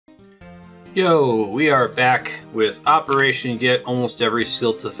Yo, we are back with Operation Get almost every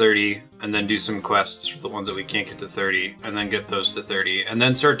skill to 30, and then do some quests for the ones that we can't get to 30, and then get those to 30, and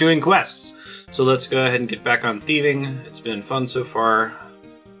then start doing quests. So let's go ahead and get back on thieving. It's been fun so far.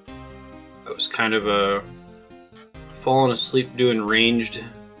 I was kind of falling asleep doing ranged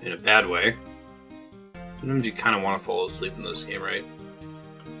in a bad way. Sometimes you kind of want to fall asleep in this game, right?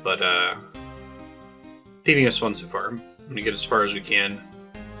 But thieving is fun so far. I'm going to get as far as we can.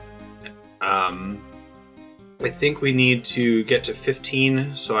 I think we need to get to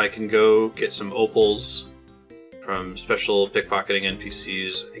 15 so I can go get some opals from special pickpocketing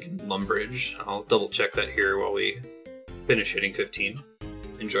NPCs, I think in Lumbridge. I'll double check that here while we finish hitting 15.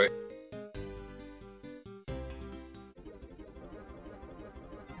 Enjoy.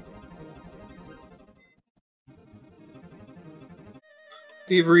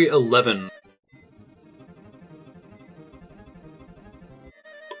 Thievery 11.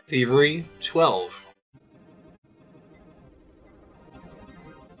 Thievery 12.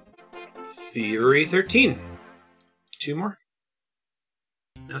 Thievery 13. 2 more.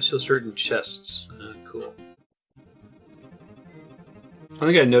 Now steal certain chests. Cool. I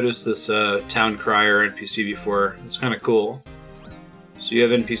think I noticed this town crier NPC before. It's kind of cool. So you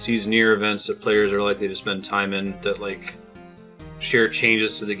have NPCs near events that players are likely to spend time in that like share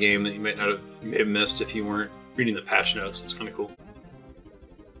changes to the game that you may have missed if you weren't reading the patch notes. It's kind of cool.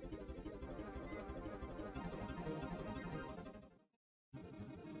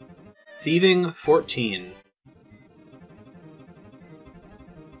 Thieving 14.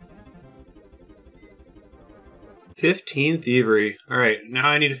 $15 thievery. Alright, now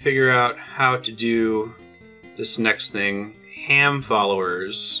I need to figure out how to do this next thing. H.A.M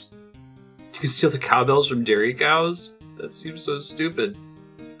followers. You can steal the cowbells from dairy cows? That seems so stupid.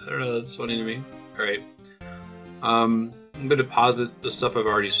 I don't know, that's funny to me. Alright. I'm gonna deposit the stuff I've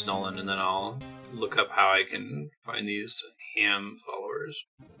already stolen and then I'll look up how I can find these H.A.M followers.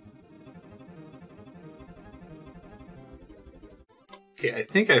 Okay, I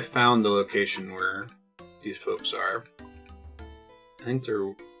think I found the location where these folks are. I think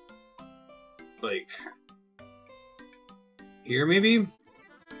they're like here maybe?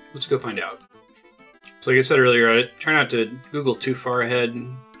 Let's go find out. So like I said earlier, I try not to Google too far ahead.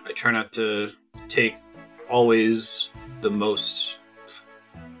 I try not to take always the most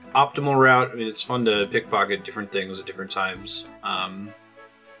optimal route. I mean, it's fun to pickpocket different things at different times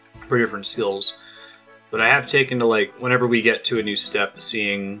for different skills. But I have taken to, like, whenever we get to a new step,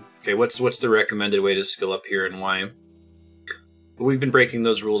 seeing, okay, what's the recommended way to skill up here and why? But we've been breaking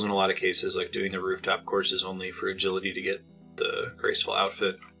those rules in a lot of cases, like doing the rooftop courses only for agility to get the graceful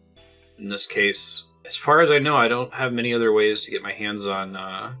outfit. In this case, as far as I know, I don't have many other ways to get my hands on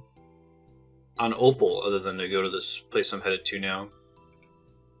opal other than to go to this place I'm headed to now.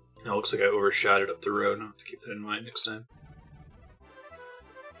 It looks like I overshot it up the road. I'll have to keep that in mind next time.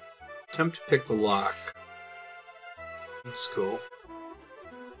 Attempt to pick the lock. That's cool.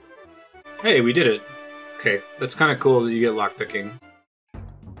 Hey, we did it! Okay, that's kind of cool that you get lockpicking.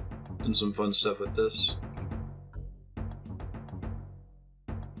 And some fun stuff with this.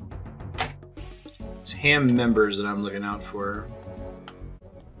 It's H.A.M members that I'm looking out for.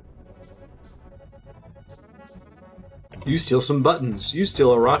 You steal some buttons. You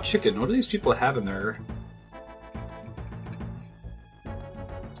steal a raw chicken. What do these people have in there?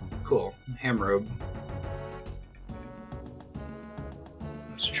 Cool. H.A.M robe.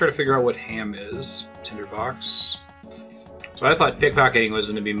 Let's try to figure out what H.A.M is. Tinderbox. So I thought pickpocketing was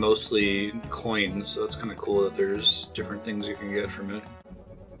going to be mostly coins, so it's kind of cool that there's different things you can get from it.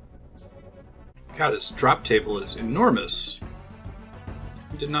 God, this drop table is enormous.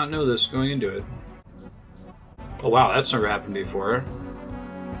 I did not know this going into it. Oh wow, that's never happened before.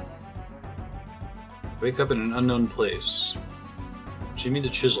 Wake up in an unknown place. Jimmy the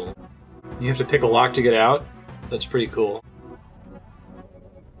Chisel. You have to pick a lock to get out? That's pretty cool.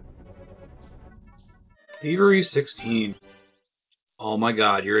 Thievery 16. Oh my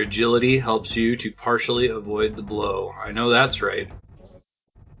god, your agility helps you to partially avoid the blow. I know that's right.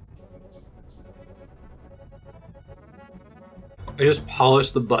 I just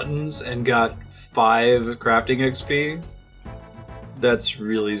polished the buttons and got 5 crafting XP? That's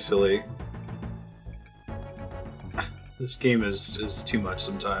really silly. This game is too much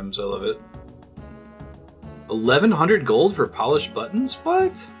sometimes. I love it. 1100 gold for polished buttons?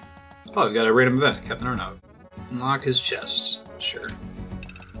 What? Oh, I've got a random event. Captain Arnaut. Unlock his chest. Sure.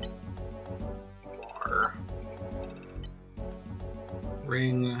 Bar.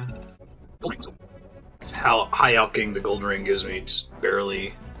 Ring. It's how high alking the golden ring gives me. Just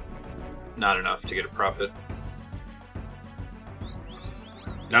barely not enough to get a profit.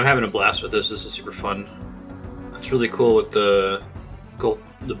 I'm having a blast with this. This is super fun. It's really cool with the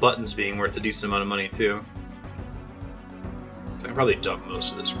buttons being worth a decent amount of money too. I can probably dump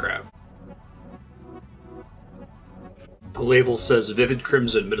most of this crap. The label says Vivid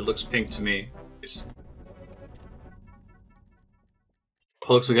Crimson, but it looks pink to me. It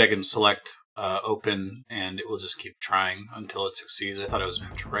looks like I can select open, and it will just keep trying until it succeeds. I thought I was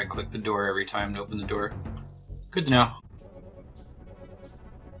going to have to right-click the door every time to open the door. Good to know.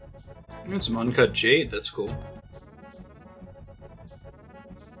 Got some uncut jade, that's cool.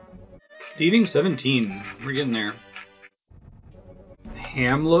 Thieving 17, we're getting there.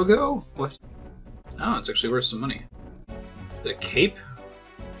 H.A.M logo? What? Oh, it's actually worth some money. Is it a cape?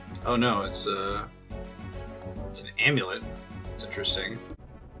 Oh no, it's an amulet. It's interesting.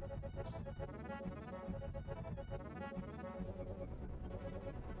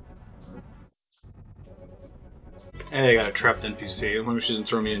 Hey, I got a trapped NPC. As long as she doesn't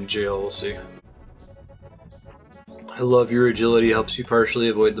throw me in jail, we'll see. I love your agility, helps you partially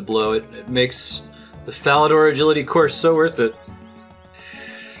avoid the blow. It makes the Falador agility course so worth it.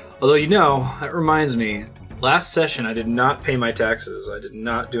 Although, you know, that reminds me, last session I did not pay my taxes. I did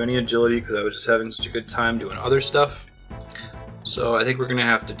not do any agility because I was just having such a good time doing other stuff. So I think we're gonna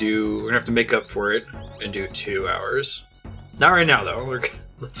have to make up for it and do 2 hours. Not right now though.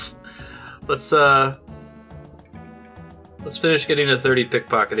 Let's finish getting to 30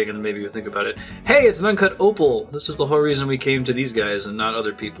 pickpocketing and maybe we'll think about it. Hey, it's an uncut opal! This is the whole reason we came to these guys and not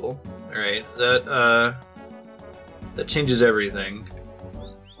other people. Alright, that changes everything.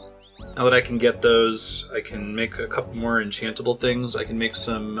 Now that I can get those, I can make a couple more enchantable things. I can make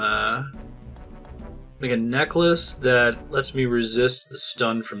some, make a necklace that lets me resist the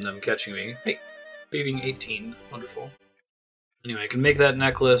stun from them catching me. Hey, Thieving 18, wonderful. Anyway, I can make that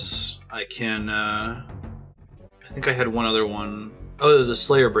necklace. I can, I think I had one other one. Oh, the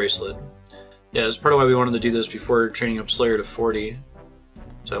Slayer bracelet. Yeah, that's part of why we wanted to do this before training up Slayer to 40.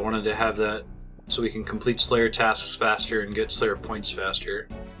 So I wanted to have that so we can complete Slayer tasks faster and get Slayer points faster.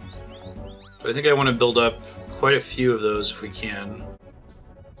 So I think I want to build up quite a few of those if we can.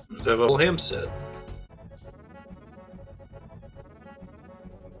 Let's have a whole ham set.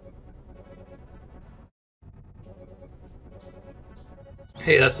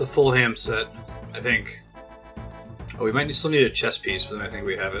 Hey, that's the full ham set, I think. Oh, we might still need a chest piece, but then I think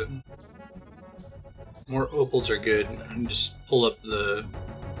we have it. More opals are good. I can just pull up the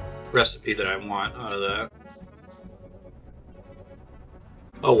recipe that I want out of that.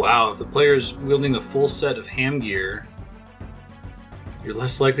 Oh wow, if the player's wielding a full set of ham gear, you're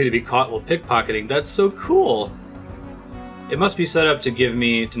less likely to be caught while pickpocketing. That's so cool! It must be set up to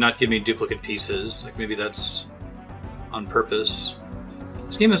not give me duplicate pieces. Like maybe that's on purpose.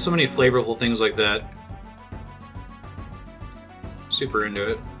 This game has so many flavorful things like that. Super into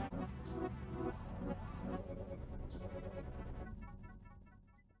it.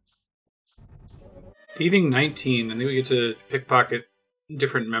 Thieving 19, I think we get to pickpocket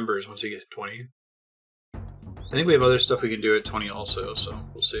different members once we get to 20. I think we have other stuff we can do at 20 also, so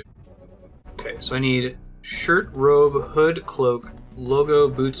we'll see. Okay, so I need shirt, robe, hood, cloak, logo,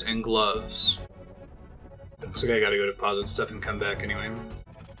 boots, and gloves. Looks like I gotta go deposit stuff and come back anyway.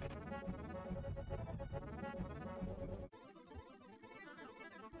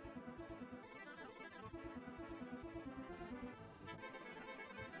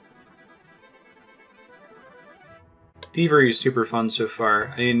 Thievery is super fun so far.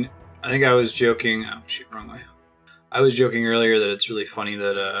 I mean, I think I was joking. Oh, shoot, wrong way. I was joking earlier that it's really funny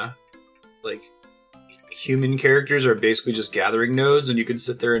that, like, human characters are basically just gathering nodes, and you can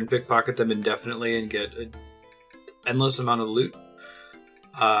sit there and pickpocket them indefinitely and get an endless amount of loot.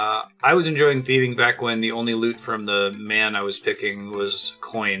 I was enjoying thieving back when the only loot from the man I was picking was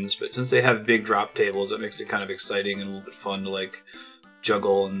coins, but since they have big drop tables, that makes it kind of exciting and a little bit fun to, like,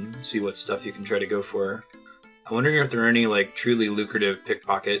 juggle and see what stuff you can try to go for. I'm wondering if there are any, like, truly lucrative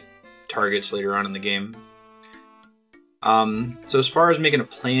pickpocket targets later on in the game. So as far as making a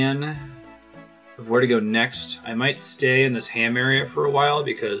plan of where to go next, I might stay in this ham area for a while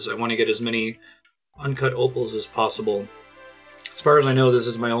because I want to get as many uncut opals as possible. As far as I know, this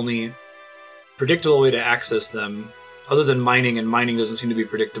is my only predictable way to access them, other than mining, and mining doesn't seem to be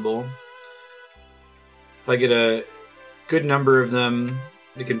predictable. If I get a good number of them,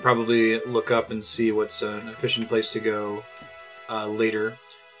 we can probably look up and see what's an efficient place to go later.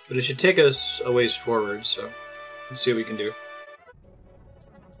 But it should take us a ways forward, so let's see what we can do.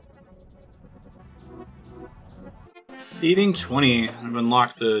 Thieving 20. I've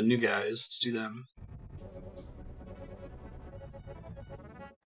unlocked the new guys. Let's do them.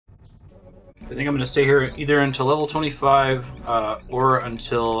 I think I'm going to stay here either until level 25 or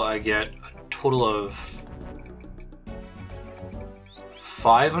until I get a total of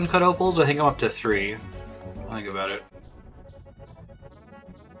 5 uncut opals. I think I'm up to 3. I'll think about it.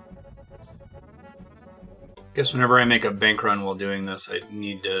 Guess whenever I make a bank run while doing this, I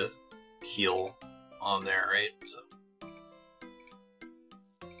need to heal on there, right? So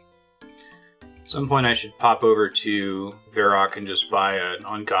at some point I should pop over to Varrock and just buy an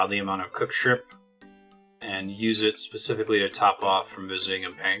ungodly amount of cook strip and use it specifically to top off from visiting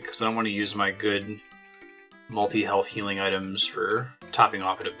a bank, because I don't want to use my good multi-health healing items for topping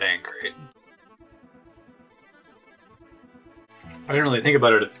off at a bank, right? I didn't really think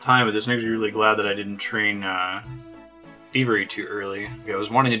about it at the time, but this makes me really glad that I didn't train Thievery too early. I was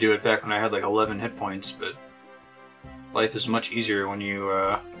wanting to do it back when I had like 11 hit points, but life is much easier when you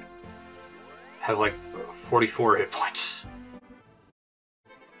have like 44 hit points.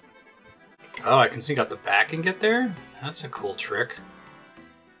 Oh, I can sneak out the back and get there? That's a cool trick.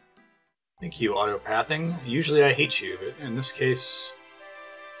 Thank you, autopathing. Usually I hate you, but in this case,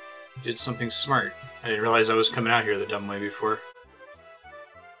 you did something smart. I didn't realize I was coming out here the dumb way before.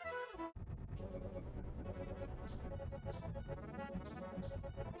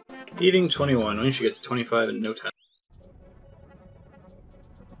 Thieving 21. We should get to 25 in no time.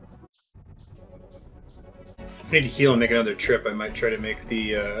 I need to heal and make another trip. I might try to make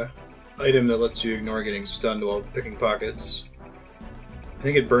the item that lets you ignore getting stunned while picking pockets. I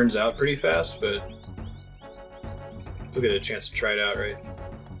think it burns out pretty fast, but still get a chance to try it out, right?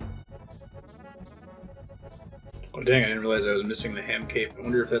 Oh dang, I didn't realize I was missing the H.A.M cape. I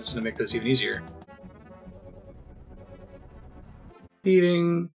wonder if that's going to make this even easier.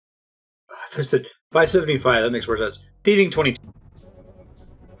 Thieving... I said 575, that makes more sense. Thieving 22.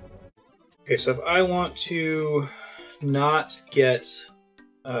 Okay, so if I want to not get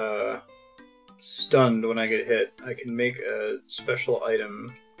stunned when I get hit, I can make a special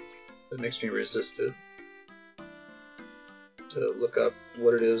item that makes me resist it. To look up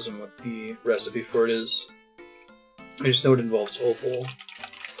what it is and what the recipe for it is. I just know it involves opal.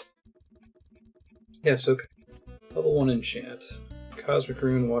 Yes, okay. Level 1 enchant. Cosmic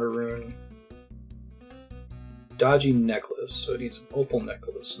rune, water rune. Dodgy necklace, so it needs an opal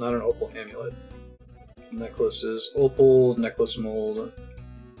necklace, not an opal amulet. Necklace is opal, necklace mold.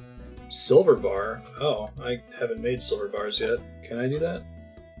 Silver bar? Oh, I haven't made silver bars yet. Can I do that?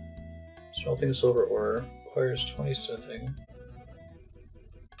 Smelting a silver ore requires 20 smithing.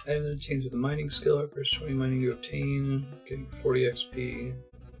 Item that obtains with a mining skill requires 20 mining to obtain, getting 40 XP.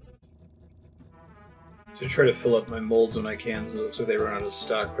 So try to fill up my molds when I can, so it looks like they run out of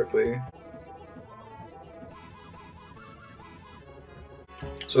stock quickly.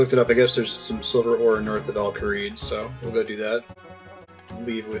 So I looked it up, I guess there's some silver ore north of Alcarid, so we'll go do that.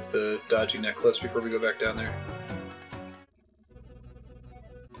 Leave with the dodgy necklace before we go back down there.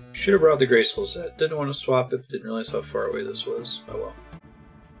 Should have brought the graceful set. Didn't want to swap it, didn't realize how far away this was. Oh well.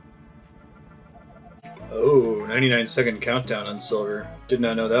 Oh, 99-second countdown on silver. Did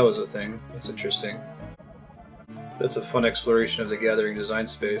not know that was a thing. That's interesting. That's a fun exploration of the Gathering design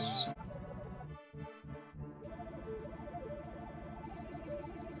space.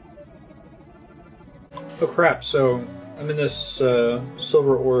 Oh crap, so I'm in this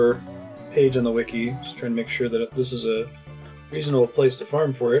silver ore page on the wiki, just trying to make sure that this is a reasonable place to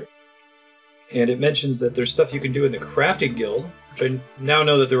farm for it. And it mentions that there's stuff you can do in the crafting guild, which I now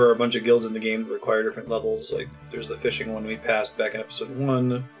know that there are a bunch of guilds in the game that require different levels, like there's the fishing one we passed back in episode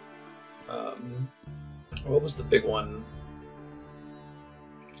 1. What was the big one?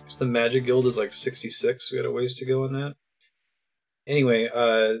 I guess the magic guild is like 66, we got a ways to go on that. Anyway,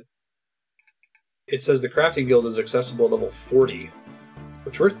 it says the crafting guild is accessible at level 40,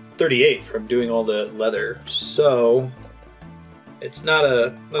 which we're 38 from doing all the leather, so it's not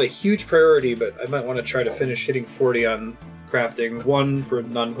a huge priority, but I might want to try to finish hitting 40 on crafting. One, for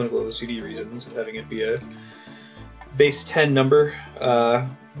non-clinical OCD reasons, with having it be a base 10 number,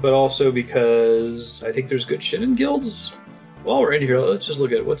 but also because I think there's good shit in guilds. While we're in here, let's just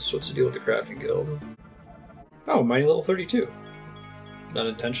look at what's the deal with the crafting guild. Oh, mighty level 32. Not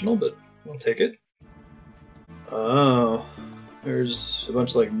intentional, but we'll take it. Oh, there's a bunch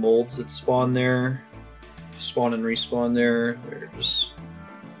of like molds that spawn there. Spawn and respawn there. There's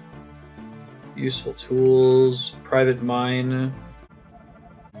useful tools, private mine.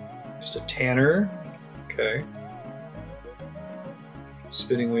 There's a tanner. Okay.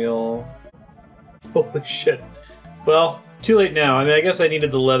 Spinning wheel. Holy shit. Well, too late now. I mean, I guess I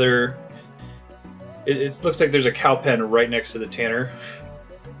needed the leather. It looks like there's a cow pen right next to the tanner.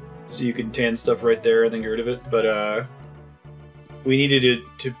 So you can tan stuff right there and then get rid of it. But we needed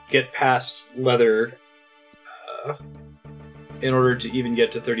to get past leather in order to even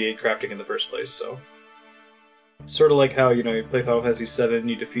get to 38 crafting in the first place, so... Sort of like how, you know, you play Final Fantasy VII,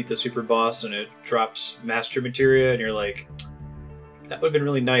 you defeat the super boss, and it drops master materia, and you're like, that would have been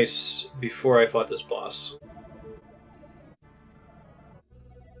really nice before I fought this boss.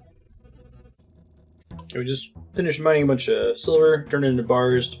 We just finished mining a bunch of silver, turned it into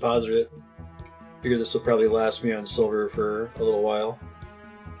bars, deposited it. Figure this will probably last me on silver for a little while.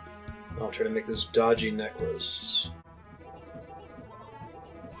 I'll try to make this dodgy necklace.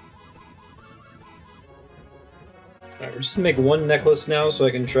 Alright, we're just gonna make one necklace now so I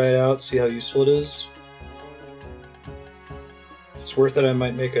can try it out, see how useful it is. If it's worth it, I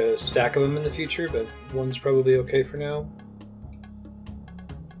might make a stack of them in the future, but one's probably okay for now.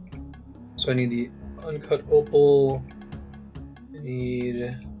 So I need the uncut opal. I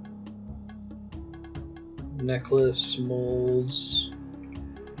need necklace molds.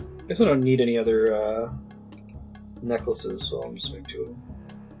 I guess I don't need any other necklaces, so I'll just make two of them.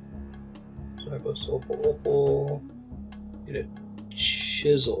 So necklace opal. Need a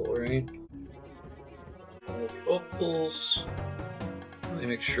chisel, right? Opals. Let me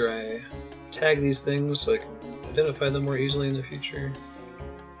make sure I tag these things so I can identify them more easily in the future.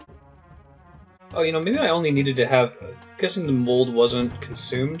 Oh, you know, maybe I only needed to have... I'm guessing the mold wasn't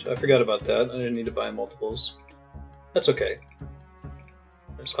consumed. I forgot about that. I didn't need to buy multiples. That's okay.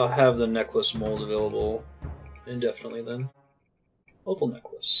 So I'll have the necklace mold available indefinitely then. Opal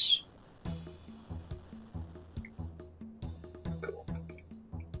necklace. Cool.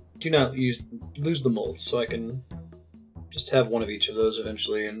 Do not lose the mold, so I can just have one of each of those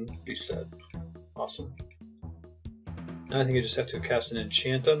eventually and be set. Awesome. Now I think I just have to cast an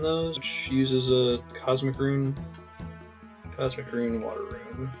enchant on those, which uses a cosmic rune. Cosmic rune, water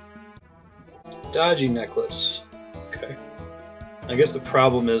rune. Dodgy necklace. Okay. I guess the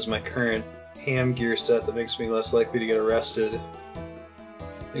problem is my current H.A.M gear set that makes me less likely to get arrested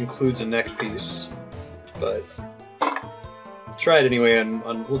includes a neck piece, but I'll try it anyway, and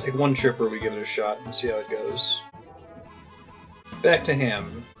we'll take one trip where we give it a shot and see how it goes. Back to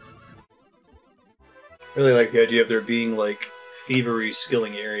H.A.M. Really like the idea of there being, like, thievery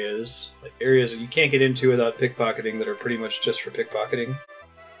skilling areas. Like, areas that you can't get into without pickpocketing that are pretty much just for pickpocketing.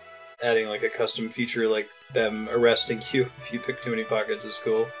 Adding, like, a custom feature like them arresting you if you pick too many pockets is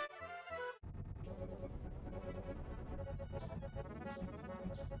cool.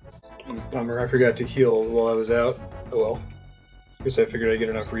 Bummer, I forgot to heal while I was out. Oh well. I guess I figured I'd get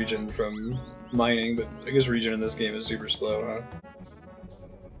enough regen from mining, but I guess regen in this game is super slow, huh?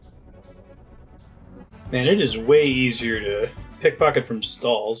 Man, it is way easier to pickpocket from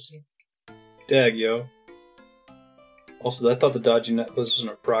stalls. Dag, yo. Also, I thought the dodgy necklace was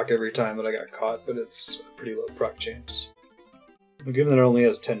gonna proc every time that I got caught, but it's a pretty low proc chance. Well, given that it only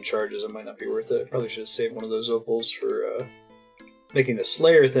has 10 charges, it might not be worth it. I probably should have saved one of those opals for making the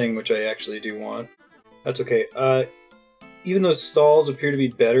Slayer thing, which I actually do want. That's okay. Even though stalls appear to be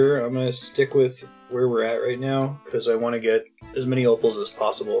better, I'm gonna stick with where we're at right now, because I want to get as many opals as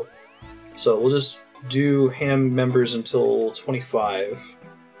possible. So we'll just do H.A.M members until 25.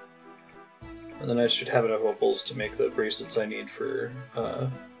 And then I should have enough opals to make the bracelets I need for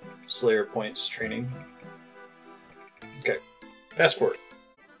Slayer points training. Okay, fast forward.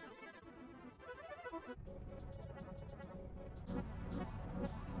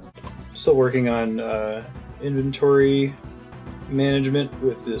 Still working on inventory management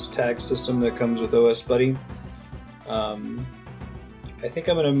with this tag system that comes with OS Buddy. I think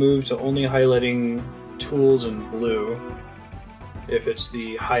I'm going to move to only highlighting tools in blue if it's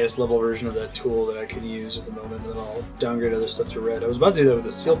the highest level version of that tool that I can use at the moment, and then I'll downgrade other stuff to red. I was about to do that with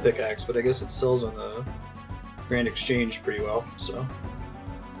the steel pickaxe, but I guess it sells on the Grand Exchange pretty well, so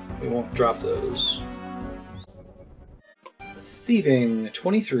we won't drop those. Thieving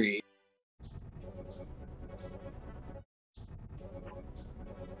 23.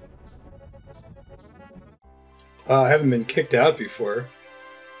 I haven't been kicked out before.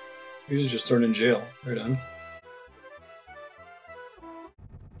 He was just thrown in jail. Right on.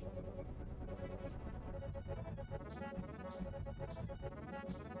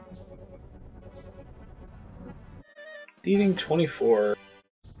 Thieving 24.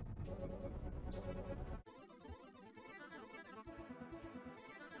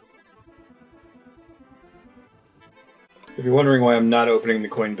 If you're wondering why I'm not opening the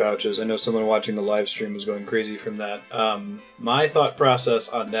coin pouches, I know someone watching the live stream was going crazy from that. My thought process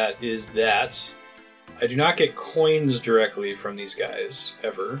on that is that I do not get coins directly from these guys,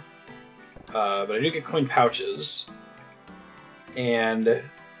 ever. But I do get coin pouches. And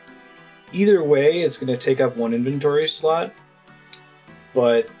either way, it's going to take up one inventory slot.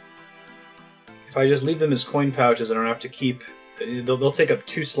 but if I just leave them as coin pouches, I don't have to keep... They'll take up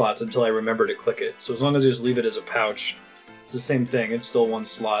 2 slots until I remember to click it. So as long as I just leave it as a pouch, it's the same thing. It's still 1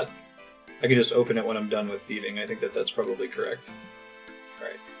 slot. I can just open it when I'm done with thieving. I think that that's probably correct.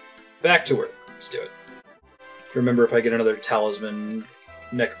 Alright. Back to work. Let's do it. Remember if I get another talisman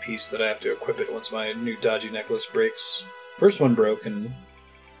neck piece that I have to equip it once my new dodgy necklace breaks. First one broke and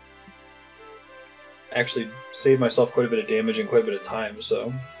actually saved myself quite a bit of damage and quite a bit of time,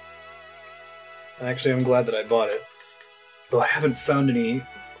 so... Actually, I'm glad that I bought it. Though I haven't found any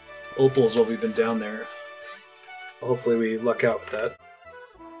opals while we've been down there. Hopefully we luck out with that.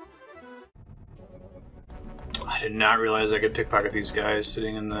 I did not realize I could pickpocket these guys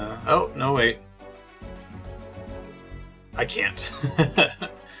sitting in the... Oh, no, wait. I can't.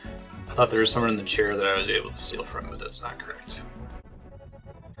 I thought there was someone in the chair that I was able to steal from, but that's not correct.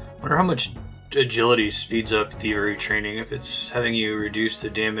 I wonder how much agility speeds up thievery training if it's having you reduce the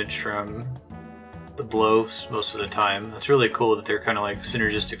damage from the blows most of the time. That's really cool that they're kind of like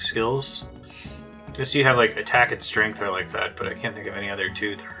synergistic skills. I guess you have like attack and strength are like that, but I can't think of any other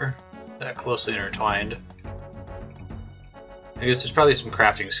two that are that closely intertwined. I guess there's probably some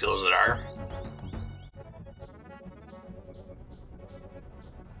crafting skills that are.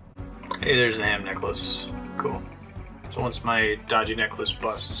 Hey, there's the H.A.M necklace. Cool. So once my dodgy necklace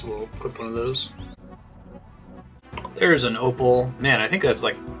busts, we'll equip one of those. There's an opal. Man, I think that's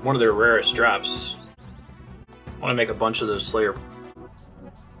like one of their rarest drops. I want to make a bunch of those Slayer.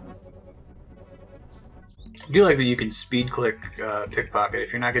 I do like that you can speed click pickpocket.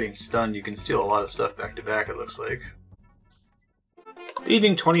 If you're not getting stunned, you can steal a lot of stuff back to back, it looks like.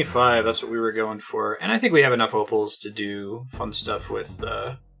 Thieving 25, that's what we were going for. And I think we have enough opals to do fun stuff with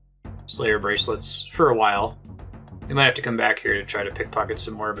Slayer bracelets for a while. We might have to come back here to try to pickpocket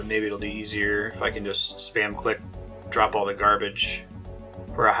some more, but maybe it'll be easier if I can just spam click, drop all the garbage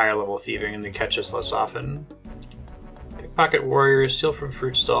for a higher level thieving and they catch us less often. Pickpocket warriors, steal from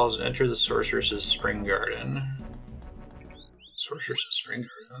fruit stalls, and enter the sorceress's spring garden. Sorceress's spring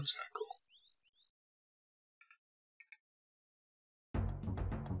garden, that's kind of cool.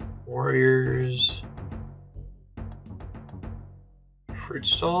 Warriors. Fruit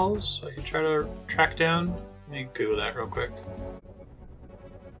stalls, I can try to track down. Let me Google that real quick.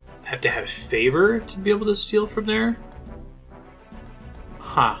 I have to have favor to be able to steal from there?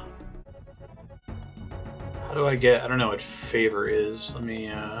 Huh. How do I get... I don't know what favor is. Let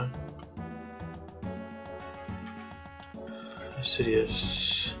me,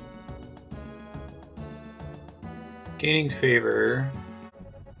 Assidious. Gaining favor.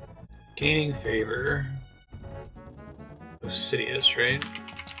 Gaining favor. Assidious, right?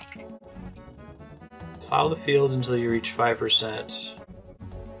 Plow the fields until you reach 5%.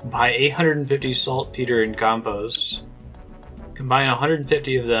 Buy 850 saltpeter and compost. Combine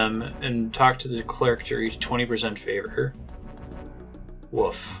 150 of them and talk to the clerk to reach 20% favor.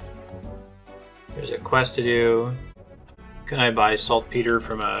 Woof. There's a quest to do. Can I buy saltpeter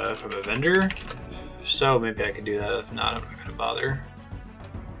from a vendor? If so, maybe I can do that. If not, I'm not gonna bother.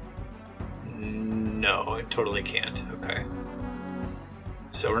 No, I totally can't. Okay.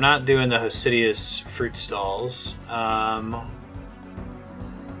 So we're not doing the Hosidious fruit stalls. I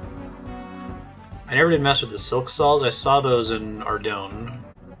never did mess with the silk stalls. I saw those in Ardone.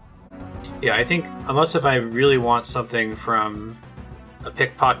 Yeah, I think unless if I really want something from a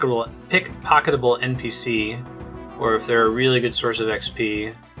pickpocketable NPC, or if they're a really good source of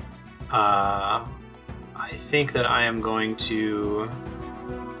XP, I think that I am going to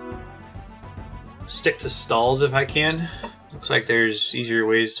stick to stalls if I can. Looks like there's easier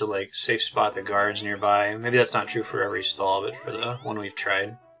ways to like safe spot the guards nearby. Maybe that's not true for every stall, but for the one we've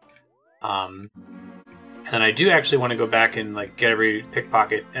tried. And I do actually want to go back and like get every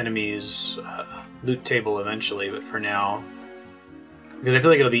pickpocket enemy's loot table eventually, but for now, because I feel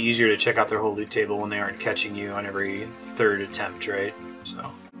like it'll be easier to check out their whole loot table when they aren't catching you on every third attempt, right?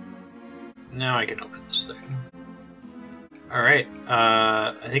 So now I can open this thing. All right,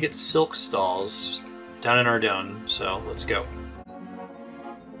 I think it's silk stalls down in Ardone, so let's go.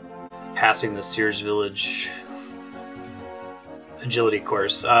 Passing the Seers village agility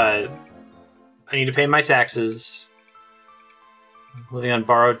course. I need to pay my taxes. I'm living on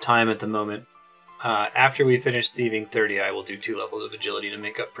borrowed time at the moment. After we finish Thieving 30, I will do 2 levels of agility to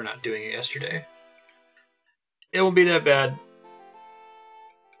make up for not doing it yesterday. It won't be that bad.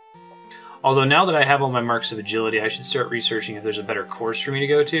 Although now that I have all my marks of agility, I should start researching if there's a better course for me to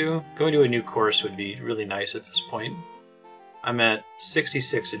go to. Going to a new course would be really nice at this point. I'm at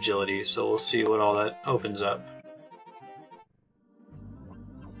 66 agility, so we'll see what all that opens up.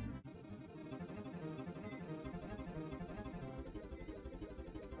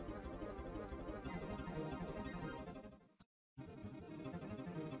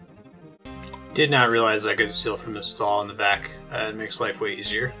 Did not realize I could steal from the stall in the back. It makes life way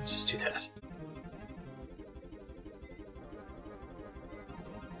easier. Let's just do that.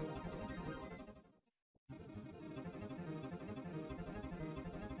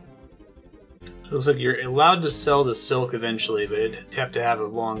 So it looks like you're allowed to sell the silk eventually, but it'd have to have a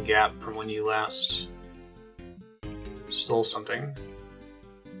long gap from when you last stole something.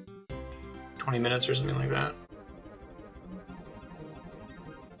 20 minutes or something like that.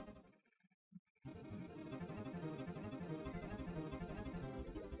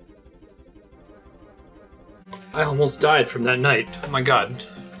 I almost died from that night. Oh my god.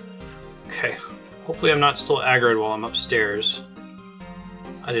 Okay. Hopefully I'm not still aggroed while I'm upstairs.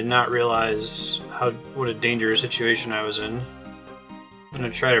 I did not realize what a dangerous situation I was in. I'm gonna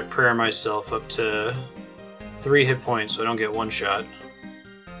try to prayer myself up to 3 hit points so I don't get one shot.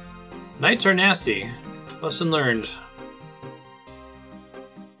 Nights are nasty. Lesson learned.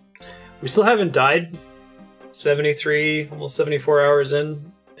 We still haven't died. 73, almost 74 hours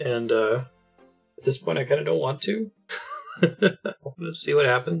in, and at this point I kind of don't want to. I want to see what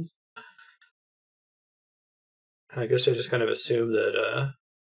happens. I guess I just kind of assumed that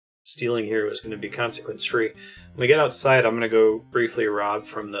stealing here was going to be consequence-free. When we get outside, I'm going to go briefly rob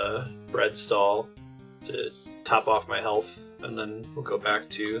from the bread stall to top off my health, and then we'll go back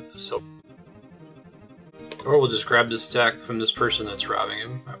to the silk. Or we'll just grab this stack from this person that's robbing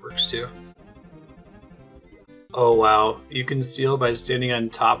him. That works too. Oh wow, you can steal by standing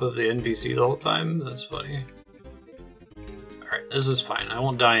on top of the NPC the whole time? That's funny. Alright, this is fine. I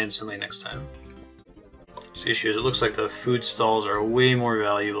won't die instantly next time. So issue is it looks like the food stalls are way more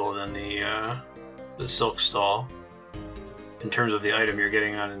valuable than the silk stall in terms of the item you're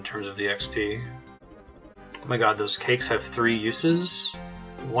getting on in terms of the XP. Oh my god, those cakes have 3 uses?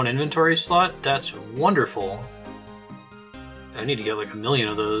 1 inventory slot? That's wonderful. I need to get like 1,000,000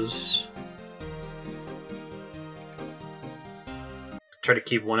 of those. Try to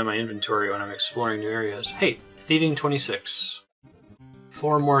keep 1 in my inventory when I'm exploring new areas. Hey, Thieving 26.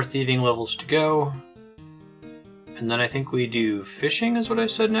 4 more thieving levels to go. And then I think we do fishing is what I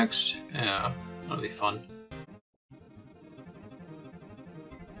said next. Yeah, that'll be fun.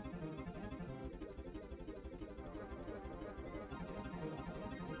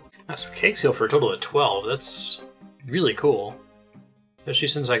 So cakes heal for a total of 12. That's really cool. Especially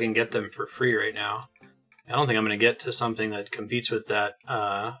since I can get them for free right now. I don't think I'm going to get to something that competes with that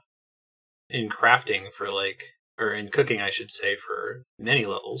in crafting for like, or in cooking I should say, for many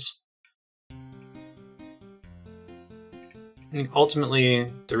levels. I think ultimately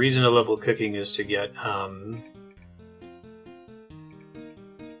the reason to level cooking is to get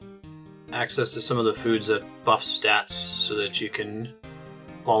access to some of the foods that buff stats so that you can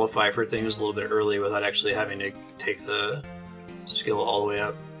qualify for things a little bit early without actually having to take the skill all the way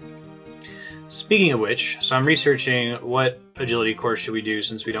up. Speaking of which, so I'm researching what agility course should we do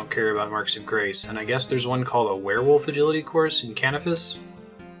since we don't care about Marks of Grace, and I guess there's one called a Werewolf agility course in Canifis.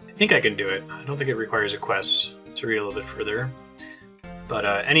 I think I can do it. I don't think it requires a quest to read a little bit further. But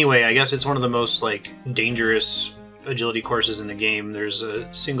anyway, I guess it's one of the most like dangerous agility courses in the game. There's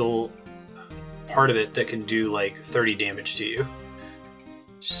a single part of it that can do like 30 damage to you.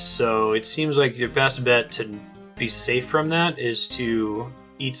 So it seems like your best bet to be safe from that is to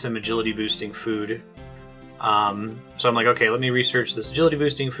eat some agility boosting food. So I'm like, okay, let me research this agility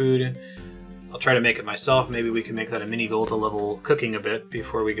boosting food. I'll try to make it myself. Maybe we can make that a mini goal to level cooking a bit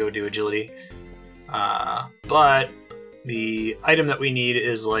before we go do agility. But the item that we need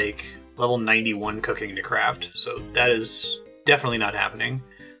is like level 91 cooking to craft, so that is definitely not happening.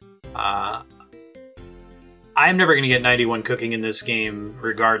 I'm never going to get 91 cooking in this game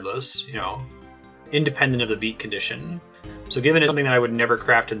regardless, you know, independent of the beat condition. So given it's something that I would never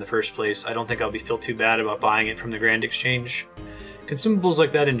craft in the first place, I don't think I'll feel too bad about buying it from the Grand Exchange. Consumables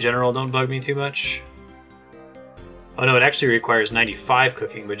like that in general don't bug me too much. Oh no, it actually requires 95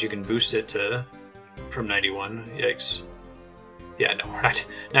 cooking, but you can boost it to from 91. Yikes. Yeah, no, we're not.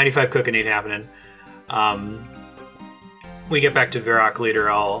 95 cooking ain't happening. We get back to Varrock later,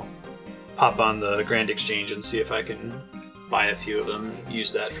 I'll pop on the Grand Exchange and see if I can buy a few of them and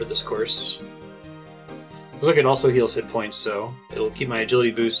use that for this course. Looks like it also heals hit points, so it'll keep my agility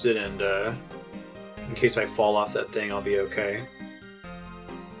boosted, and in case I fall off that thing, I'll be okay.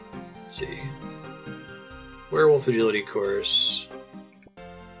 Let's see. Werewolf agility course.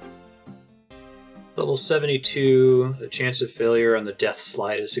 Level 72, the chance of failure on the death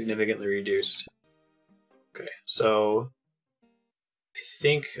slide is significantly reduced. Okay, so I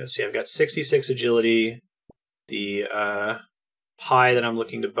think, let's see, I've got 66 agility. The pie that I'm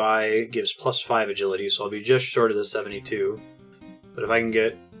looking to buy gives +5 agility, so I'll be just short of the 72. But if I can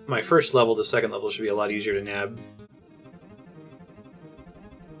get my first level, the second level should be a lot easier to nab.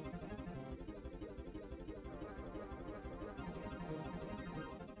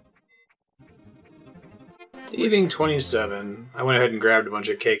 Thieving 27. I went ahead and grabbed a bunch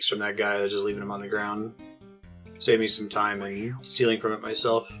of cakes from that guy that's just leaving them on the ground. Save me some time and stealing from it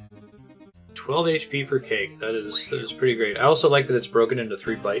myself. 12 HP per cake. That is pretty great. I also like that it's broken into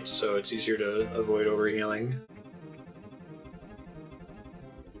 3 bites, so it's easier to avoid overhealing.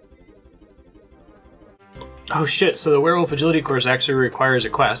 Oh shit, so the Werewolf Agility course actually requires a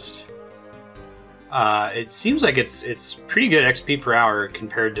quest. It seems like it's pretty good XP per hour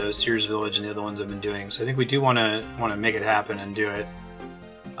compared to Seers Village and the other ones I've been doing, so I think we do want to make it happen and do it.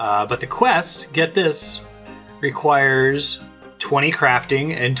 But the quest, get this, requires 20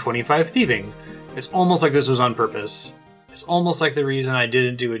 crafting and 25 thieving. It's almost like this was on purpose. It's almost like the reason I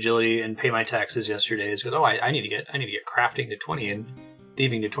didn't do agility and pay my taxes yesterday is because I need to get crafting to 20 and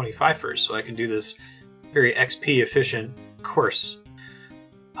thieving to 25 first, so I can do this very XP efficient course.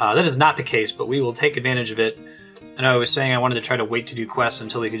 That is not the case, but we will take advantage of it. And I was saying I wanted to try to wait to do quests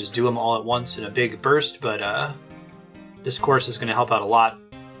until we could just do them all at once in a big burst, but this course is going to help out a lot.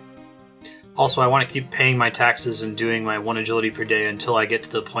 Also, I want to keep paying my taxes and doing my 1 agility per day until I get to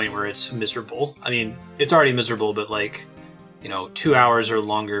the point where it's miserable. I mean, it's already miserable, but like, you know, 2 hours or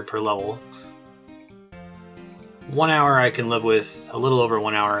longer per level. 1 hour I can live with, a little over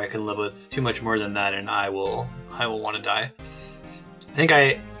 1 hour I can live with. Too much more than that and I will want to die. I think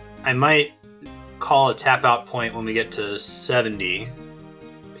I might call a tap out point when we get to 70,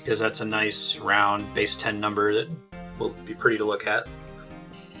 because that's a nice round base 10 number that will be pretty to look at.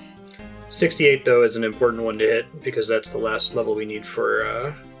 68 though is an important one to hit, because that's the last level we need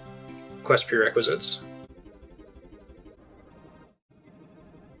for quest prerequisites.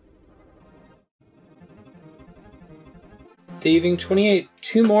 Thieving 28,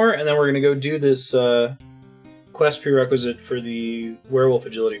 2 more, and then we're going to go do this quest prerequisite for the Werewolf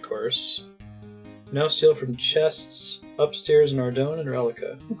Agility course. Now steal from chests upstairs in Ardone and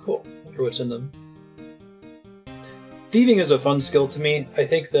Relica. Oh, cool. I wonder what's in them. Thieving is a fun skill to me. I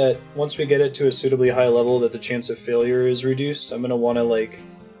think that once we get it to a suitably high level that the chance of failure is reduced, I'm going to want to like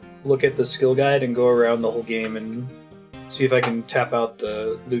look at the skill guide and go around the whole game and see if I can tap out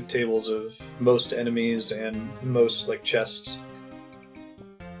the loot tables of most enemies and most like chests.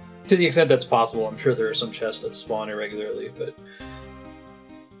 To the extent that's possible. I'm sure there are some chests that spawn irregularly, but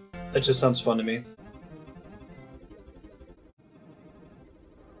that just sounds fun to me.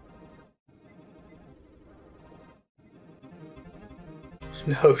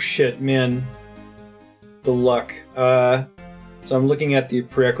 No shit, man. The luck. So I'm looking at the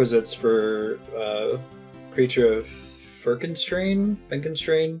prerequisites for Creature of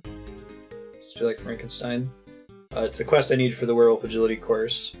Fenkenstrain? Just feel like Frankenstein. It's a quest I need for the Werewolf Agility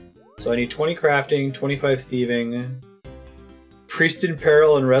course. So I need 20 crafting, 25 thieving. Priest in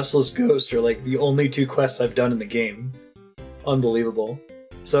Peril and Restless Ghost are like the only 2 quests I've done in the game. Unbelievable.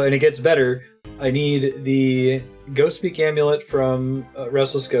 So, and it gets better. I need the Ghostspeak Amulet from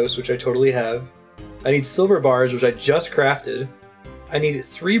Restless Ghost, which I totally have. I need silver bars, which I just crafted. I need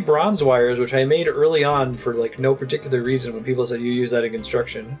 3 bronze wires, which I made early on for like no particular reason when people said you use that in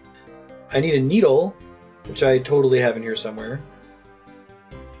construction. I need a needle, which I totally have in here somewhere.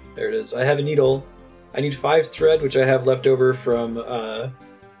 There it is. I have a needle. I need 5 thread, which I have left over from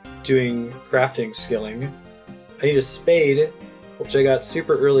doing crafting skilling. I need a spade, which I got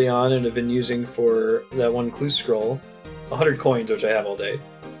super early on and have been using for that one clue scroll. 100 coins, which I have all day.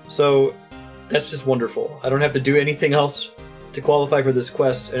 So that's just wonderful. I don't have to do anything else to qualify for this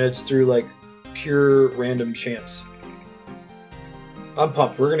quest, and it's through like pure random chance. I'm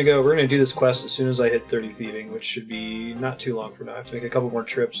pumped. We're gonna do this quest as soon as I hit 30 thieving, which should be not too long from now. I have to make a couple more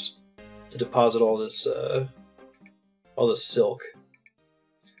trips to deposit all this silk.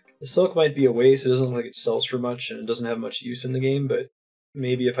 The silk might be a waste. It doesn't look like it sells for much, and it doesn't have much use in the game, but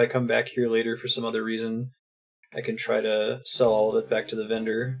maybe if I come back here later for some other reason, I can try to sell all of it back to the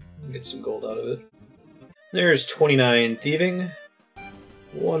vendor and get some gold out of it. There's 29 thieving.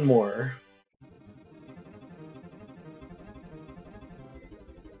 1 more.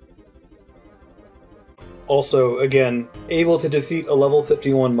 Also, again, able to defeat a level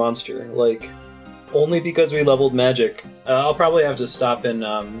 51 monster, like, only because we leveled magic. I'll probably have to stop in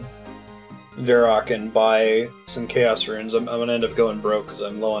Varrock and buy some Chaos Runes. I'm gonna end up going broke because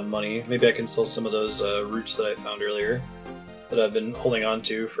I'm low on money. Maybe I can sell some of those roots that I found earlier that I've been holding on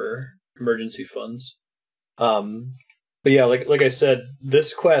to for emergency funds. But yeah, like I said,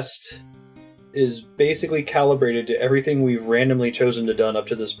 this quest is basically calibrated to everything we've randomly chosen to done up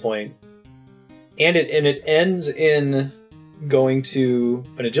to this point. And it ends in going to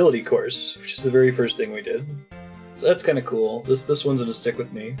an agility course, which is the very first thing we did. So that's kind of cool. This one's gonna stick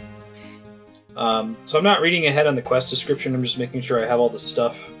with me. So I'm not reading ahead on the quest description. I'm just making sure I have all the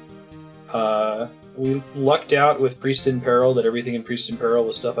stuff. We lucked out with Priest in Peril that everything in Priest in Peril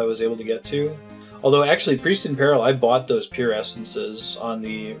was stuff I was able to get to. Although actually, Priest in Peril, I bought those pure essences on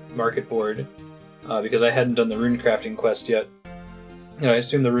the market board because I hadn't done the rune crafting quest yet. And I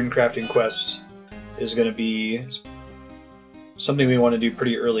assume the rune crafting quest is going to be something we want to do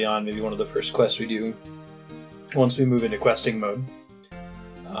pretty early on, maybe one of the first quests we do once we move into questing mode.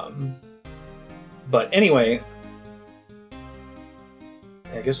 But anyway,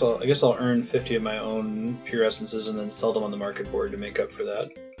 I guess I'll earn 50 of my own pure essences and then sell them on the market board to make up for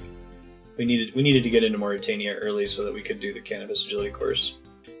that. We needed to get into Mauritania early so that we could do the cannabis agility course.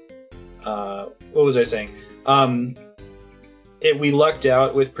 What was I saying? We lucked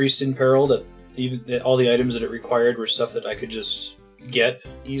out with Priest in Peril that even all the items that it required were stuff that I could just get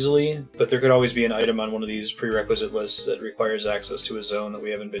easily, but there could always be an item on one of these prerequisite lists that requires access to a zone that we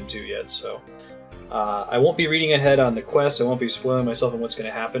haven't been to yet. So I won't be reading ahead on the quest. I won't be spoiling myself on what's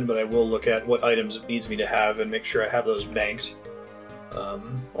going to happen, but I will look at what items it needs me to have and make sure I have those banked.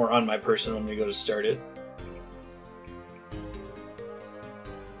 Or on my person when we go to start it.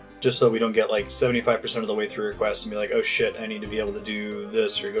 Just so we don't get like 75% of the way through a quest and be like, oh shit, I need to be able to do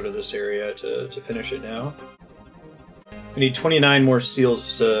this or go to this area to finish it now. We need 29 more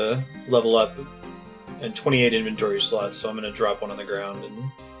seals to level up and 28 inventory slots, so I'm going to drop one on the ground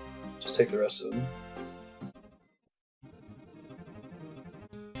and just take the rest of them.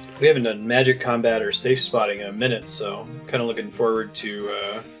 We haven't done magic combat or safe spotting in a minute, so I'm kind of looking forward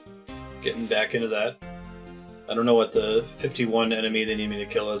to getting back into that. I don't know what the 51 enemy they need me to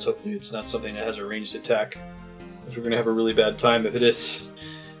kill is. Hopefully it's not something that has a ranged attack, because we're going to have a really bad time if it is.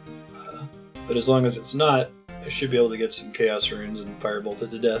 But as long as it's not, I should be able to get some chaos runes and firebolt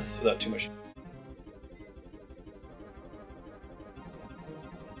it to death without too much.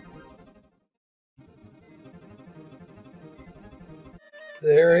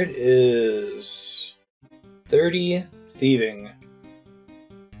 There it is. 30 thieving.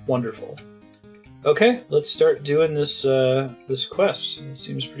 Wonderful. Okay, let's start doing this this quest. It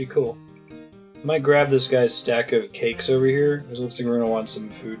seems pretty cool. I might grab this guy's stack of cakes over here, because it looks like we're going to want some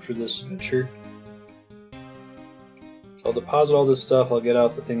food for this adventure. So I'll deposit all this stuff, I'll get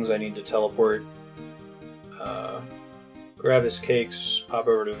out the things I need to teleport. Grab his cakes, pop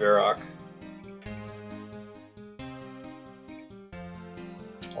over to Varrock.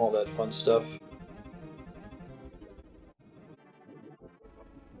 All that fun stuff.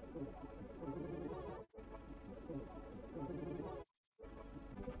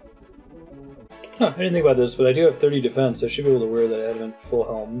 Huh, I didn't think about this, but I do have 30 defense. I should be able to wear that adamant full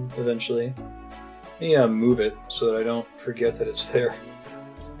helm eventually. Let me move it so that I don't forget that it's there.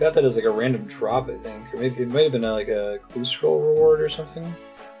 Got that as like a random drop, I think. Or maybe it might have been like a clue scroll reward or something.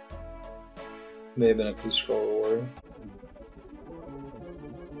 May have been a clue scroll reward.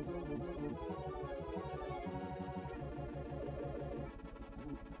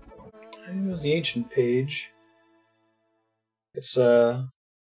 I think it was the ancient page. It's I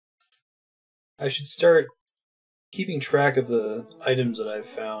should start keeping track of the items that I've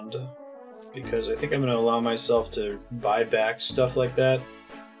found, because I think I'm going to allow myself to buy back stuff like that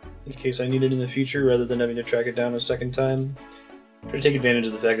in case I need it in the future, rather than having to track it down a second time. Try to take advantage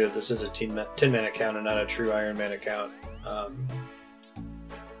of the fact that this is a 10-man account and not a true Iron Man account.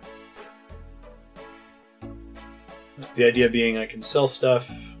 The idea being I can sell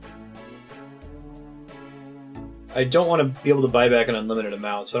stuff. I don't want to be able to buy back an unlimited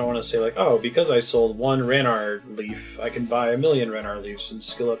amount, so I don't want to say like, oh, because I sold 1 Ranarr leaf, I can buy 1,000,000 Ranarr leaves and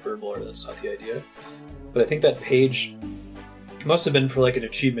skill up Herblore. That's not the idea. But I think that page must have been for like an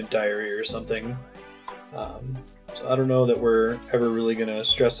achievement diary or something. So I don't know that we're ever really going to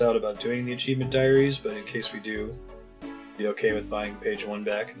stress out about doing the achievement diaries, but in case we do, be okay with buying page 1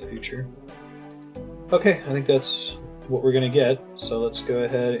 back in the future. Okay, I think that's what we're going to get, so let's go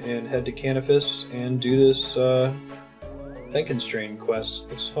ahead and head to Canifis and do this Fenkenstrain quest.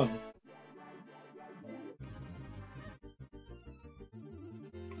 Looks fun.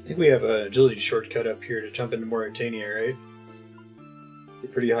 I think we have an agility shortcut up here to jump into Mauritania, right? A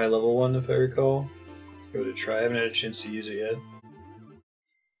pretty high level one, if I recall. Go to try. I haven't had a chance to use it yet.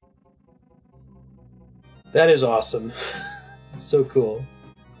 That is awesome. It's so cool.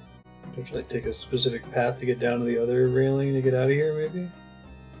 Do I have to like take a specific path to get down to the other railing to get out of here, maybe?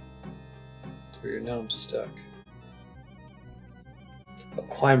 Weird, now I'm stuck. I'll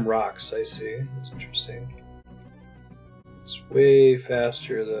climb rocks, I see. That's interesting. It's way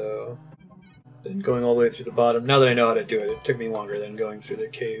faster, though. than going all the way through the bottom. Now that I know how to do it, it took me longer than going through the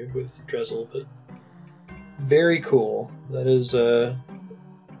cave with Drizzle, but very cool. That is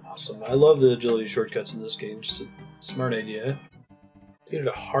awesome. I love the agility shortcuts in this game. Just a smart idea. Completed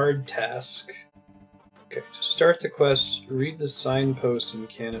a hard task. Okay, to start the quest, read the signpost in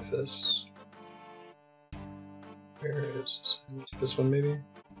Canifis. Where is this one, maybe?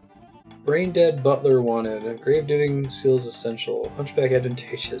 Brain dead butler wanted. Grave digging seals essential. Hunchback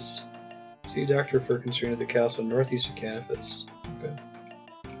advantageous. See Dr. Fenkenstrain at the castle northeast of Canifis. Okay.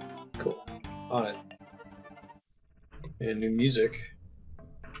 Cool. On it. And new music.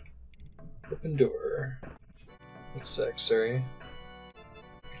 Open door. 1 sec, sorry.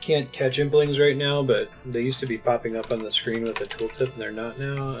 I can't catch implings right now, but they used to be popping up on the screen with a tooltip, and they're not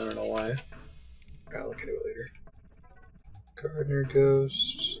now. I don't know why. I'll look into it later. Gardener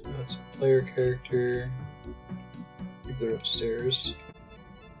ghost. That's a player character. I think they're upstairs.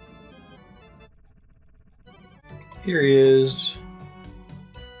 Here he is.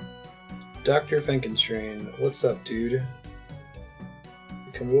 Dr. Fenkenstrain. What's up, dude?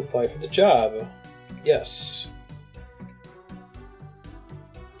 You come to apply for the job. Yes.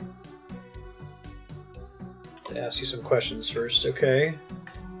 To ask you some questions first, okay?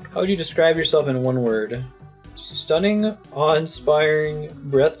 How would you describe yourself in one word? Stunning, awe-inspiring,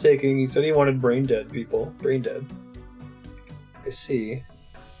 breathtaking. He said he wanted brain dead people. Brain dead. I see.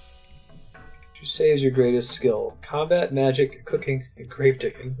 What would you say is your greatest skill? Combat, magic, cooking, and grave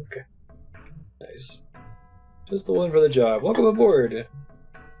digging. Okay. Nice. Just the one for the job. Welcome aboard.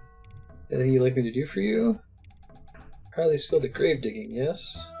 Anything you'd like me to do for you? Highly skilled at grave digging,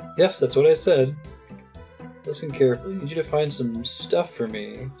 yes? Yes, that's what I said. Listen carefully. I need you to find some stuff for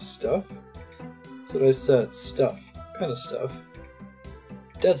me. Stuff? That's what I said. Stuff. What kind of stuff?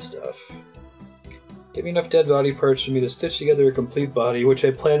 Dead stuff. Give me enough dead body parts for me to stitch together a complete body, which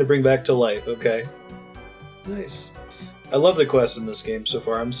I plan to bring back to life, okay? Nice. I love the quests in this game so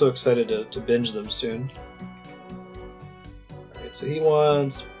far. I'm so excited to binge them soon. Alright, so he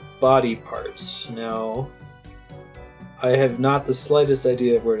wants body parts. Now, I have not the slightest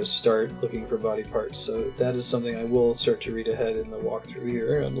idea of where to start looking for body parts, so that is something I will start to read ahead in the walkthrough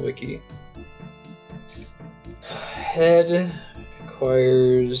here on the wiki. Head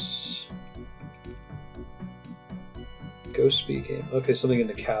requires ghost speaking. Okay, something in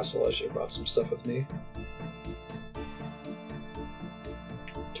the castle. I should have brought some stuff with me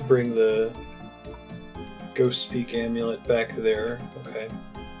to bring the ghost speak amulet back there. Okay.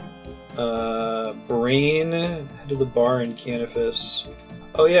 Brain. Head to the bar in Canifis.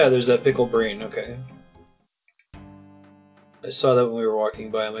 Oh yeah, there's that pickled brain. Okay. I saw that when we were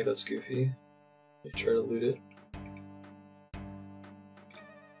walking by. I'm like, that's goofy. Let me try to loot it.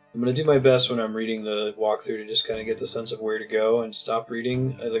 I'm going to do my best when I'm reading the walkthrough to just kind of get the sense of where to go and stop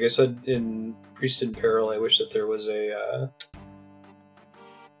reading. Like I said in Priest in Peril, I wish that there was a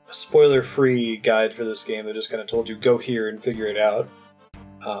spoiler-free guide for this game that just kind of told you, go here and figure it out.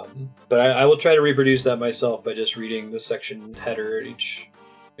 But I will try to reproduce that myself by just reading the section header at each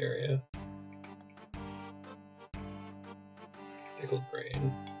area. Pickled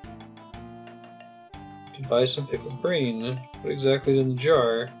brain. To buy some pickled brain. What exactly is in the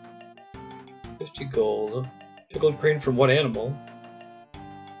jar? 50 gold. Pickled brain from what animal?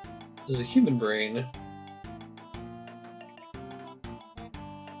 This is a human brain.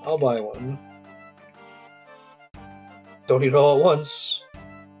 I'll buy one. Don't eat it all at once.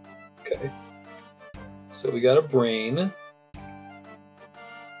 Okay. So we got a brain.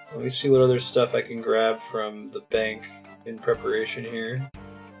 Let me see what other stuff I can grab from the bank in preparation here.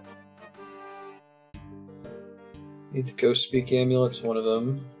 Need the ghost speak amulets, one of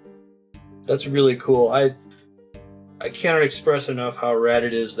them. That's really cool. I cannot express enough how rad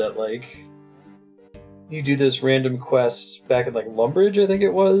it is that, like, you do this random quest back at, like, Lumbridge, I think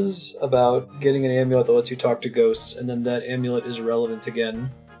it was, about getting an amulet that lets you talk to ghosts, and then that amulet is relevant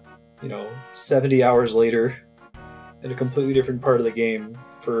again, you know, 70 hours later, in a completely different part of the game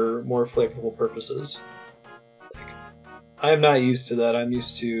for more flavorful purposes. Like, I am not used to that. I'm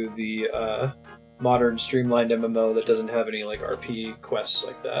used to the, modern streamlined MMO that doesn't have any, like, RP quests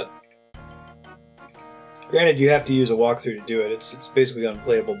like that. Granted, you have to use a walkthrough to do it. It's basically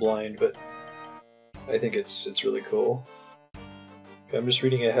unplayable blind, but I think it's really cool. Okay, I'm just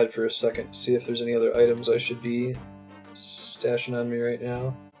reading ahead for a second to see if there's any other items I should be stashing on me right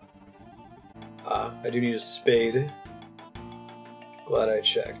now. I do need a spade. Glad I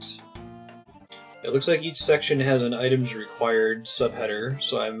checked. It looks like each section has an items required subheader,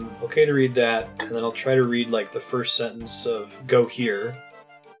 so I'm okay to read that, and then I'll try to read like the first sentence of go here,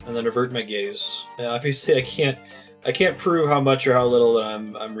 and then avert my gaze. Now, obviously I can't I can't prove how much or how little that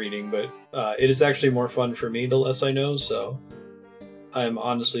I'm reading, but it is actually more fun for me the less I know, so I'm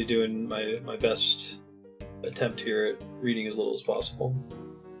honestly doing my best attempt here at reading as little as possible.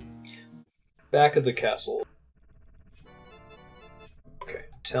 Back of the castle. Okay,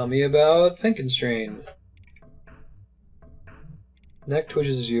 tell me about Fenkenstrain. Neck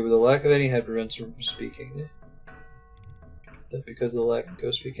twitches as you, but the lack of any head prevents from speaking. Is that because of the lack of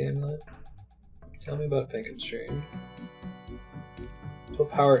ghost speak amulet? Tell me about Fenkenstrain. Until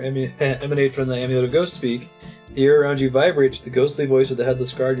power emanate from the amulet of ghost speak, the air around you vibrates with the ghostly voice of the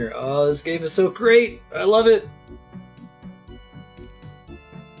headless gardener. Oh, this game is so great! I love it!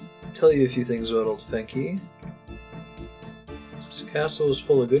 I'll tell you a few things about old Fenky. This castle was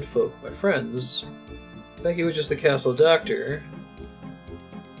full of good folk, my friends. Fenky was just the castle doctor.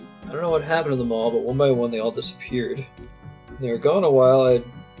 I don't know what happened to them all, but one by one they all disappeared. When they were gone a while, I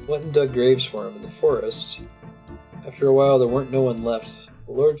went and dug graves for them in the forest. After a while, there weren't no one left.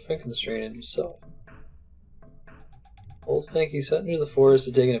 The Lord Fenkenstrain himself. Old Fenky sent me to the forest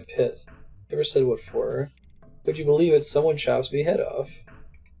to dig in a pit. Never said what for. Would you believe it? Someone chops me head off.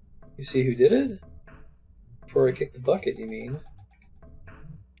 You see who did it? Before I kicked the bucket, you mean?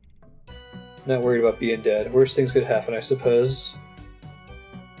 Not worried about being dead. Worse things could happen, I suppose.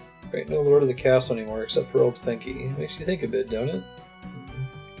 There ain't no lord of the castle anymore except for old Fenky. Makes you think a bit, don't it?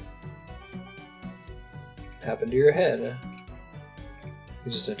 What happened to your head?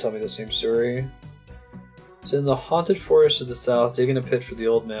 He's just gonna tell me the same story. It's in the haunted forest of the south, digging a pit for the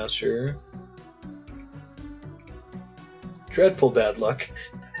old master. Dreadful bad luck.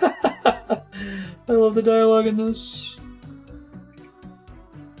 I love the dialogue in this.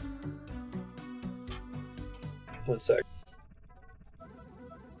 One sec.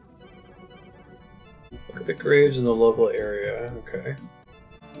 Look at the graves in the local area. Okay.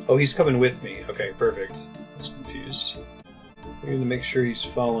 Oh, he's coming with me. Okay, perfect. I was confused. I'm going to make sure he's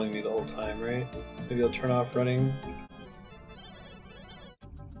following me the whole time, right? Maybe I'll turn off running.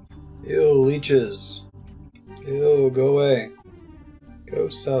 Ew, leeches. Ew, go away. Go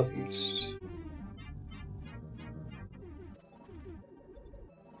southeast.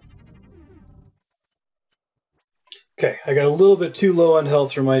 Okay, I got a little bit too low on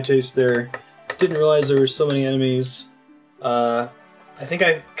health for my taste there. Didn't realize there were so many enemies. I think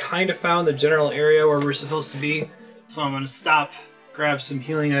I kind of found the general area where we're supposed to be, so I'm going to stop, grab some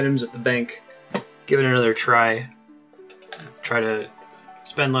healing items at the bank, give it another try. Try to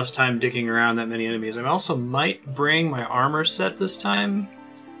spend less time digging around that many enemies. I also might bring my armor set this time.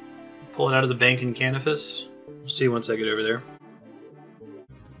 Pull it out of the bank in Canifus. We'll see once I get over there.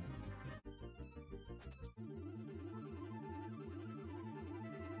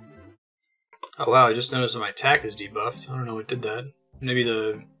 Oh wow, I just noticed that my attack is debuffed. I don't know what did that. Maybe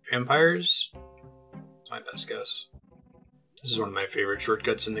the vampires? That's my best guess. This is one of my favorite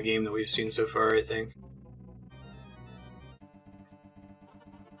shortcuts in the game that we've seen so far, I think.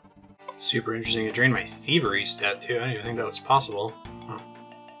 Super interesting. It drained my thievery stat too. I didn't even think that was possible. Oh,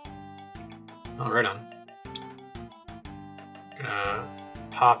 oh right on. Gonna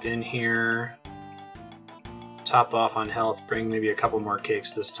pop in here. Top off on health, bring maybe a couple more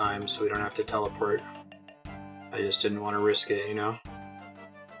cakes this time so we don't have to teleport. I just didn't want to risk it, you know?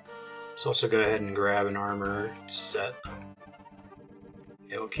 Let's also go ahead and grab an armor set.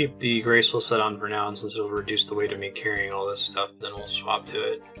 Yeah, we'll keep the graceful set on for now, and since it'll reduce the weight of me carrying all this stuff, then we'll swap to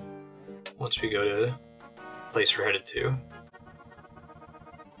it once we go to the place we're headed to.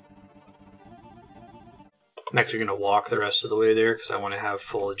 I'm actually going to walk the rest of the way there because I want to have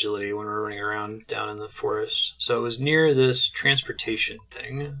full agility when we're running around down in the forest. So it was near this transportation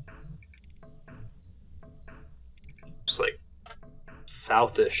thing. It's like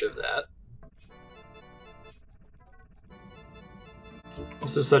southish of that.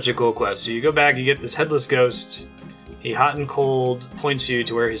 This is such a cool quest. So you go back, you get this headless ghost. He hot and cold points you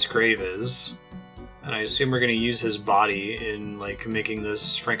to where his grave is. And I assume we're going to use his body in like making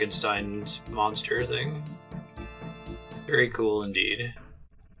this Frankenstein's monster thing. Very cool indeed.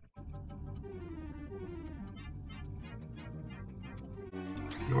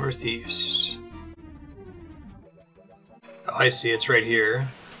 Northeast. Oh, I see, it's right here.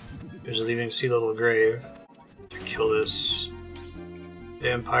 There's a leaving sea level grave. To kill this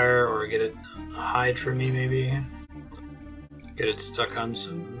vampire or get it hide from me, maybe. Get it stuck on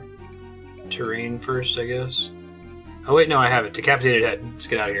some terrain first, I guess. Oh wait, no, I have it. Decapitated head. Let's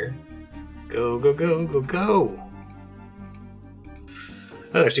get out of here. Go, go, go, go, go!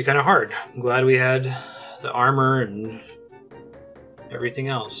 That was actually kind of hard. I'm glad we had the armor and everything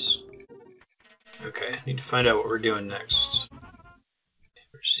else. Okay, need to find out what we're doing next.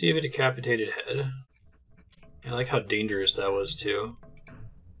 Receive a decapitated head. I like how dangerous that was, too.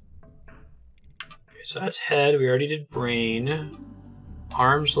 Okay, so that's head. We already did brain.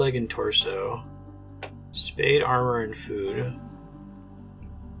 Arms, leg, and torso. Spade, armor, and food.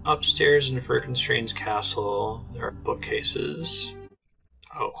 Upstairs in Fenkenstrain's castle, there are bookcases.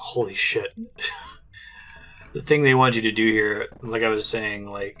 Oh, holy shit. The thing they want you to do here, like I was saying,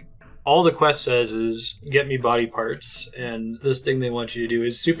 like, all the quest says is, get me body parts, and this thing they want you to do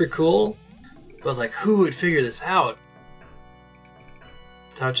is super cool, but like, who would figure this out?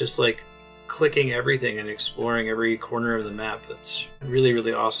 Without just like, clicking everything and exploring every corner of the map. That's really,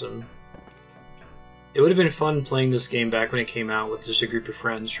 really awesome. It would have been fun playing this game back when it came out with just a group of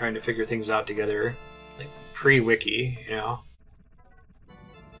friends trying to figure things out together, like pre-wiki, you know?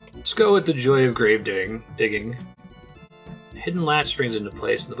 Let's go with the joy of grave digging. A hidden latch springs into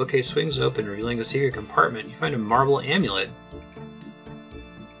place, and the bookcase swings open, revealing a secret compartment. You find a marble amulet.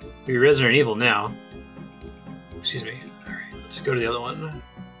 We're Resident Evil now. Excuse me. Alright, let's go to the other one.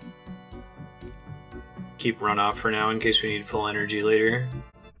 Keep run off for now in case we need full energy later.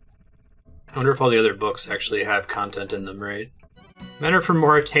 I wonder if all the other books actually have content in them, right? Men are from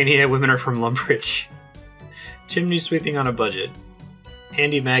Mauritania, women are from Lumbridge. Chimney sweeping on a budget.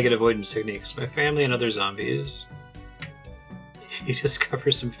 Handy maggot avoidance techniques. My family and other zombies. You discover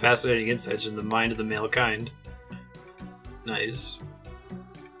some fascinating insights in the mind of the male kind. Nice.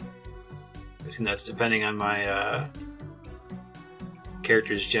 I think that's depending on my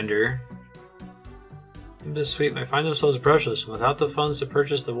character's gender. Chimney sweep may find themselves brushless and without the funds to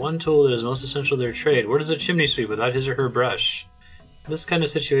purchase the one tool that is most essential to their trade. What is a chimney sweep without his or her brush? In this kind of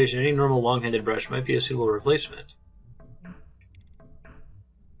situation, any normal long-handed brush might be a suitable replacement.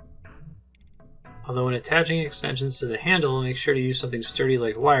 Although when attaching extensions to the handle, make sure to use something sturdy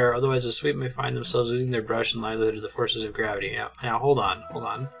like wire, otherwise the sweep may find themselves losing their brush and livelihood to the forces of gravity. Now hold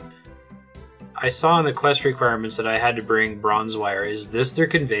on. I saw in the quest requirements that I had to bring bronze wire. Is this their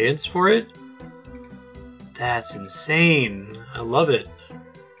conveyance for it? That's insane. I love it.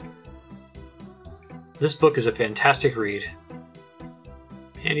 This book is a fantastic read.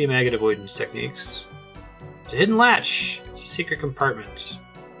 Handy maggot avoidance techniques. It's a hidden latch. It's a secret compartment.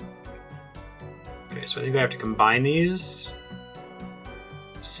 Okay, so I think I have to combine these.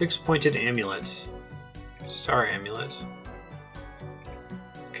 6-pointed amulets. Star amulets.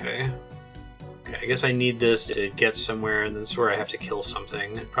 Okay. Okay, I guess I need this to get somewhere, and that's where I have to kill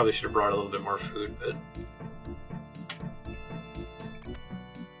something. I probably should have brought a little bit more food, but...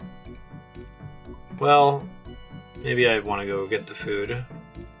 Well, maybe I want to go get the food.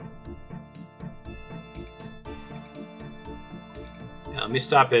 Yeah, let me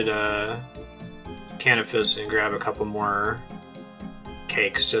stop at Canifus and grab a couple more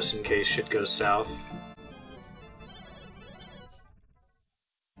cakes just in case shit goes south.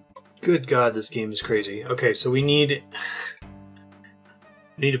 Good God, this game is crazy. Okay, so we need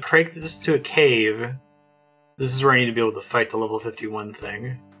to break this to a cave. This is where I need to be able to fight the level 51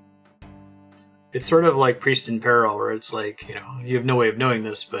 thing. It's sort of like Priest in Peril, where it's like, you know, you have no way of knowing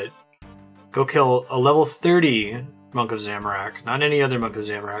this, but go kill a level 30 Monk of Zamorak. Not any other Monk of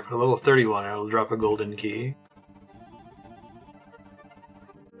Zamorak, but a level 31, and it'll drop a golden key.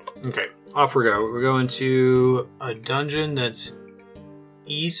 Okay, off we go. We're going to a dungeon that's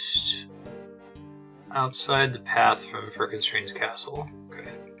east, outside the path from Fenkenstrain's castle.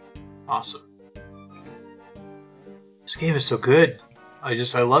 Okay, awesome. This game is so good. I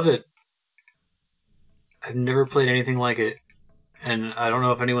love it. I've never played anything like it, and I don't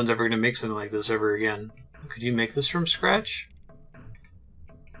know if anyone's ever going to make something like this ever again. Could you make this from scratch?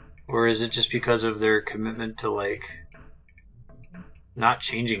 Or is it just because of their commitment to, like, not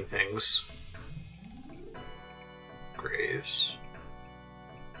changing things? Graves.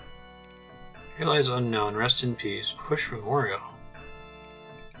 Here lies unknown. Rest in peace. Push memorial.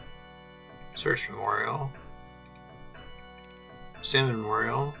 Search memorial. Salmon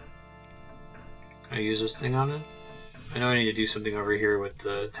memorial. Can I use this thing on it? I know I need to do something over here with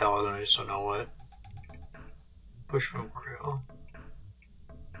the talisman, I just don't know what. Push memorial.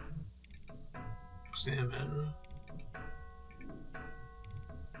 Salmon.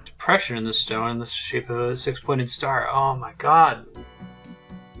 Depression in the stone in the shape of a 6-pointed star. Oh my god!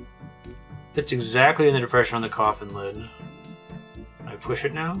 Fits exactly in the depression on the coffin lid. Can I push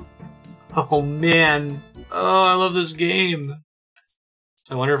it now? Oh man! Oh, I love this game!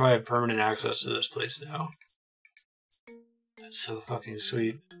 I wonder if I have permanent access to this place now. That's so fucking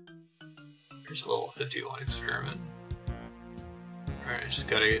sweet. Here's a level 51 experiment. Alright, I just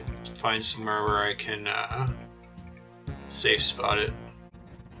gotta find somewhere where I can safe spot it.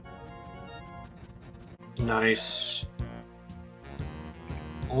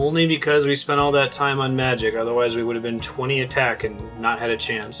 Only because we spent all that time on magic, otherwise we would have been 20 attack and not had a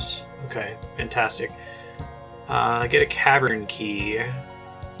chance. Okay, fantastic. Get a cavern key.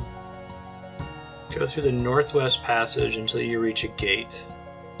 Go through the northwest passage until you reach a gate.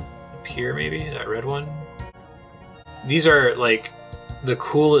 Up here, maybe? That red one? These are, like, the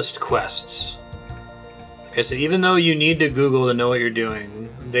coolest quests. Like I said, even though you need to Google to know what you're doing,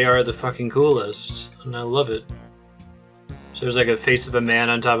 they are the fucking coolest. And I love it. So there's like a face of a man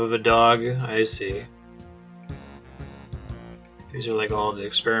on top of a dog. I see. These are like all the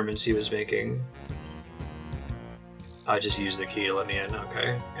experiments he was making. I just used the key to let me in.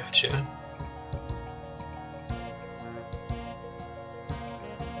 Okay, gotcha.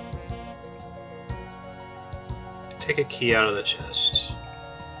 Take a key out of the chest.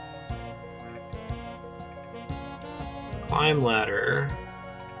 Climb ladder.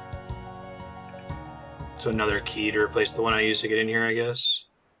 It's another key to replace the one I used to get in here, I guess.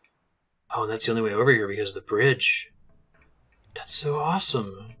 Oh, and that's the only way over here because of the bridge. That's so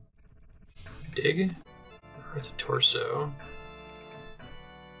awesome. Dig. Earth torso.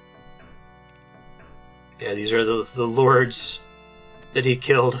 Yeah, these are the lords that he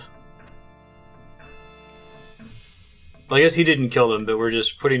killed. Well, I guess he didn't kill them, but we're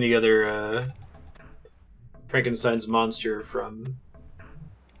just putting together Frankenstein's monster from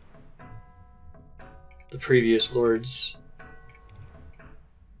the previous lords.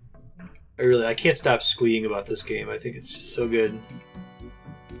 I can't stop squeeing about this game. I think it's just so good.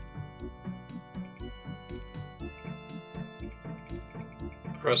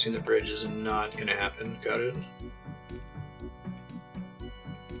 Crossing the bridge is not gonna happen. Got it.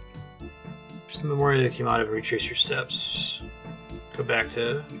 There's the memorial that came out of Retrace Your Steps. Go back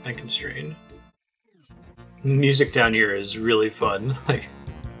to Fenkenstrain. The music down here is really fun. Like,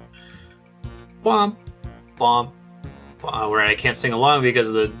 womp, womp, womp. Where I can't sing along because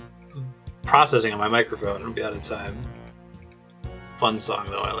of the processing on my microphone. It'll be out of time. Fun song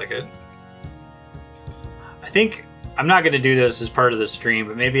though, I like it. I think I'm not going to do this as part of the stream,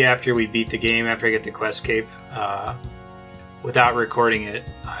 but maybe after we beat the game, after I get the quest cape, without recording it,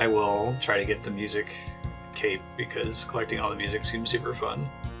 I will try to get the music cape because collecting all the music seems super fun.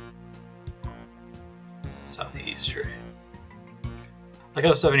 Southeast, right? Like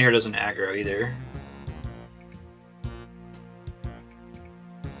how stuff in here doesn't aggro either.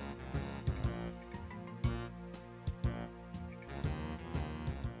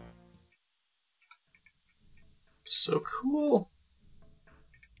 So cool.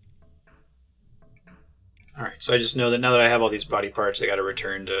 Alright, so I just know that now that I have all these body parts, I gotta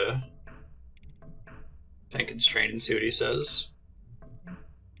return to Fenkenstrain and see what he says.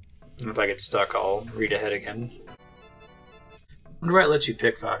 And if I get stuck, I'll read ahead again. Wonder why it lets you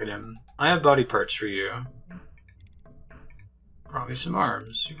pickpocket him. I have body parts for you. Brought me some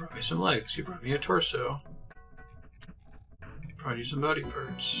arms, you brought me some legs, you brought me a torso. Brought you some body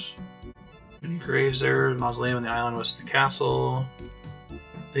parts. Many graves there, the mausoleum on the island west of the castle. Then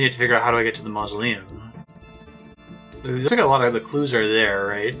you have to figure out how do I get to the mausoleum. It looks like a lot of the clues are there,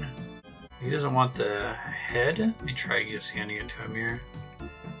 right? He doesn't want the head? Let me try just handing it to him here.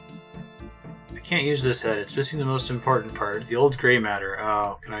 I can't use this head, it's missing the most important part. The old gray matter.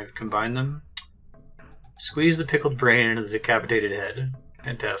 Oh, can I combine them? Squeeze the pickled brain into the decapitated head.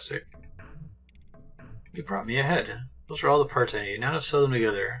 Fantastic. You brought me a head. Those are all the parts I need. Now to sew them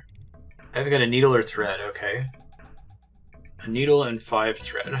together. I haven't got a needle or thread, okay. A needle and 5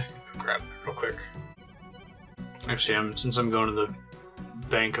 thread. Go grab that real quick. Actually, since I'm going to the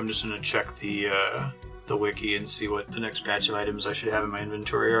bank, I'm just going to check the wiki and see what the next batch of items I should have in my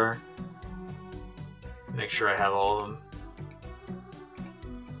inventory are. Make sure I have all of them.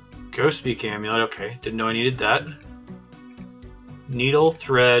 Ghost Speak Amulet, okay. Didn't know I needed that. Needle,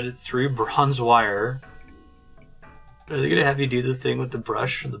 thread, 3 bronze wire. Are they gonna have you do the thing with the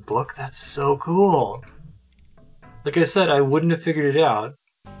brush from the book? That's so cool! Like I said, I wouldn't have figured it out.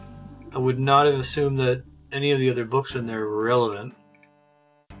 I would not have assumed that any of the other books in there were relevant.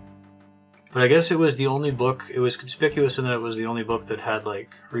 But I guess it was the only book, it was conspicuous in that it was the only book that had,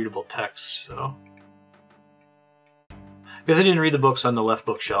 like, readable text, so... Because I didn't read the books on the left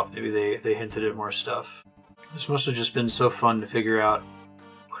bookshelf, maybe they hinted at more stuff. This must have just been so fun to figure out.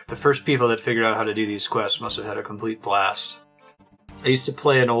 The first people that figured out how to do these quests must have had a complete blast. I used to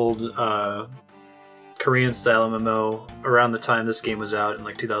play an old Korean-style MMO around the time this game was out in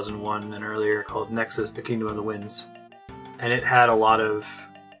like 2001 and earlier called Nexus: The Kingdom of the Winds. And it had a lot of...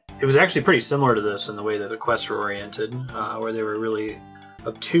 It was actually pretty similar to this in the way that the quests were oriented, where they were really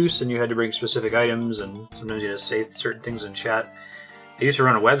obtuse and you had to bring specific items and sometimes you had to say certain things in chat. I used to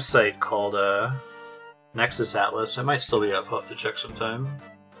run a website called Nexus Atlas. It might still be up, I'll have to check sometime.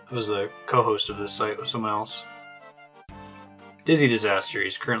 I was the co-host of this site with someone else. Dizzy Disaster,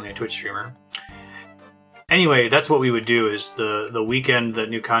 he's currently a Twitch streamer. Anyway, that's what we would do, is the weekend that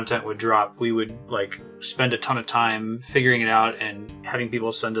new content would drop, we would like spend a ton of time figuring it out and having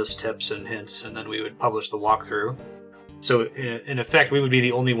people send us tips and hints, and then we would publish the walkthrough. So in effect, we would be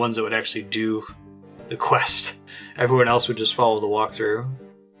the only ones that would actually do the quest. Everyone else would just follow the walkthrough.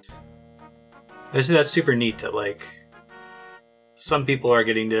 I see that's super neat that like some people are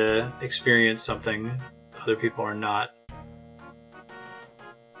getting to experience something, other people are not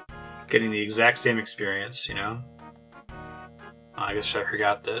getting the exact same experience, you know? I guess I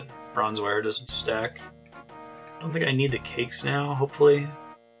forgot that bronze wire doesn't stack. I don't think I need the cakes now, hopefully.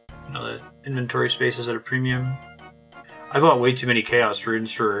 You know, the inventory space is at a premium. I bought way too many chaos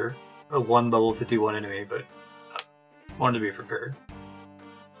runes for a 1 level 51 enemy, but I wanted to be prepared.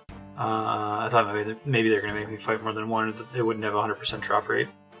 I thought maybe they're going to make me fight more than one, it wouldn't have a 100% drop rate.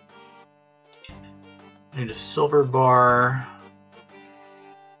 I need a silver bar.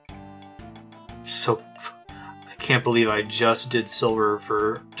 So, I can't believe I just did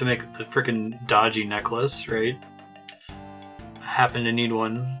silver to make the frickin' dodgy necklace, right? I happen to need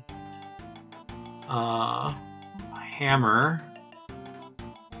one. Hammer.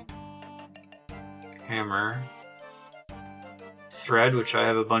 Thread, which I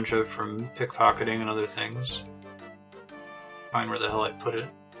have a bunch of from pickpocketing and other things. Find where the hell I put it.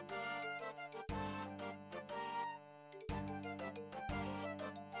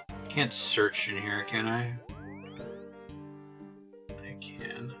 Can't search in here, can I? I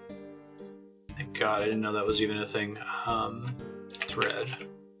can. Thank God, I didn't know that was even a thing. Thread.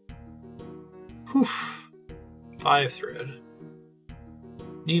 Whew. 5 thread.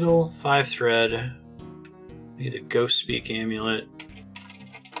 Needle, 5 thread. Need a ghost speak amulet.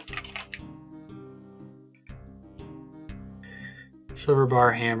 Silver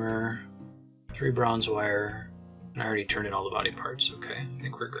bar hammer. 3 bronze wire. And I already turned in all the body parts. Okay, I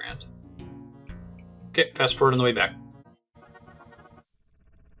think we're grand. Okay, fast forward on the way back.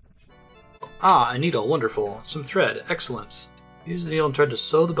 Ah, a needle, wonderful. Some thread, excellent. Use the needle and thread to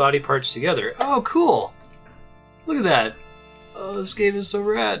sew the body parts together. Oh, cool! Look at that! Oh, this game is so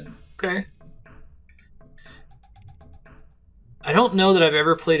rad. Okay. I don't know that I've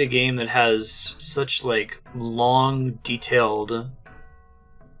ever played a game that has such, like, long, detailed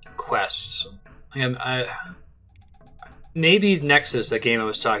quests. Maybe Nexus, that game I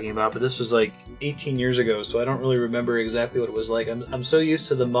was talking about, but this was like 18 years ago, so I don't really remember exactly what it was like. I'm so used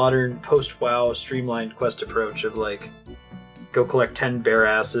to the modern post-WoW streamlined quest approach of like, go collect 10 bear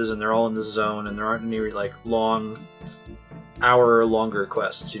asses and they're all in this zone, and there aren't any like long, hour or longer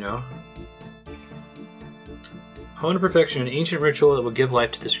quests, you know? Hone to perfection an ancient ritual that will give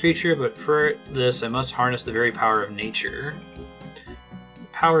life to this creature, but for this I must harness the very power of nature.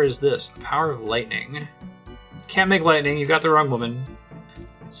 What power is this? The power of lightning. Can't make lightning, you got the wrong woman.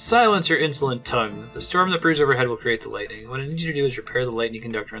 Silence your insolent tongue. The storm that brews overhead will create the lightning. What I need you to do is repair the lightning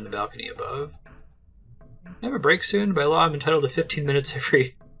conductor on the balcony above. I have a break soon. By law, I'm entitled to 15 minutes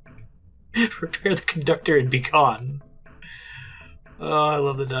every... Repair the conductor and be gone. Oh, I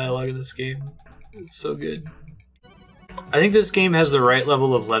love the dialogue in this game. It's so good. I think this game has the right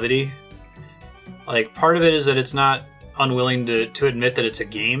level of levity. Like, part of it is that it's not unwilling to admit that it's a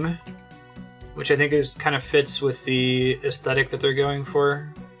game, which I think kind of fits with the aesthetic that they're going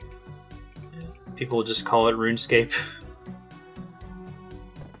for. People will just call it RuneScape.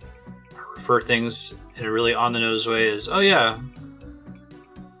 Or refer things in a really on-the-nose way as, oh yeah,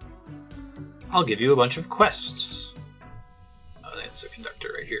 I'll give you a bunch of quests. Oh, that's a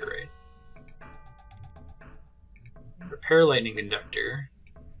conductor right here, right? Repair lightning conductor.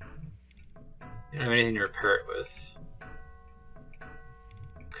 You don't have anything to repair it with.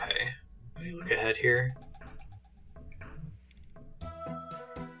 Okay. Let me look ahead here.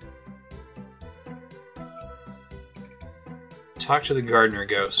 Talk to the gardener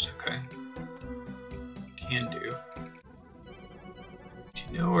ghost. Okay. Can do. Do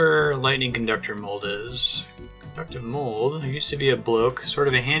you know where lightning conductor mold is? Conductive mold. There used to be a bloke, sort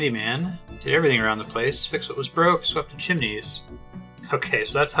of a handyman. Did everything around the place. Fixed what was broke, swept the chimneys. Okay,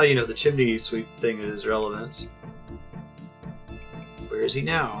 so that's how you know the chimney sweep thing is relevant. Where is he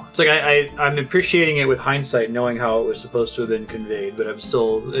now? It's like I'm appreciating it with hindsight, knowing how it was supposed to have been conveyed, but I'm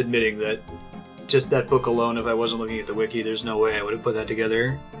still admitting that just that book alone, if I wasn't looking at the wiki, there's no way I would have put that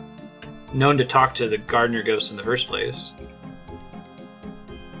together. Known to talk to the gardener ghost in the first place.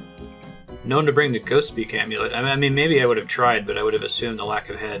 Known to bring the ghost speak amulet. I mean, maybe I would have tried, but I would have assumed the lack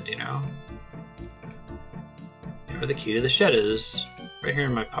of head, you know? Where the key to the shed is. Right here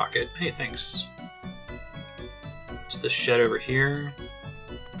in my pocket. Hey, thanks. It's this shed over here.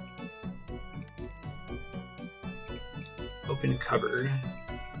 Open cupboard.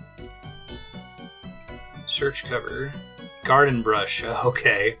 Search cupboard. Garden brush.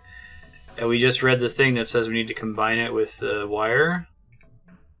 Okay. And we just read the thing that says we need to combine it with the wire.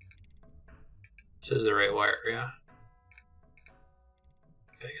 This is the right wire, yeah.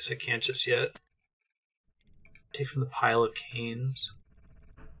 I guess I can't just yet. Take from the pile of canes.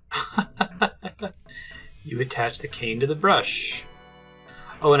 You attach the cane to the brush.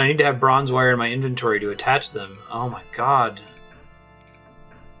 Oh, and I need to have bronze wire in my inventory to attach them. Oh my god.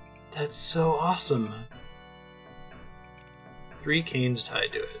 That's so awesome. 3 canes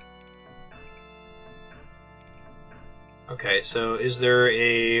tied to it. Okay, so is there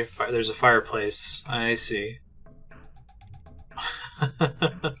a... There's a fireplace. I see.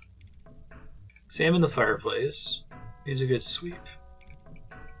 Sam in the fireplace. He's a good sweep.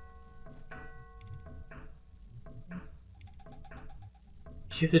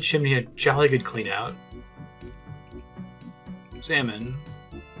 Give the chimney a jolly good clean out. Salmon.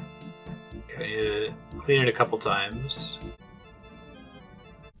 Okay, I need to clean it a couple times.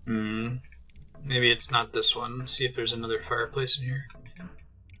 Maybe it's not this one. Let's see if there's another fireplace in here.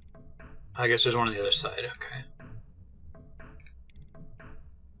 I guess there's one on the other side, okay.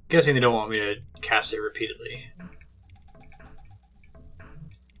 Guessing they don't want me to cast it repeatedly.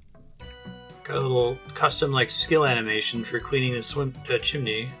 Got a little custom like skill animation for cleaning the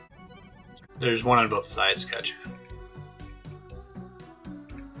chimney. There's one on both sides, gotcha.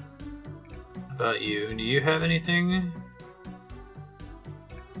 How about you? Do you have anything?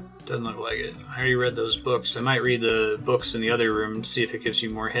 Doesn't look like it. I already read those books. I might read the books in the other room and see if it gives you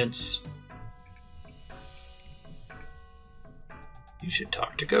more hints. You should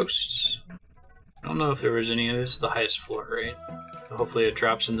talk to ghosts. I don't know if there was any of this. Is the highest floor, right? Hopefully it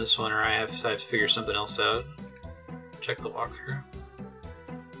drops in this one, or I have to figure something else out. Check the walkthrough.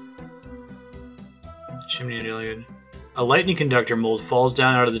 The chimney good. A lightning conductor mold falls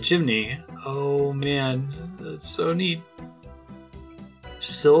down out of the chimney. Oh man, that's so neat.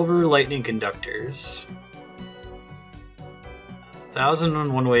 Silver lightning conductors.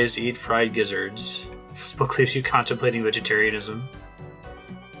 1001 ways to eat fried gizzards. This book leaves you contemplating vegetarianism.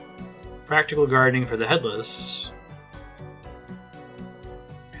 Practical gardening for the headless.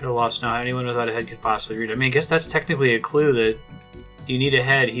 Head lost now. Anyone without a head could possibly read it. I mean, I guess that's technically a clue that you need a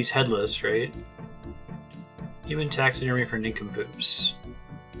head. He's headless, right? Human taxidermy for nincompoops.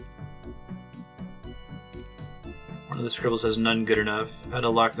 One of the scribbles says none good enough. How to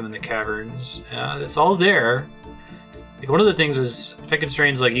lock them in the caverns. Yeah, it's all there. Like, one of the things is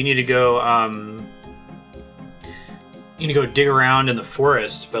Fenkenstrain's like you need to go dig around in the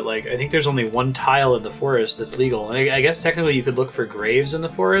forest, but like I think there's only one tile in the forest that's legal. I guess technically you could look for graves in the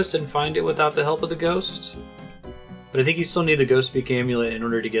forest and find it without the help of the ghost. But I think you still need the ghost speak amulet in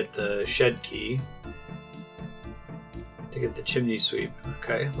order to get the shed key. To get the chimney sweep.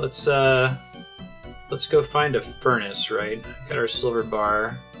 Okay, let's go find a furnace, right? Got our silver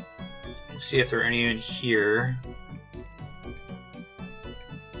bar. Let's see if there are any in here.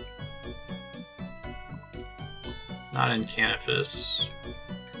 Not in Canifis.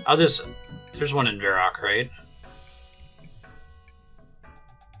 There's one in Varrock, right?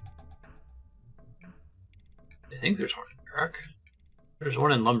 I think there's one in Varrock. There's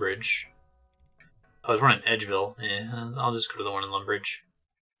one in Lumbridge. Oh, there's one in Edgeville. Yeah, I'll just go to the one in Lumbridge.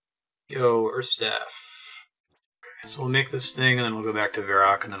 Yo, Earthstaff. Okay, so we'll make this thing, and then we'll go back to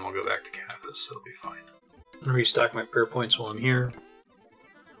Varrock, and then we'll go back to Canifis, so it'll be fine. I'll restock my prayer points while I'm here.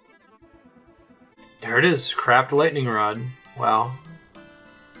 There it is. Craft lightning rod. Wow.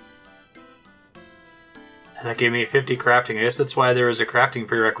 And that gave me 50 crafting. I guess that's why there was a crafting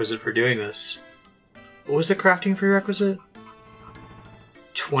prerequisite for doing this. What was the crafting prerequisite?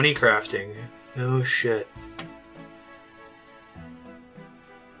 20 crafting. Oh shit.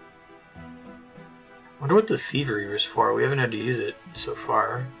 Wonder what the thievery was for. We haven't had to use it so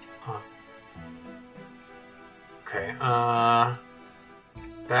far. Huh. Okay,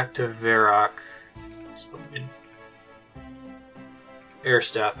 back to Varrock. Air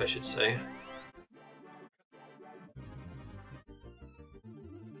staff, I should say.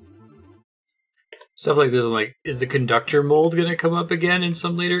 Stuff like this, I'm like, is the conductor mold gonna come up again in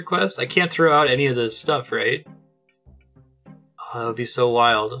some later quest? I can't throw out any of this stuff, right? Oh, that would be so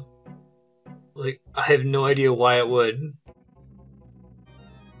wild. Like, I have no idea why it would.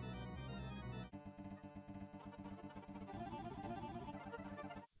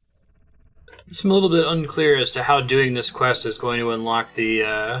 I'm a little bit unclear as to how doing this quest is going to unlock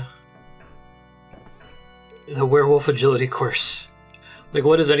the werewolf agility course. Like,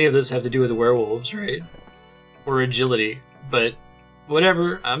 what does any of this have to do with the werewolves, right? Or agility? But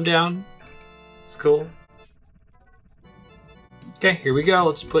whatever, I'm down. It's cool. Okay, here we go.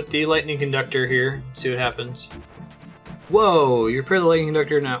 Let's put the lightning conductor here. See what happens. Whoa! You repair the lightning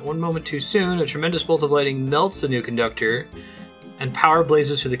conductor not one moment too soon. A tremendous bolt of lightning melts the new conductor, and power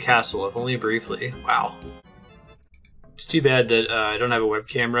blazes through the castle, if only briefly. Wow. It's too bad that I don't have a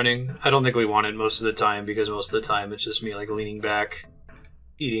webcam running. I don't think we want it most of the time, because most of the time it's just me like leaning back,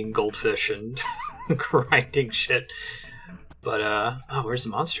 eating goldfish, and grinding shit. But, oh, where's the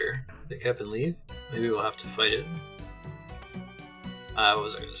monster? Did it get up and leave? Maybe we'll have to fight it. What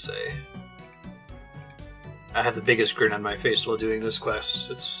was I going to say? I have the biggest grin on my face while doing this quest.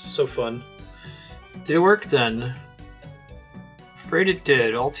 It's so fun. Did it work then? Afraid it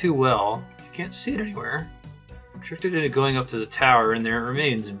did, all too well. I can't see it anywhere. Tricked it into going up to the tower, and there it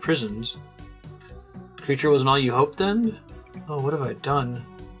remains, imprisoned. The creature wasn't all you hoped then? Oh, what have I done?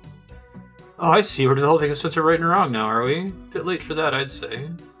 Oh, I see. We're developing a sense of right and wrong now, are we? A bit late for that, I'd say.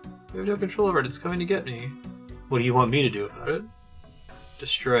 We have no control over it. It's coming to get me. What do you want me to do about it?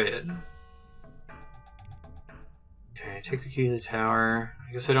 Destroy it. Okay, take the key to the tower.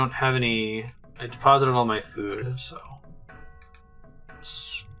 I guess I don't have any... I deposited all my food, so...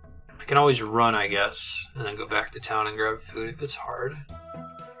 I can always run, I guess, and then go back to town and grab food if it's hard.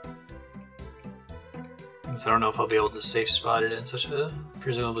 Because I don't know if I'll be able to safe spot it in such a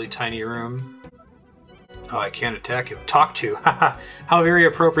presumably tiny room. Oh, I can't attack him. Talk to! Haha! How very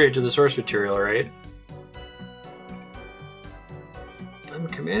appropriate to the source material, right? I'm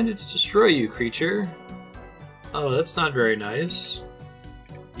commanded to destroy you, creature. Oh, that's not very nice.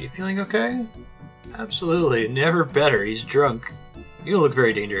 You feeling okay? Absolutely. Never better. He's drunk. You look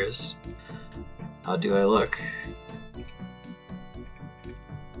very dangerous. How do I look?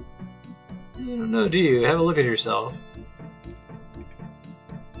 You don't know, do you? Have a look at yourself.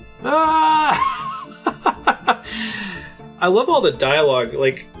 Ah! I love all the dialogue.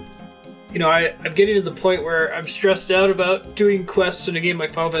 Like, you know, I'm getting to the point where I'm stressed out about doing quests in a game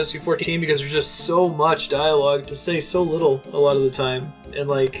like Final Fantasy XIV because there's just so much dialogue to say so little a lot of the time. And,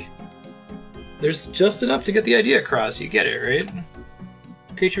 like, there's just enough to get the idea across. You get it, right?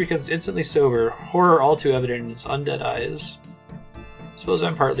 The creature becomes instantly sober, horror all too evident in its undead eyes. I suppose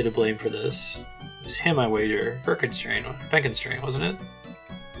I'm partly to blame for this. It was him, I wager. Fenkenstrain, wasn't it?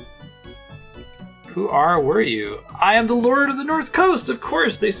 Who were you? I am the Lord of the North Coast! Of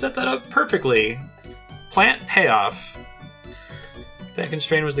course, they set that up perfectly. Plant payoff.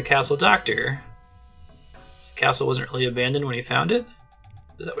 Fenkenstrain was the castle doctor. The castle wasn't really abandoned when he found it?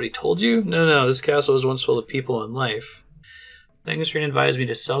 Is that what he told you? No, this castle was once full of people and life. Fenkenstrain advised me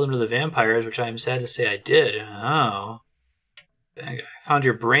to sell them to the vampires, which I am sad to say I did. Oh. I found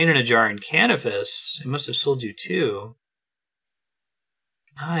your brain in a jar in Canifis. It must have sold you too.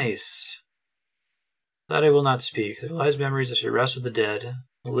 Nice. That I will not speak. There lies memories that should rest with the dead,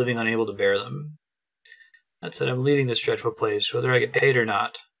 the living unable to bear them. That said, I'm leaving this dreadful place, whether I get paid or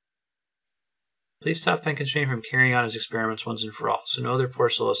not. Please stop Fenkenstrain from carrying on his experiments once and for all, so no other poor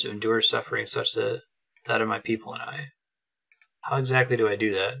soul has to endure suffering such as that of my people and I. How exactly do I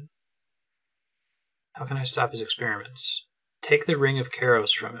do that? How can I stop his experiments? Take the ring of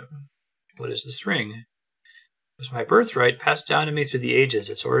Kairos from him. What is this ring? It was my birthright, passed down to me through the ages,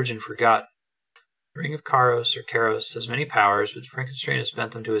 its origin forgotten. The ring of Kairos has many powers, but Fenkenstrain has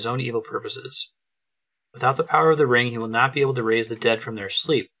spent them to his own evil purposes. Without the power of the ring, he will not be able to raise the dead from their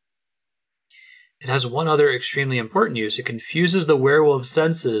sleep. It has one other extremely important use. It confuses the werewolf's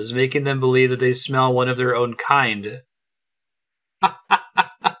senses, making them believe that they smell one of their own kind.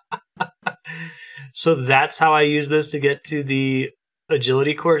 So that's how I use this to get to the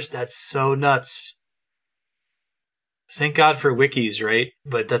agility course? That's so nuts. Thank God for wikis, right?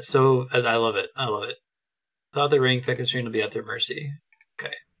 But that's so... I love it. I love it. Without the ring, Fenkenstrain will be at their mercy.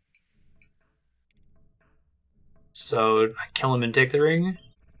 Okay. So, I kill him and take the ring?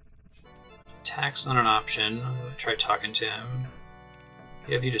 Attack's not an option. I'm going to try talking to him.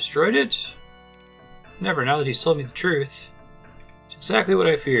 Have you destroyed it? Never, now that he's told me the truth. It's exactly what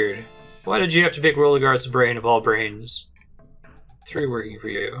I feared. Why did you have to pick Rolligard's brain of all brains? 3 working for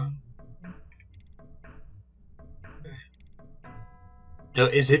you. No,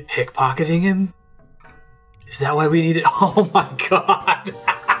 is it pickpocketing him? Is that why we need it? Oh my god!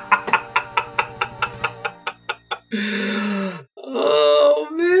 Oh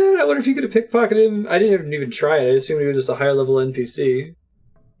man, I wonder if you could have pickpocketed him. I didn't even try it. I assumed he was just a higher level NPC.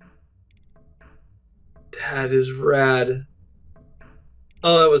 That is rad.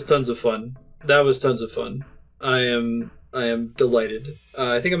 Oh, that was tons of fun. That was tons of fun. I am delighted.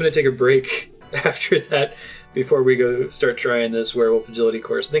 I think I'm going to take a break after that before we go start trying this werewolf agility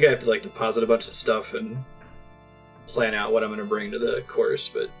course. I think I have to like deposit a bunch of stuff and plan out what I'm going to bring to the course,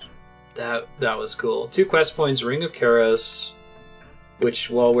 but that was cool. 2 quest points, Ring of Kairos, which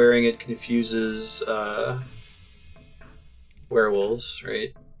while wearing it confuses werewolves,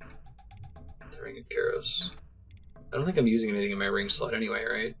 right? The Ring of Karos. I don't think I'm using anything in my ring slot anyway,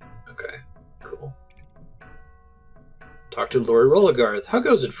 right? Okay, cool. Talk to Lord Rolagarth. How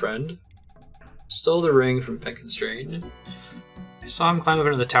goes it, friend? Stole the ring from Fenkenstrain. I saw him climb up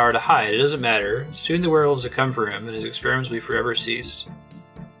into the tower to hide. It doesn't matter. Soon the werewolves will come for him, and his experiments will be forever ceased.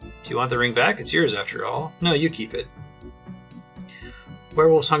 Do you want the ring back? It's yours, after all. No, you keep it.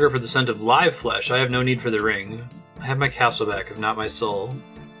 Werewolves hunger for the scent of live flesh. I have no need for the ring. I have my castle back, if not my soul.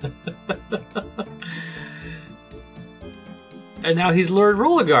 And now he's Lord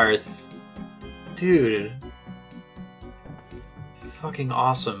Rolagarth. Dude. Fucking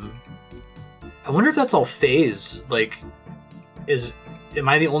awesome. I wonder if that's all phased. Like, am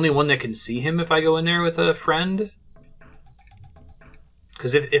I the only one that can see him if I go in there with a friend?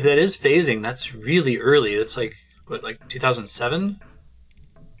 Because if that is phasing, that's really early. That's like, what, like 2007?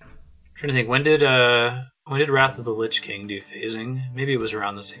 I'm trying to think, when did Wrath of the Lich King do phasing? Maybe it was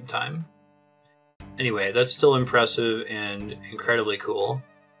around the same time. Anyway, that's still impressive and incredibly cool.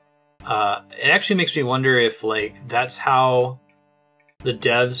 It actually makes me wonder if, like, that's how the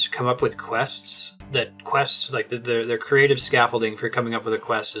devs come up with quests. That quests, like, their creative scaffolding for coming up with a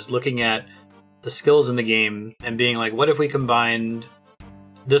quest is looking at the skills in the game and being like, what if we combined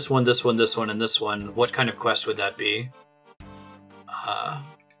this one, this one, this one, and this one? What kind of quest would that be?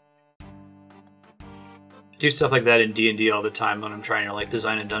 Do stuff like that in D&D all the time when I'm trying to, like,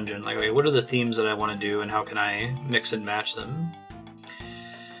 design a dungeon. Like, okay, what are the themes that I want to do and how can I mix and match them?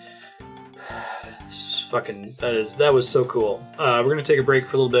 That was so cool. We're gonna take a break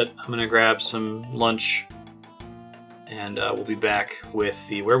for a little bit. I'm gonna grab some lunch and we'll be back with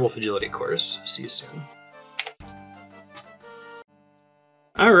the Werewolf Agility course. See you soon.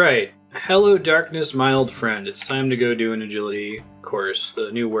 Alright, hello darkness, my old friend. It's time to go do an agility course, the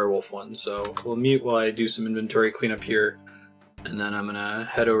new werewolf one. So we'll mute while I do some inventory cleanup here, and then I'm gonna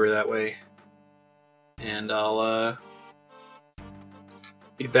head over that way. And I'll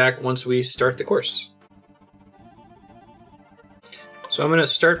be back once we start the course. So I'm gonna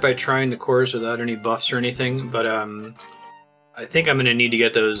start by trying the course without any buffs or anything, but I think I'm gonna need to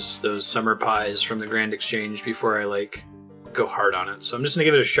get those summer pies from the Grand Exchange before I, like, go hard on it. So I'm just gonna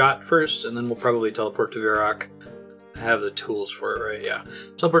give it a shot first, and then we'll probably teleport to Varrock. I have the tools for it, right? Yeah.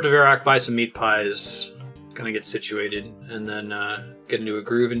 Teleport to Varrock, buy some meat pies, gonna get situated, and then get into a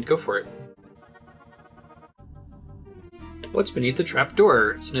groove and go for it. What's beneath the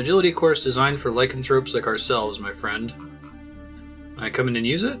trapdoor? It's an agility course designed for lycanthropes like ourselves, my friend. Can I come in and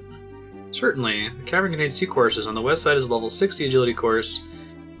use it? Certainly. The cavern contains 2 courses. On the west side is a level 60 agility course.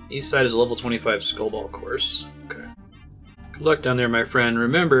 East side is a level 25 skullball course. Okay. Good luck down there, my friend.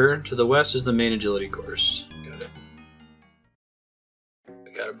 Remember, to the west is the main agility course. Got it.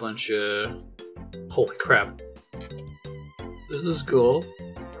 I got a bunch of... Holy crap. This is cool.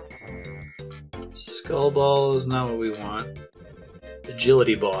 Skullball is not what we want.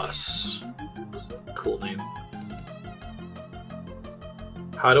 Agility boss. Cool name.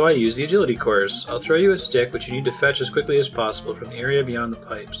 How do I use the agility course? I'll throw you a stick, which you need to fetch as quickly as possible from the area beyond the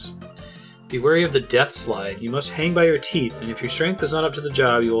pipes. Be wary of the death slide. You must hang by your teeth, and if your strength is not up to the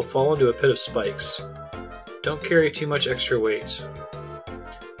job, you will fall into a pit of spikes. Don't carry too much extra weight.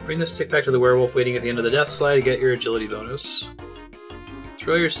 Bring the stick back to the werewolf waiting at the end of the death slide to get your agility bonus.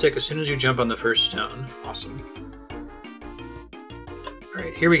 Throw your stick as soon as you jump on the first stone. Awesome.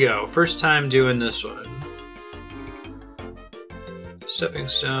 Alright, here we go. First time doing this one. Stepping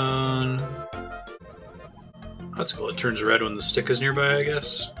stone. That's cool. It turns red when the stick is nearby, I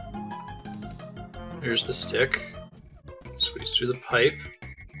guess. There's the stick. Squeeze through the pipe.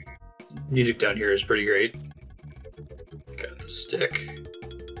 Music down here is pretty great. Got the stick.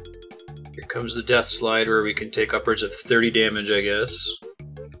 Here comes the death slide where we can take upwards of 30 damage, I guess.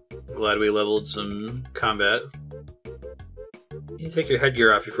 Glad we leveled some combat. You take your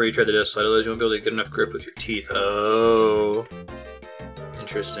headgear off before you try the death slide, otherwise you won't be able to get enough grip with your teeth. Oh.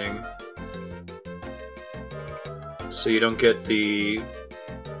 Interesting. So you don't get the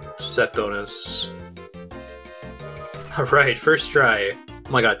set bonus. Alright, first try. Oh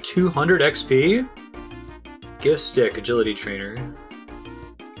my god, 200 XP? Give stick, agility trainer.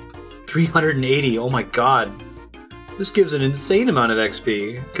 380, oh my god. This gives an insane amount of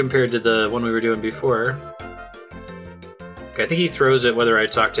XP compared to the one we were doing before. Okay, I think he throws it whether I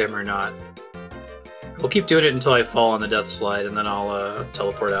talk to him or not. We'll keep doing it until I fall on the death slide, and then I'll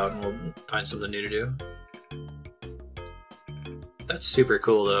teleport out and we'll find something new to do. That's super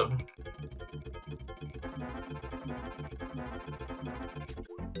cool, though.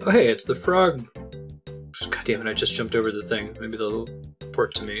 Oh hey, it's the frog. God damn it, I just jumped over the thing. Maybe they'll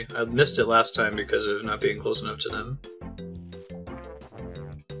report to me. I missed it last time because of not being close enough to them.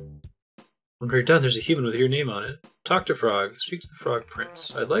 When we're done, there's a human with your name on it. Talk to Frog. Speak to the Frog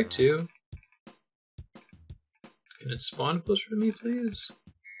Prince. I'd like to. Can it spawn closer to me, please?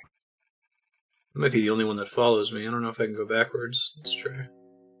 It might be the only one that follows me. I don't know if I can go backwards. Let's try.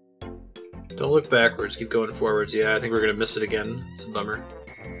 Don't look backwards. Keep going forwards. Yeah, I think we're going to miss it again. It's a bummer.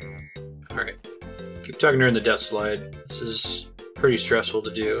 Alright. Keep talking to her in the death slide. This is pretty stressful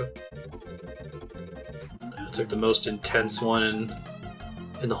to do. It's like the most intense one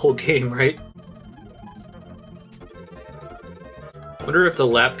in the whole game, right? I wonder if the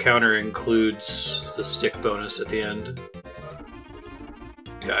lap counter includes the stick bonus at the end.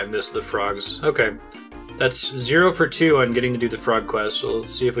 Yeah, I missed the frogs. Okay. That's 0 for 2 on getting to do the frog quest, so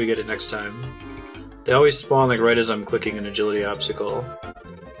let's see if we get it next time. They always spawn like right as I'm clicking an agility obstacle.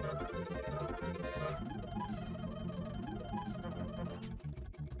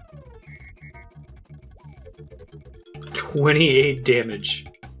 $28 damage.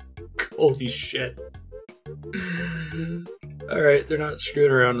 Holy shit. Alright, they're not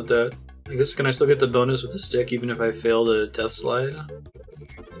screwing around with that. I guess, can I still get the bonus with the stick even if I fail the death slide?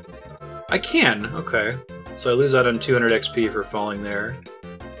 I can! Okay. So I lose out on 200 XP for falling there.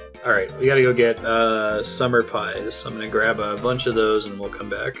 Alright, we gotta go get summer pies. I'm gonna grab a bunch of those and we'll come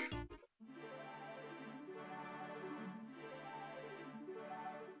back.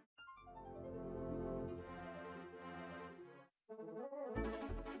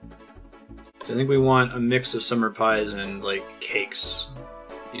 I think we want a mix of summer pies and, like, cakes.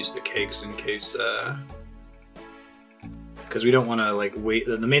 Use the cakes in case, because we don't want to, like, wait.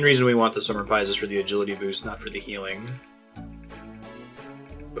 The main reason we want the summer pies is for the agility boost, not for the healing.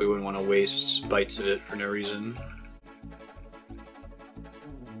 But we wouldn't want to waste bites of it for no reason.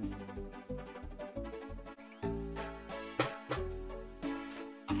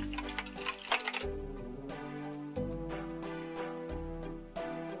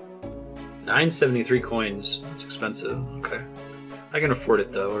 $9.73 coins. That's expensive. Okay. I can afford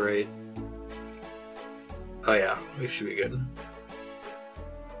it though, right? Oh yeah, we should be good.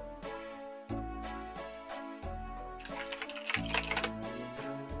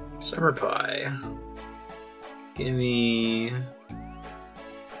 Summer pie. Give me...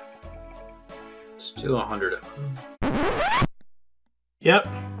 Let's do 100 of them. Yep,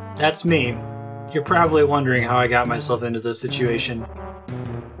 that's me. You're probably wondering how I got myself into this situation.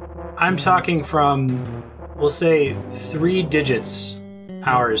 I'm talking from, we'll say, 3 digits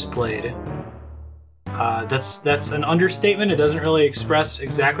hours played. That's an understatement. It doesn't really express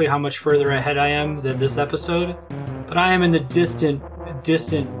exactly how much further ahead I am than this episode, but I am in the distant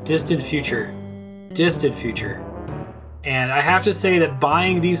future. Distant future. And I have to say that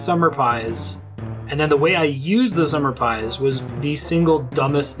buying these summer pies, and then the way I used the summer pies, was the single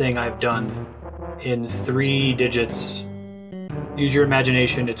dumbest thing I've done in 3 digits. Use your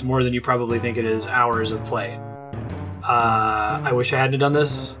imagination, it's more than you probably think it is, hours of play. I wish I hadn't done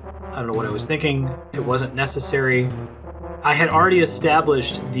this. I don't know what I was thinking. It wasn't necessary. I had already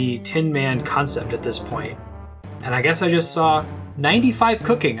established the Tin Man concept at this point, and I guess I just saw 95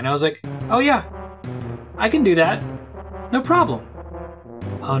 cooking, and I was like, oh yeah, I can do that. No problem.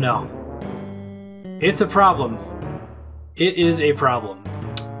 Oh no. It's a problem. It is a problem.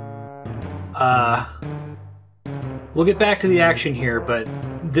 We'll get back to the action here, but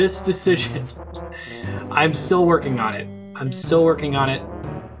this decision, I'm still working on it. I'm still working on it.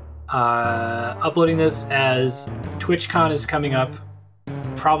 Uploading this as TwitchCon is coming up.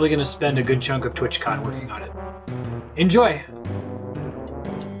 Probably going to spend a good chunk of TwitchCon working on it. Enjoy!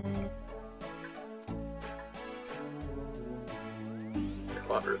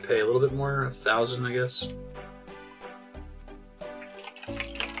 I'll offer to pay a little bit more, 1,000 I guess.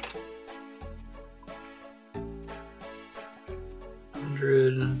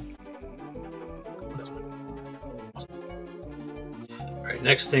 Alright,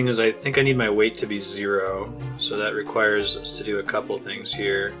 next thing is I think I need my weight to be 0, so that requires us to do a couple things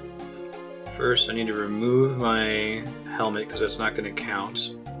here. First, I need to remove my helmet because that's not going to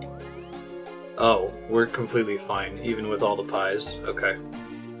count. Oh, we're completely fine, even with all the pies. Okay.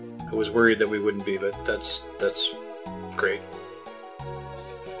 I was worried that we wouldn't be, but that's great.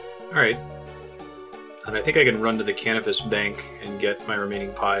 Alright. And I think I can run to the Canopus Bank and get my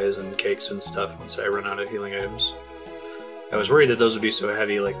remaining pies and cakes and stuff once I run out of healing items. I was worried that those would be so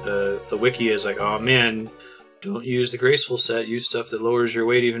heavy, like the wiki is like, oh man, don't use the graceful set, use stuff that lowers your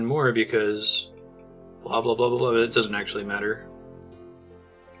weight even more because blah blah blah blah blah, but it doesn't actually matter.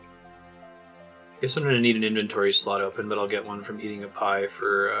 I guess I'm going to need an inventory slot open, but I'll get one from eating a pie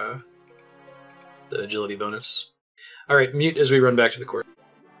for the agility bonus. Alright, mute as we run back to the course.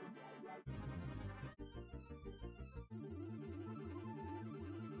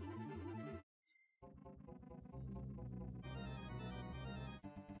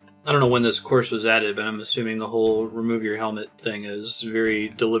 I don't know when this course was added, but I'm assuming the whole remove your helmet thing is very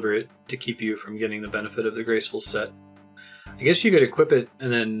deliberate to keep you from getting the benefit of the graceful set. I guess you could equip it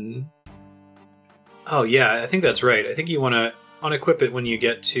and then... Oh yeah, I think that's right. I think you want to unequip it when you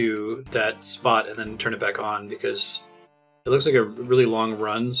get to that spot and then turn it back on, because it looks like a really long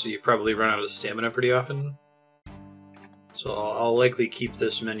run, so you probably run out of stamina pretty often. So I'll likely keep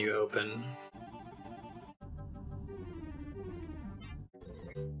this menu open.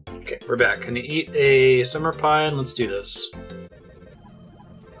 Okay, we're back. Can you eat a summer pie? And let's do this.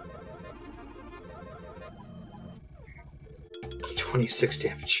 $26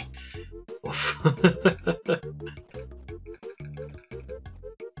 damage.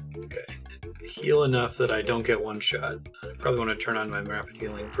 Okay. Heal enough that I don't get one shot. I probably want to turn on my rapid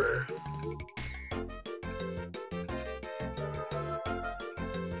healing prayer.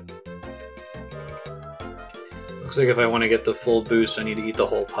 Looks like if I want to get the full boost, I need to eat the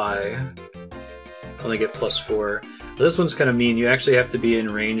whole pie. I only get +4. This one's kind of mean. You actually have to be in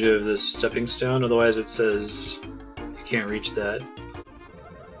range of this stepping stone, otherwise it says you can't reach that.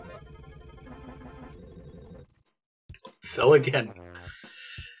 Fell again.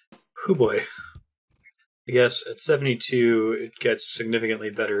 Oh boy. I guess at 72 it gets significantly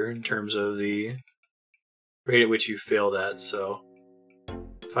better in terms of the rate at which you fail that, so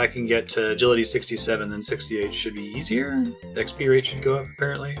if I can get to agility 67, then 68 should be easier. The XP rate should go up,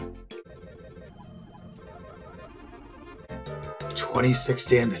 apparently. 26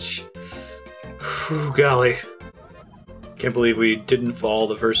 damage. Whew, golly. Can't believe we didn't fall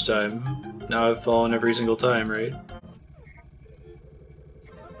the first time. Now I've fallen every single time, right?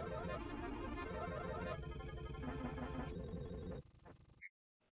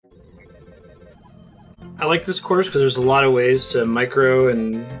 I like this course because there's a lot of ways to micro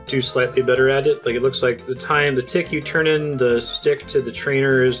and do slightly better at it. Like, it looks like the tick you turn in the stick to the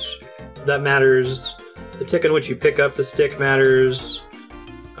trainers, that matters. The tick on which you pick up the stick matters.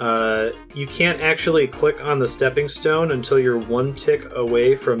 You can't actually click on the stepping stone until you're one tick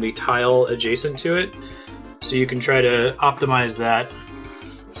away from the tile adjacent to it. So you can try to optimize that.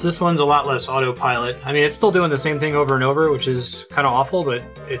 So this one's a lot less autopilot. I mean, it's still doing the same thing over and over, which is kind of awful, but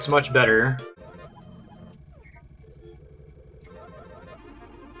it's much better.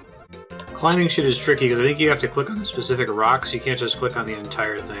 Climbing shit is tricky because I think you have to click on the specific rocks. You can't just click on the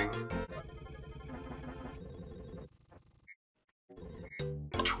entire thing.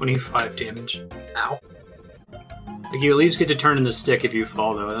 25 damage. Ow. Like, you at least get to turn in the stick if you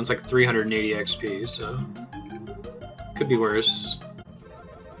fall, though. That's like 380 XP, so... could be worse.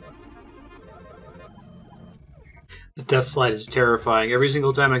 The death slide is terrifying. Every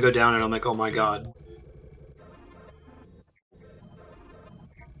single time I go down it, I'm like, oh my god.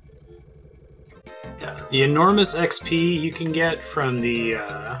 Yeah, the enormous XP you can get from the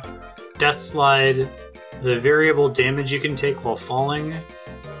death slide, the variable damage you can take while falling,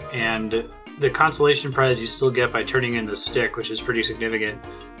 and the consolation prize you still get by turning in the stick, which is pretty significant,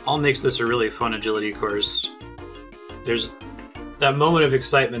 all makes this a really fun agility course. There's that moment of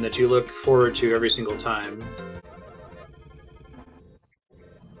excitement that you look forward to every single time.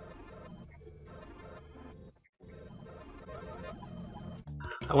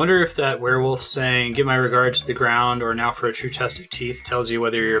 I wonder if that werewolf saying, "Give my regards to the ground," or "Now for a true test of teeth," tells you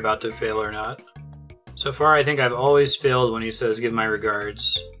whether you're about to fail or not. So far, I think I've always failed when he says, "Give my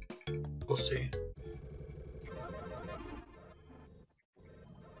regards." We'll see.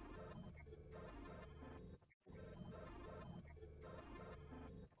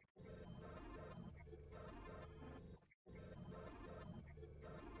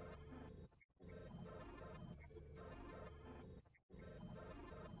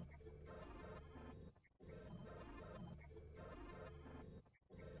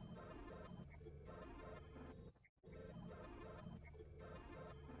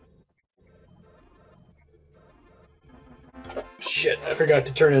 Shit, I forgot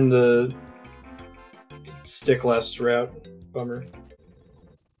to turn in the stick last route. Bummer.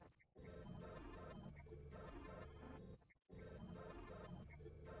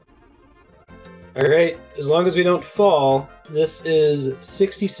 Alright, as long as we don't fall, this is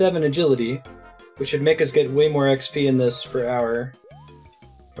 67 agility, which should make us get way more XP in this per hour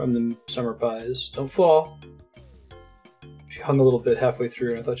from the summer pies. Don't fall. She hung a little bit halfway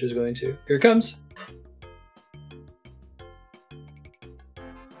through and I thought she was going to. Here it comes!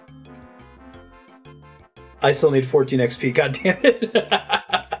 I still need 14 XP, god damn it.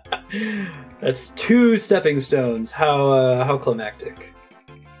 That's 2 stepping stones. How climactic.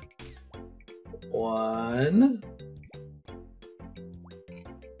 1,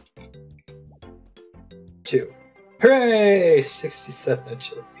 2. Hooray! 67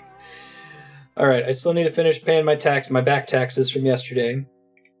 agility. Alright, I still need to finish paying my back taxes from yesterday.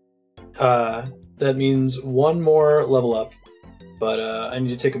 That means 1 more level up, but I need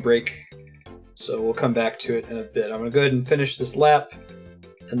to take a break, so we'll come back to it in a bit. I'm going to go ahead and finish this lap,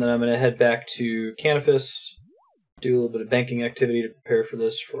 and then I'm going to head back to Canifis, do a little bit of banking activity to prepare for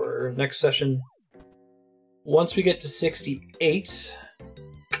this for next session. Once we get to 68,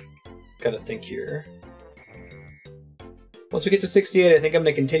 gotta think here. Once we get to 68, I think I'm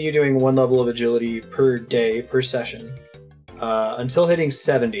going to continue doing 1 level of agility per day, per session, until hitting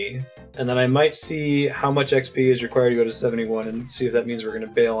 70. And then I might see how much XP is required to go to 71 and see if that means we're going to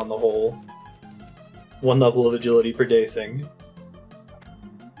bail on the whole 1 level of agility per day thing.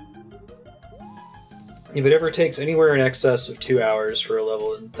 If it ever takes anywhere in excess of 2 hours for a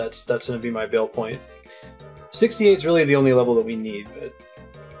level, that's going to be my bail point. 68 is really the only level that we need, but...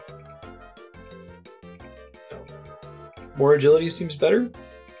 More agility seems better.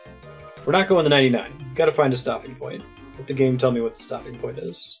 We're not going to 99. We've got to find a stopping point. Let the game tell me what the stopping point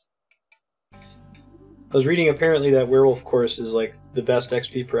is. I was reading apparently that Werewolf course is like the best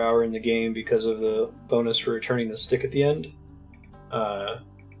XP per hour in the game because of the bonus for returning the stick at the end.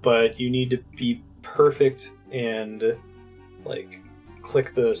 But you need to be perfect and like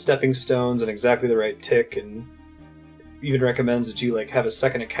click the stepping stones in exactly the right tick, and even recommends that you like have a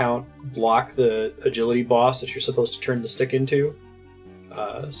second account block the agility boss that you're supposed to turn the stick into,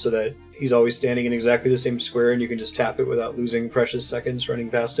 so that he's always standing in exactly the same square and you can just tap it without losing precious seconds running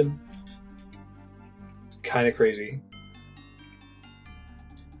past him. It's kind of crazy.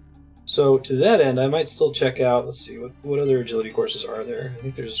 So to that end, I might still check out, let's see, what other agility courses are there? I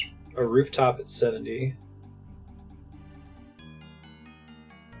think there's a rooftop at 70.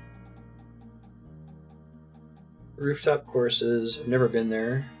 Rooftop courses, I've never been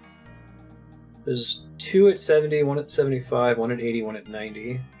there. There's 2 at 70, 1 at 75, 1 at 80, 1 at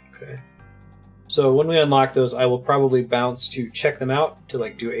 90. Okay. So when we unlock those, I will probably bounce to check them out, to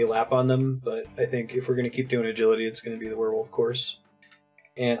like do a lap on them, but I think if we're going to keep doing agility, it's going to be the Werewolf course.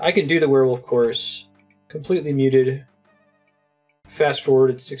 And I can do the Werewolf course completely muted, fast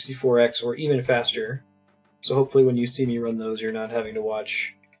forward at 64x or even faster. So hopefully when you see me run those, you're not having to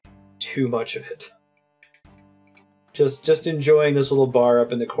watch too much of it. Just enjoying this little bar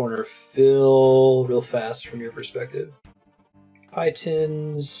up in the corner fill real fast from your perspective. Pie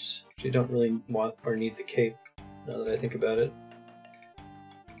tins, which you don't really want or need the cape, now that I think about it.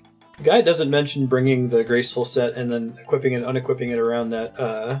 The guide doesn't mention bringing the graceful set and then equipping and unequipping it around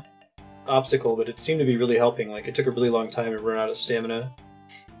that obstacle, but it seemed to be really helping. Like, it took a really long time to run out of stamina.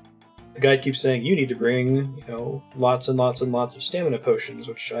 The guide keeps saying you need to bring, you know, lots and lots and lots of stamina potions,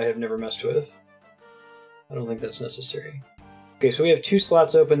 which I have never messed with. I don't think that's necessary. Okay, so we have 2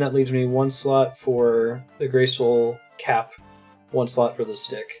 slots open. That leaves me 1 slot for the graceful cap, 1 slot for the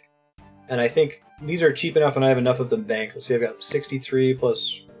stick. And I think these are cheap enough and I have enough of them banked. Let's see, I've got 63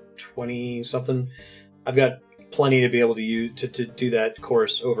 plus 20 something. I've got plenty to be able to use to do that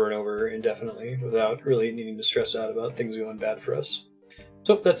course over and over indefinitely without really needing to stress out about things going bad for us.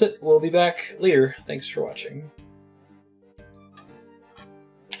 So that's it. We'll be back later. Thanks for watching.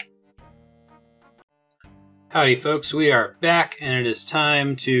 Howdy folks, we are back and it is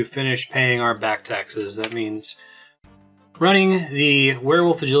time to finish paying our back taxes. That means running the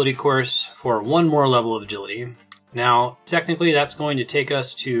Werewolf agility course for 1 more level of agility. Now, technically that's going to take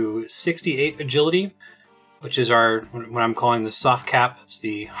us to 68 agility, which is what I'm calling the soft cap. It's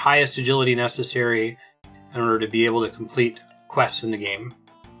the highest agility necessary in order to be able to complete quests in the game.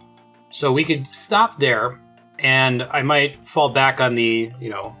 So we could stop there, and I might fall back on the, you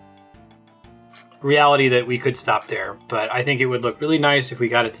know, reality that we could stop there, but I think it would look really nice if we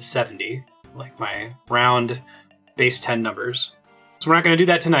got it to 70, like my round base 10 numbers. So we're not going to do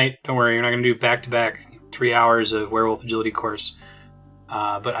that tonight. Don't worry, we're not going to do back-to-back 3 hours of Werewolf agility course.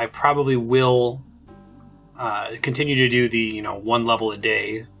 But I probably will continue to do the, you know, 1 level a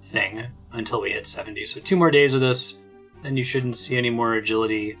day thing until we hit 70. So 2 more days of this, then you shouldn't see any more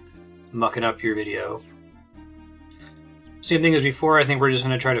agility mucking up your video. Same thing as before, I think we're just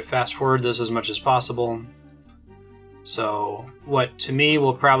going to try to fast forward this as much as possible. So what to me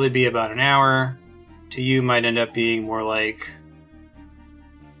will probably be about an hour, to you might end up being more like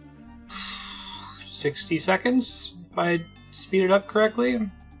 60 seconds, if I speed it up correctly.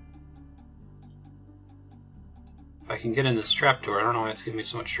 If I can get in this trapdoor, I don't know why it's giving me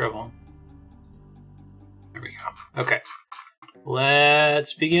so much trouble. There we go. Okay.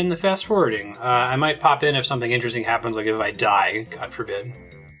 let's begin the fast forwarding. I might pop in if something interesting happens, like if I die, God forbid.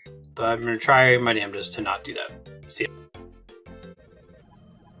 But I'm going to try my damnedest to not do that. See ya.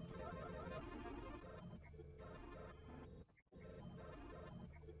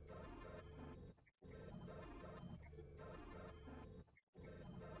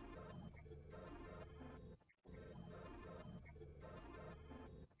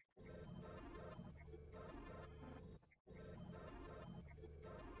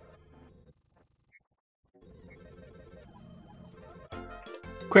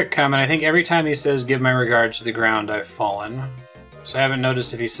 Quick comment, I think every time he says give my regards to the ground, I've fallen. So I haven't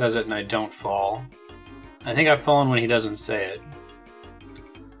noticed if he says it and I don't fall. I think I've fallen when he doesn't say it.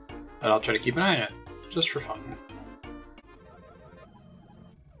 But I'll try to keep an eye on it, just for fun.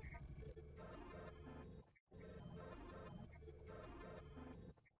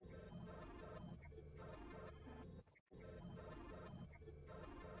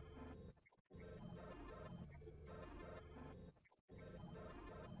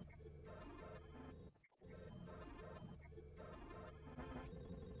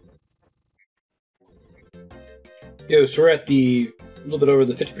 Yo, so we're at a little bit over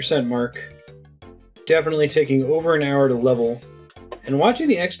the 50% mark. Definitely taking over an hour to level. And watching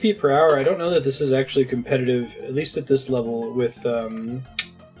the XP per hour, I don't know that this is actually competitive, at least at this level, with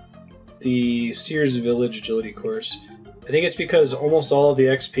the Seers Village Agility course. I think it's because almost all of the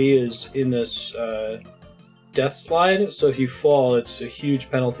XP is in this death slide, so if you fall, it's a huge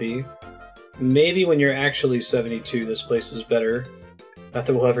penalty. Maybe when you're actually 72, this place is better. Not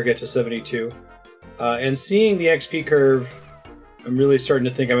that we'll ever get to 72. And seeing the XP curve, I'm really starting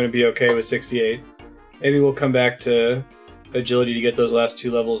to think I'm going to be okay with 68. Maybe we'll come back to agility to get those last two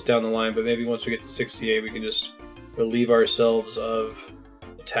levels down the line, but maybe once we get to 68, we can just relieve ourselves of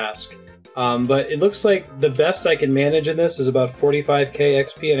the task. But it looks like the best I can manage in this is about 45k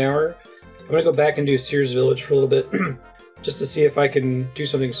XP an hour. I'm going to go back and do Seers Village for a little bit, just to see if I can do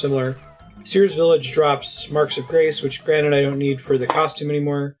something similar. Seers Village drops Marks of Grace, which granted I don't need for the costume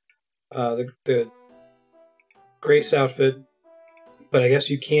anymore. The Grace outfit, but I guess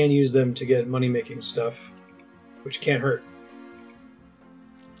you can use them to get money-making stuff, which can't hurt.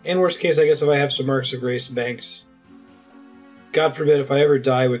 And worst case, I guess if I have some Marks of Grace banks, God forbid if I ever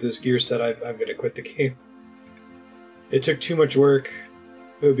die with this gear set, I'm going to quit the game. It took too much work.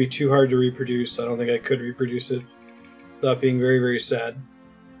 It would be too hard to reproduce. I don't think I could reproduce it without being very, very sad.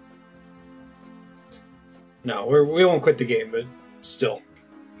 No, we won't quit the game, but still.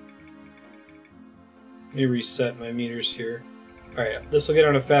 Let me reset my meters here. Alright, this will get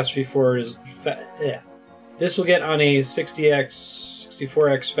on a fast forward. This will get on a 60x,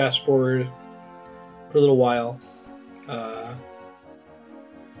 64x fast forward for a little while. And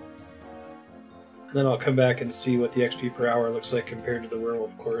then I'll come back and see what the XP per hour looks like compared to the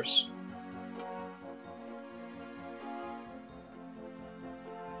Werewolf course.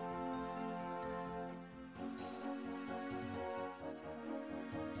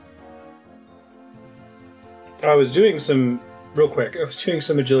 I was doing some, real quick, I was doing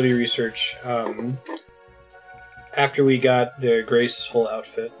some agility research after we got the graceful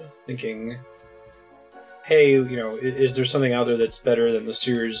outfit, thinking, hey, you know, is there something out there that's better than the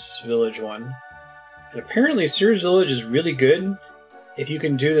Seers Village one? And apparently Seers Village is really good if you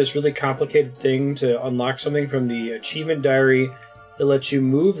can do this really complicated thing to unlock something from the achievement diary that lets you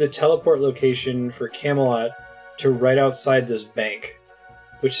move the teleport location for Camelot to right outside this bank,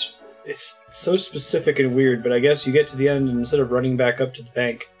 which... it's so specific and weird, but I guess you get to the end and instead of running back up to the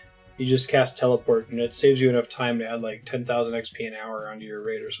bank, you just cast teleport and it saves you enough time to add like 10,000 XP an hour onto your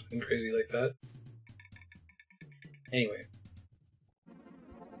raid or something crazy like that. Anyway.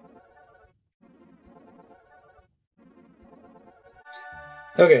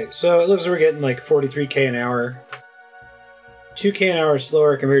 Okay, so it looks like we're getting like 43k an hour. 2k an hour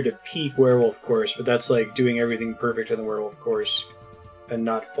slower compared to peak Werewolf course, but that's like doing everything perfect in the Werewolf course and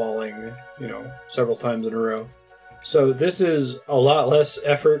not falling, you know, several times in a row. So this is a lot less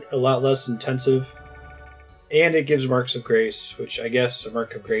effort, a lot less intensive, and it gives Marks of Grace, which I guess a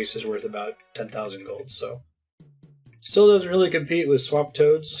Mark of Grace is worth about 10,000 gold, so... still doesn't really compete with Swamp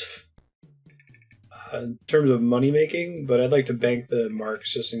Toads in terms of money-making, but I'd like to bank the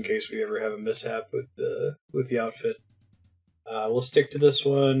marks just in case we ever have a mishap with the outfit. We'll stick to this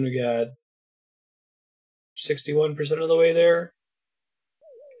one. We got 61% of the way there.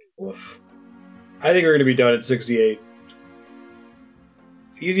 Oof. I think we're going to be done at 68.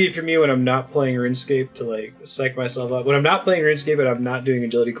 It's easy for me when I'm not playing RuneScape to like psych myself up. When I'm not playing RuneScape and I'm not doing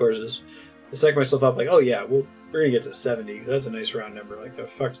agility courses, to psych myself up like, oh yeah, we're going to get to 70. That's a nice round number. Like,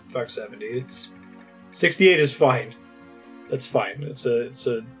 fuck 70. It's 68 is fine. That's fine. It's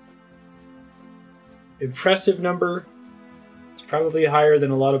a impressive number. It's probably higher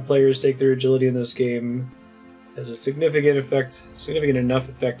than a lot of players take their agility in this game. Has a significant enough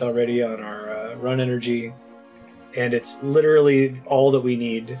effect already on our run energy, and it's literally all that we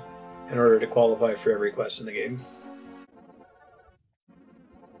need in order to qualify for every quest in the game.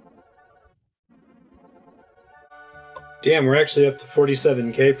 Damn, we're actually up to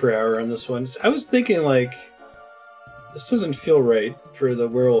 47k per hour on this one. I was thinking, like, this doesn't feel right for the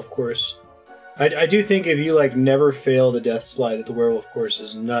Werewolf course. I do think if you, like, never fail the death slide, that the Werewolf course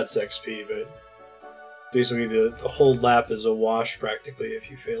is nuts XP, but basically the whole lap is a wash, practically, if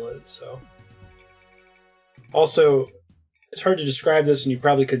you fail it, so. Also, it's hard to describe this, and you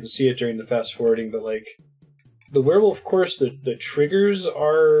probably couldn't see it during the fast forwarding, but, like, the Werewolf course, the triggers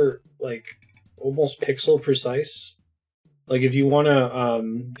are, like, almost pixel precise. Like, if you wanna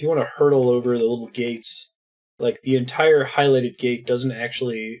hurtle over the little gates, like, the entire highlighted gate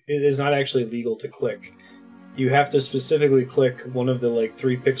it is not actually legal to click. You have to specifically click one of the, like,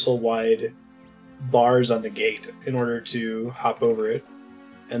 3 pixel wide bars on the gate in order to hop over it.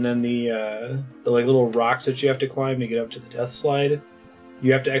 And then the like, little rocks that you have to climb to get up to the death slide,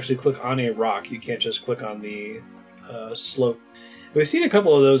 you have to actually click on a rock. You can't just click on the slope. We've seen a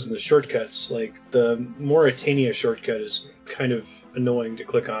couple of those in the shortcuts. Like, the Mauritania shortcut is kind of annoying to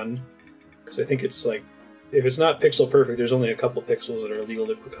click on, because I think it's, like, if it's not pixel perfect, there's only a couple pixels that are illegal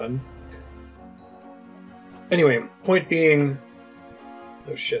to click on. Anyway, point being...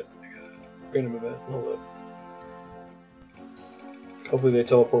 Oh shit. Random event. Hold up. Hopefully they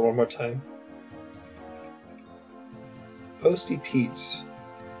teleport one more time. Posty Pete's.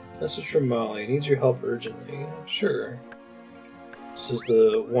 Message from Molly. Needs your help urgently. Sure. This is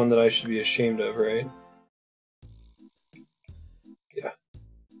the one that I should be ashamed of, right? Yeah.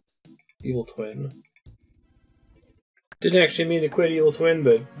 Evil Twin. Didn't actually mean to quit Evil Twin,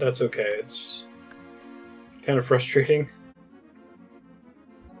 but that's okay. It's kind of frustrating.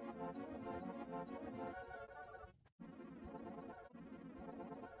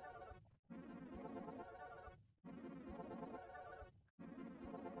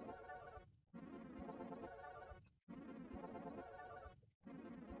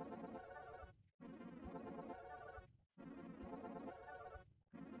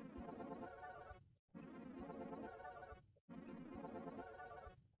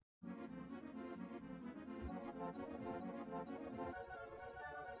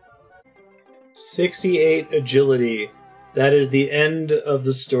 .68 agility. That is the end of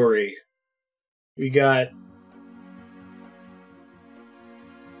the story. We got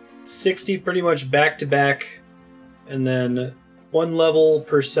 60 pretty much back to back, and then 1 level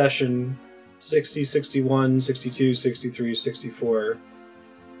per session. 60, 61, 62, 63, 64.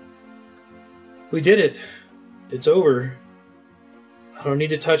 We did it. It's over. I don't need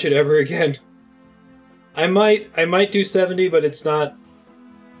to touch it ever again. I might do 70, but it's not...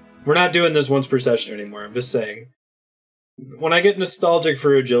 We're not doing this once per session anymore, I'm just saying. When I get nostalgic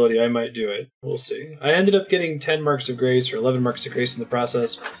for agility, I might do it. We'll see. I ended up getting 10 Marks of Grace, or 11 Marks of Grace in the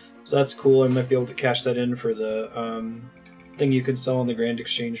process, so that's cool. I might be able to cash that in for the thing you can sell on the Grand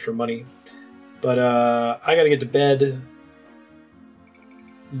Exchange for money. But I gotta get to bed.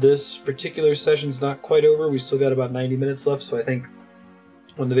 This particular session's not quite over. We still got about 90 minutes left, so I think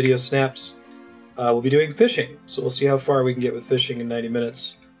when the video snaps, we'll be doing fishing. So we'll see how far we can get with fishing in 90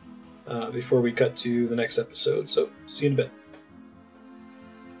 minutes. Before we cut to the next episode. So, see you in a bit.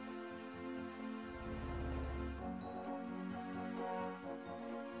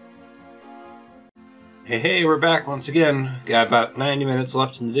 Hey, we're back once again. We've got about 90 minutes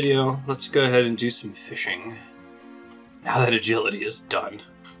left in the video. Let's go ahead and do some fishing. Now that agility is done.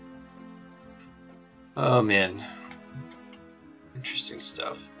 Oh man. Interesting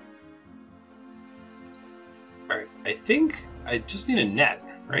stuff. Alright, I think I just need a net,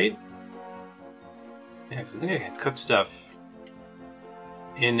 right? Yeah, 'cause I think I can cook stuff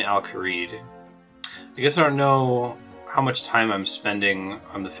in Al-Kharid. I guess I don't know how much time I'm spending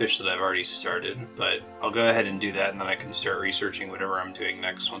on the fish that I've already started, but I'll go ahead and do that, and then I can start researching whatever I'm doing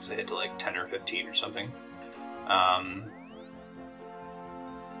next once I hit to like 10 or 15 or something.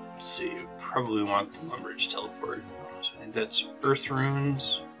 Let's see, probably want the Lumbridge teleport. So I think that's Earth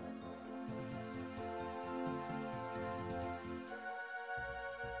Runes.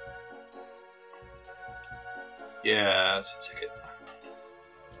 Yeah, that's a ticket.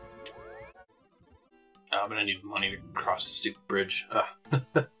 Oh, I'm gonna need money to cross the stupid bridge.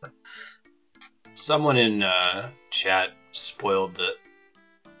 Someone in chat spoiled that,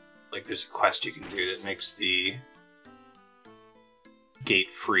 like, there's a quest you can do that makes the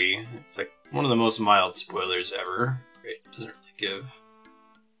gate free. It's like one of the most mild spoilers ever. Right, doesn't really give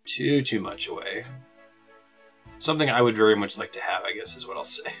too much away. Something I would very much like to have, I guess, is what I'll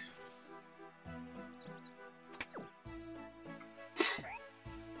say.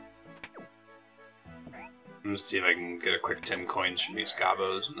 Let's see if I can get a quick 10 coins from these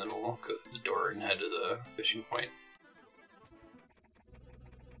gobos, and then we'll go to the door and head to the fishing point.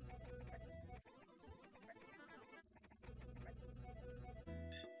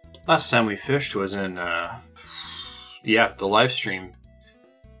 Last time we fished was in, yeah, the live stream.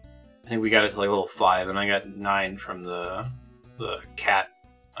 I think we got it to like level 5, and I got 9 from the cat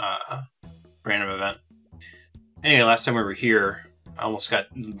random event. Anyway, last time we were here, I almost got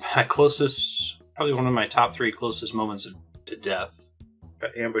my closest, probably one of my top 3 closest moments to death.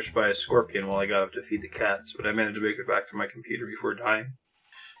 Got ambushed by a scorpion while I got up to feed the cats, but I managed to make it back to my computer before dying.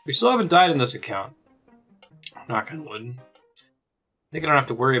 We still haven't died in this account. Knock on wood. I think I don't have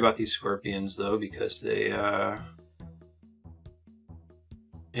to worry about these scorpions, though, because they, yeah,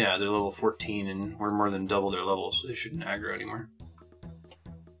 they're level 14, and we're more than double their level, so they shouldn't aggro anymore.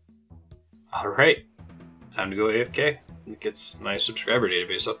 Alright, time to go AFK. It gets my subscriber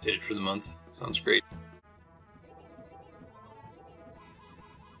database updated for the month. Sounds great.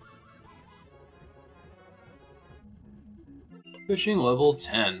 Fishing level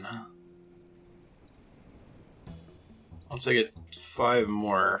 10. Once I get 5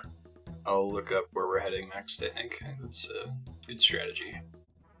 more, I'll look up where we're heading next, I think. That's a good strategy.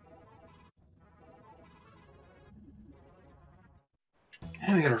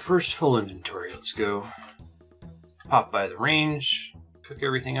 And we got our first full inventory. Let's go pop by the range, cook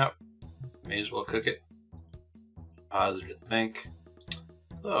everything up. May as well cook it. Deposit at the bank.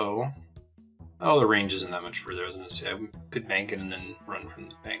 Oh, the range isn't that much further. I was going to say I could bank it and then run from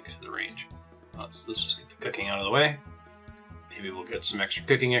the bank to the range. Let's just get the cooking out of the way. Maybe we'll get some extra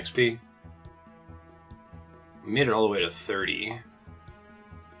cooking XP. We made it all the way to 30.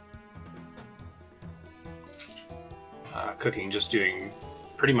 Cooking, just doing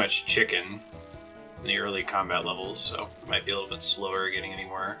pretty much chicken in the early combat levels, so it might be a little bit slower getting any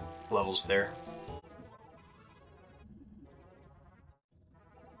more levels there.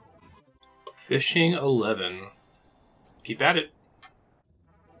 Fishing 11. Keep at it.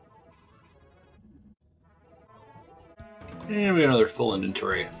 And we got another full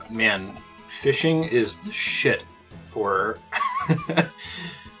inventory. Man, fishing is the shit for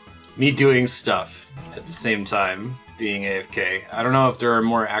me doing stuff at the same time being AFK. I don't know if there are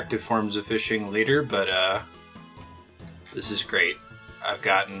more active forms of fishing later, but this is great. I've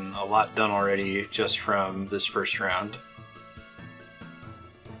gotten a lot done already just from this first round.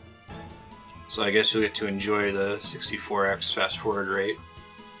 So I guess you'll get to enjoy the 64x fast forward rate.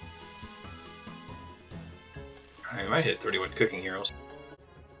 I might hit 31 cooking here.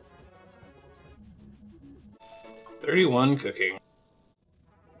 31 cooking.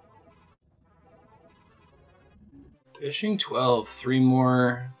 Fishing 12, 3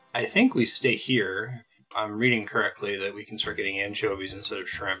 more. I think we stay here. If I'm reading correctly that we can start getting anchovies instead of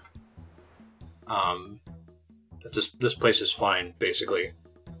shrimp. But this place is fine, basically.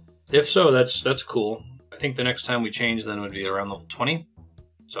 If so, that's cool. I think the next time we change then would be around level 20.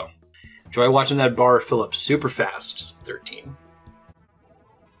 So, enjoy watching that bar fill up super fast. 13.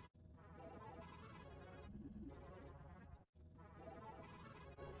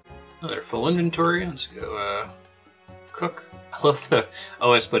 Another full inventory. Let's go cook. I love the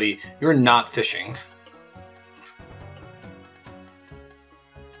OS buddy. You're not fishing.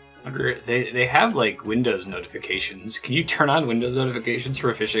 They have like Windows notifications. Can you turn on Windows notifications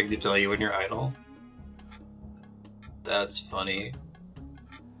for fishing to tell you when you're idle? That's funny.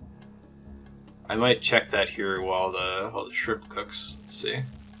 I might check that here while the shrimp cooks. Let's see.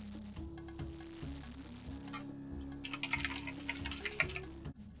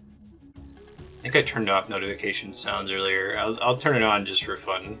 I think I turned off notification sounds earlier. I'll turn it on just for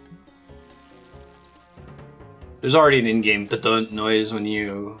fun. There's already an in-game da-dun noise when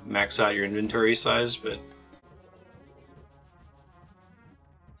you max out your inventory size, but...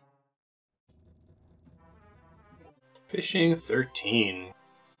 Fishing 13.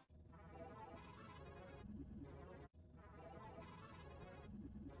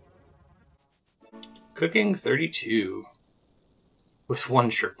 Cooking 32. With 1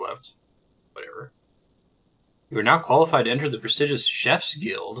 shrimp left. Whatever. You are now qualified to enter the prestigious Chef's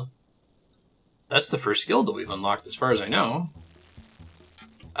Guild. That's the first guild that we've unlocked as far as I know.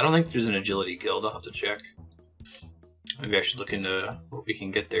 I don't think there's an agility guild. I'll have to check. Maybe I should look into what we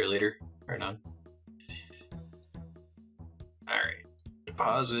can get there later. Right on. Alright.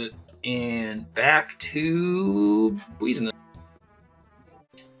 Deposit. And back to Business.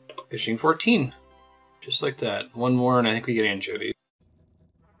 Fishing 14. Just like that. One more and I think we get anchovies.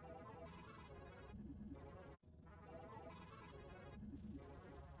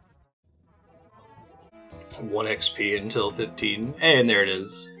 One XP until 15. And there it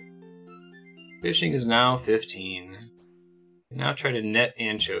is. Fishing is now 15. Now try to net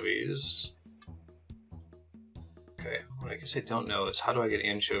anchovies. Okay, what I guess I don't know is how do I get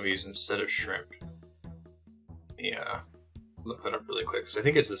anchovies instead of shrimp? Yeah, look that up really quick, because I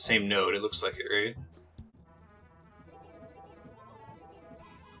think it's the same node. It looks like it, right?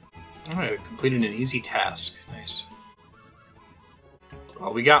 Alright, completed an easy task. Nice.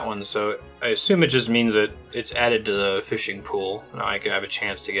 Well, we got one, so I assume it just means that it's added to the fishing pool. Now I can have a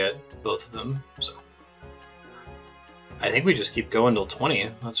chance to get both of them, so. I think we just keep going till 20.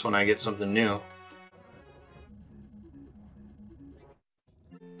 That's when I get something new.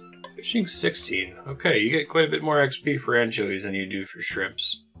 Fishing 16. Okay, you get quite a bit more XP for anchovies than you do for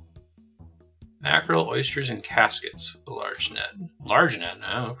shrimps. Mackerel, oysters, and caskets. The large net. Large net?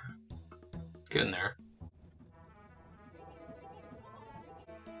 Oh, okay. Get in there.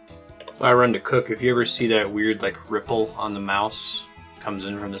 I run to cook. If you ever see that weird like ripple on the mouse comes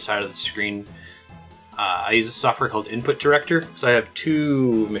in from the side of the screen, I use a software called Input Director. So I have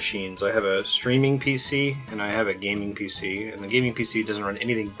two machines. I have a streaming PC and I have a gaming PC. And the gaming PC doesn't run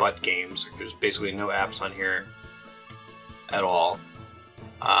anything but games. Like, there's basically no apps on here at all.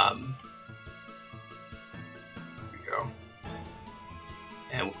 There we go.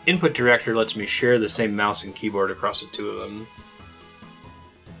 And Input Director lets me share the same mouse and keyboard across the two of them.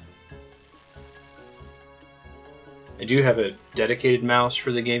 I do have a dedicated mouse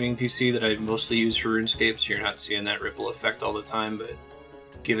for the gaming PC that I mostly use for RuneScape, so you're not seeing that ripple effect all the time, but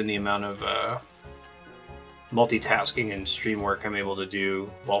given the amount of multitasking and stream work I'm able to do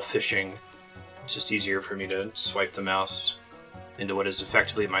while fishing, it's just easier for me to swipe the mouse into what is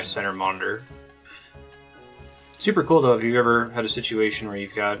effectively my center monitor. Super cool though, if you've ever had a situation where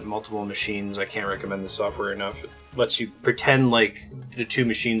you've got multiple machines, I can't recommend the software enough. It lets you pretend like the two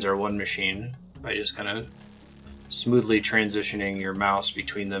machines are one machine by just kind of smoothly transitioning your mouse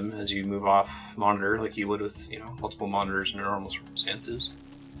between them as you move off monitor, like you would with, you know, multiple monitors in normal circumstances.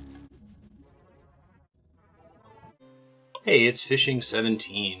 Hey, it's fishing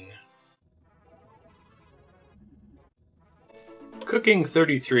 17. Cooking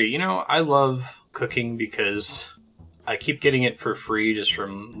 33. You know, I love cooking because I keep getting it for free just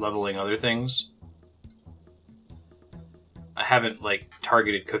from leveling other things. I haven't, like,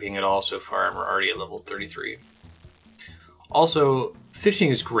 targeted cooking at all so far, and we're already at level 33. Also, fishing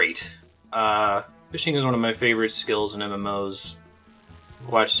is great. Fishing is one of my favorite skills in MMOs. If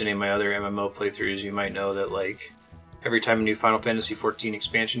you've watched any of my other MMO playthroughs, you might know that, like, every time a new Final Fantasy XIV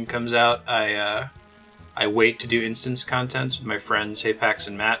expansion comes out, I wait to do instance contents with my friends H.A.M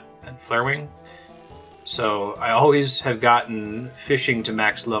and Matt at Flarewing. So I always have gotten fishing to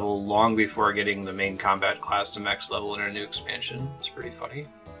max level long before getting the main combat class to max level in a new expansion. It's pretty funny.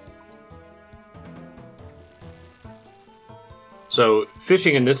 So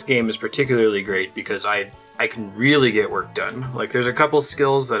fishing in this game is particularly great because I can really get work done. Like, there's a couple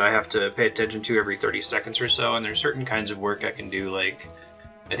skills that I have to pay attention to every 30 seconds or so, and there's certain kinds of work I can do. Like,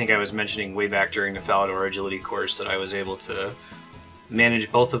 I think I was mentioning way back during the Falador Agility course that I was able to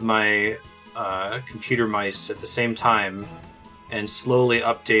manage both of my computer mice at the same time and slowly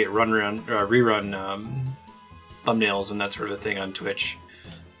update, rerun thumbnails and that sort of thing on Twitch.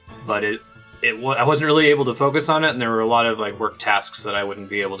 But I wasn't really able to focus on it, and there were a lot of like work tasks that I wouldn't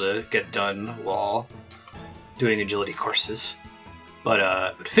be able to get done while doing agility courses.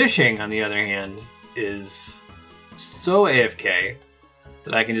 But fishing, on the other hand, is so AFK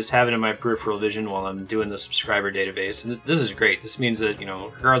that I can just have it in my peripheral vision while I'm doing the subscriber database. And this is great. This means that, you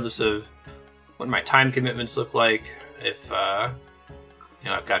know, regardless of what my time commitments look like, if you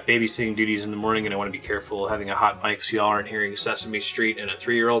know, I've got babysitting duties in the morning and I want to be careful having a hot mic so y'all aren't hearing Sesame Street and a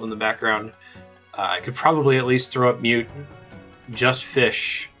 3-year-old in the background, I could probably at least throw up mute, just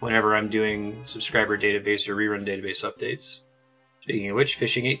fish whenever I'm doing subscriber database or rerun database updates. Speaking of which,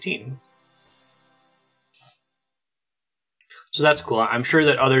 fishing 18. So that's cool. I'm sure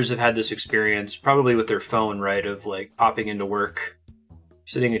that others have had this experience, probably with their phone, right, of like popping into work,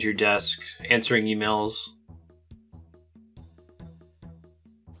 sitting at your desk, answering emails,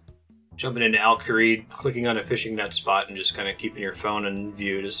 jumping into Alkari, clicking on a fishing net spot, and just kind of keeping your phone in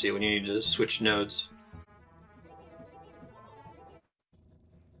view to see when you need to switch nodes.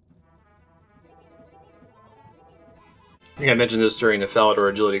 I think I mentioned this during the Falador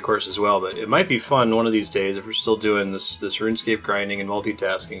Agility course as well, but it might be fun one of these days, if we're still doing this RuneScape grinding and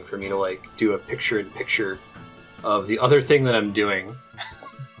multitasking, for me to like do a picture-in-picture of the other thing that I'm doing.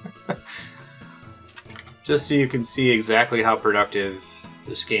 just so you can see exactly how productive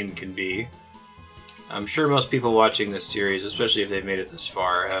this game can be. I'm sure most people watching this series, especially if they've made it this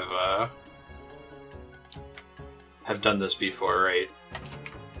far, have done this before, right?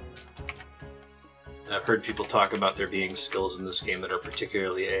 I've heard people talk about there being skills in this game that are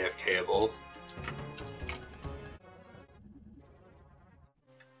particularly AFK-able.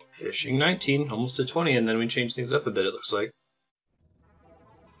 Fishing 19, almost to 20, and then we change things up a bit, it looks like.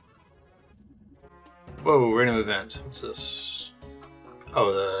 Whoa, random event. What's this?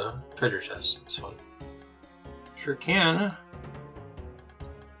 Oh, the treasure chest. This one. Sure can.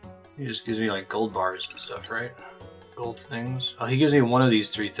 He just gives me like gold bars and stuff, right? Gold things. Oh, he gives me one of these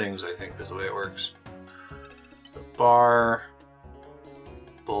three things, I think, is the way it works. Bar.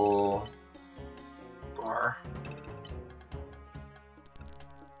 Bull. Bar.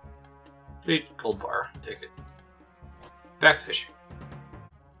 Sweet. Gold bar. Take it. Back to fishing.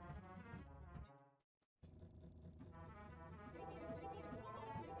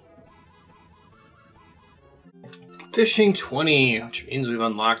 Fishing 20, which means we've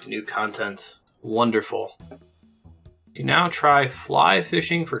unlocked new content. Wonderful. You can now try fly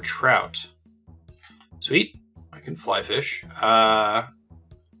fishing for trout. Sweet. I can fly fish.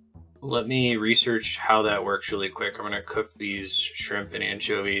 Let me research how that works really quick. I'm going to cook these shrimp and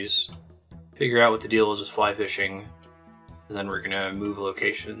anchovies, figure out what the deal is with fly fishing, and then we're going to move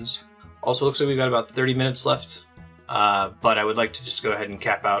locations. Also, looks like we've got about 30 minutes left. But I would like to just go ahead and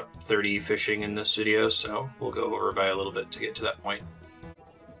cap out 30 fishing in this video, so we'll go over by a little bit to get to that point.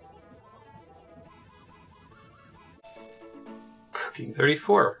 Cooking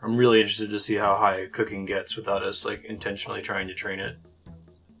 34. I'm really interested to see how high cooking gets without us like intentionally trying to train it.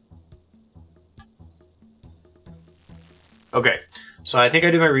 Okay, so I think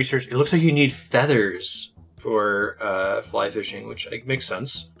I did my research. It looks like you need feathers for fly fishing, which makes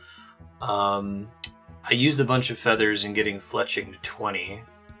sense. I used a bunch of feathers in getting fletching to 20.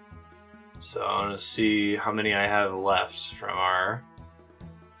 So I want to see how many I have left from our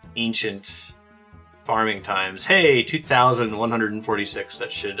ancient farming times. Hey, 2,146.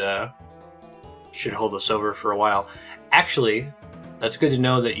 That should hold us over for a while. Actually, that's good to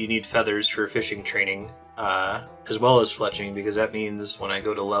know that you need feathers for fishing training, as well as fletching, because that means when I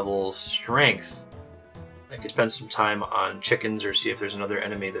go to level strength, I could spend some time on chickens or see if there's another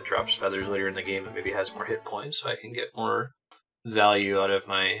enemy that drops feathers later in the game and maybe has more hit points, so I can get more value out of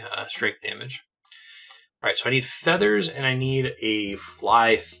my strength damage. Alright, so I need feathers and I need a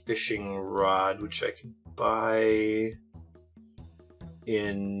fly fishing rod, which I can buy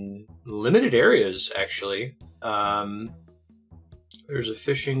in limited areas, actually. There's a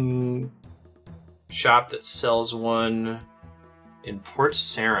fishing shop that sells one in Port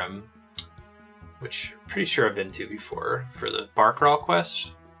Sarum, which I'm pretty sure I've been to before, for the bar crawl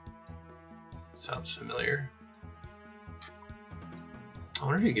quest. Sounds familiar. I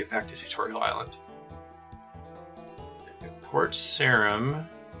wonder if you get back to Tutorial Island. Port Sarum.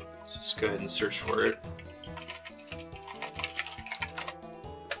 Let's just go ahead and search for it.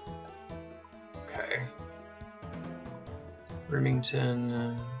 Okay.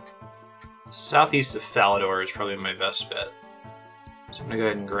 Remington. Southeast of Falador is probably my best bet. So I'm gonna go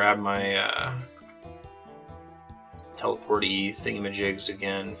ahead and grab my teleporty thingamajigs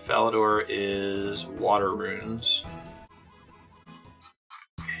again. Falador is water runes.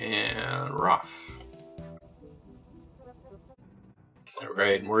 And rough.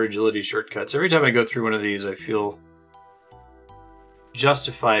 Alright, more agility shortcuts. Every time I go through one of these, I feel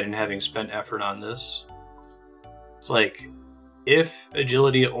justified in having spent effort on this. It's like, if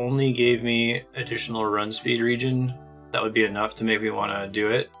agility only gave me additional run speed regen, that would be enough to make me want to do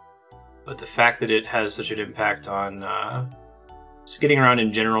it. But the fact that it has such an impact on just getting around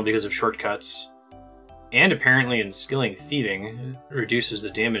in general because of shortcuts, and apparently in skilling thieving, it reduces the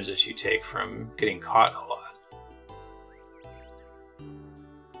damage that you take from getting caught a lot.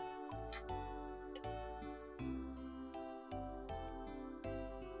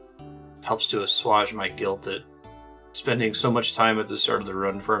 Helps to assuage my guilt at spending so much time at the start of the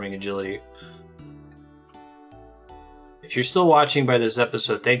run farming agility. If you're still watching by this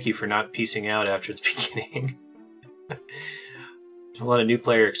episode, thank you for not piecing out after the beginning. A lot of new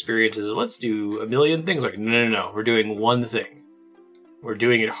player experiences. Let's do a million things. Like, no. We're doing one thing. We're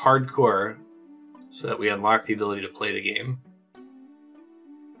doing it hardcore so that we unlock the ability to play the game.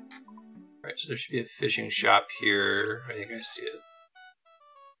 Alright, so there should be a fishing shop here. I think I see it.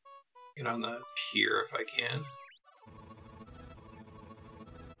 Get on the pier if I can.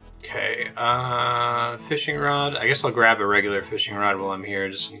 Okay, fishing rod. I guess I'll grab a regular fishing rod while I'm here,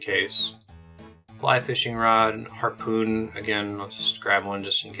 just in case. Fly fishing rod, harpoon. Again, I'll just grab one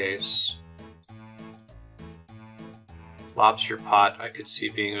just in case. Lobster pot I could see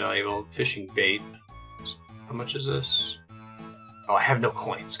being valuable. Fishing bait. How much is this? Oh, I have no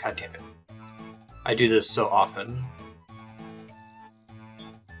coins. God damn it. I do this so often.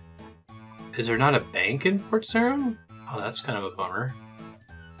 Is there not a bank in Port Sarum? Oh, that's kind of a bummer.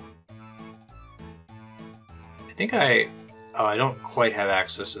 I think I don't quite have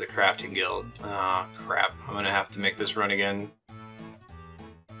access to the crafting guild. Ah, crap. I'm gonna have to make this run again.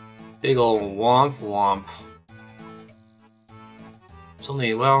 Big ol' womp womp. It's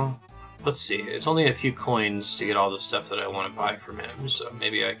only, well, let's see. It's only a few coins to get all the stuff that I want to buy from him, so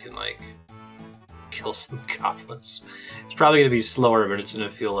maybe I can, like, kill some goblins. It's probably going to be slower, but it's going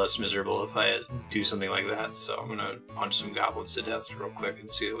to feel less miserable if I do something like that, so I'm going to punch some goblins to death real quick and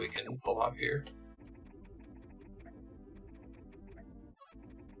see what we can pull off here.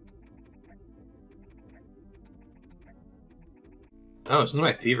 Oh, since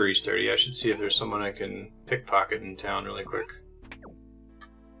my thievery's 30, I should see if there's someone I can pickpocket in town really quick.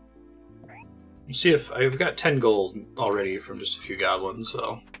 Let's see if I've got 10 gold already from just a few goblins,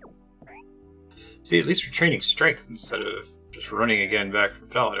 so. See, at least we're training strength instead of just running again back from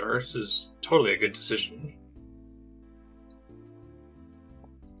Falador. This is totally a good decision.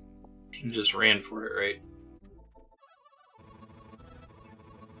 Should just ran for it, right?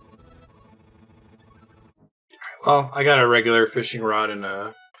 Well, I got a regular fishing rod and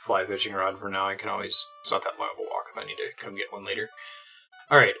a fly fishing rod for now. I can always, it's not that long of a walk if I need to come get one later.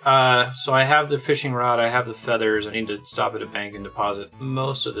 Alright, so I have the fishing rod, I have the feathers, I need to stop at a bank and deposit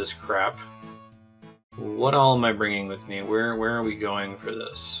most of this crap. What all am I bringing with me? Where are we going for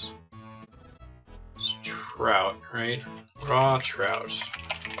this? It's trout, right? Raw trout.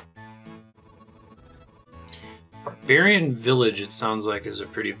 Barbarian Village, it sounds like, is a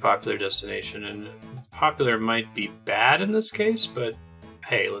pretty popular destination, and popular might be bad in this case, but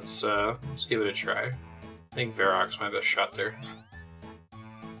hey, let's give it a try. I think Varrock's my best shot there.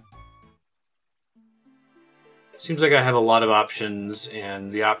 It seems like I have a lot of options,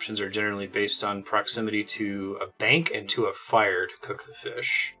 and the options are generally based on proximity to a bank and to a fire to cook the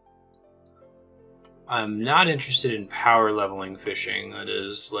fish. I'm not interested in power leveling fishing, that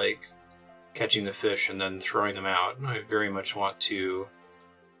is, like, catching the fish and then throwing them out. I very much want to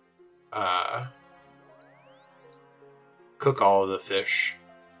cook all of the fish.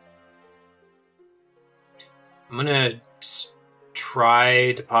 I'm gonna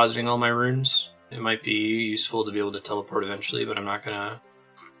try depositing all my runes. It might be useful to be able to teleport eventually, but I'm not gonna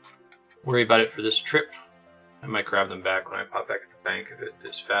worry about it for this trip. I might grab them back when I pop back at the bank if it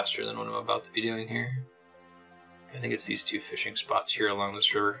is faster than what I'm about to be doing here. I think it's these two fishing spots here along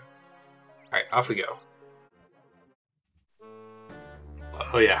this river. Alright, off we go.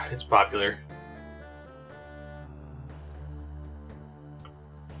 Oh yeah, it's popular.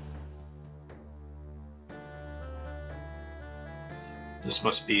 This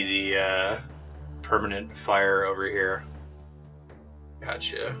must be the permanent fire over here.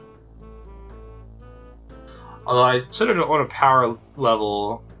 Gotcha. Although I said I don't want a power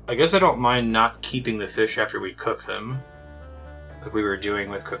level, I guess I don't mind not keeping the fish after we cook them, like we were doing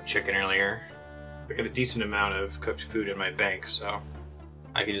with cooked chicken earlier. I got a decent amount of cooked food in my bank, so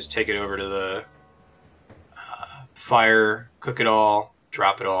I can just take it over to the fire, cook it all,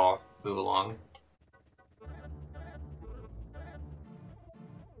 drop it all, move along.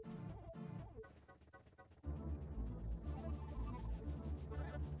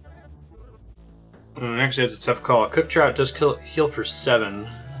 Actually, that's a tough call. Cooked trout does heal for 7.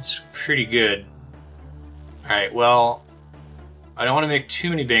 That's pretty good. Alright, well, I don't want to make too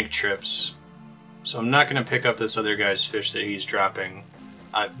many bank trips, so I'm not going to pick up this other guy's fish that he's dropping.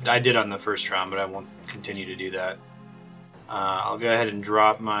 I did on the first round, but I won't continue to do that. I'll go ahead and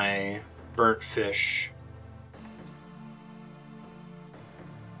drop my burnt fish.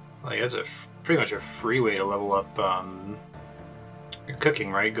 Like, that's pretty much a free way to level up your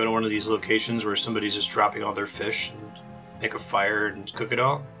cooking, right? Go to one of these locations where somebody's just dropping all their fish and make a fire and cook it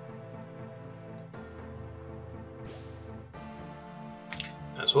all.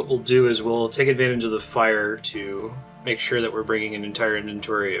 So what we'll do is we'll take advantage of the fire to make sure that we're bringing an entire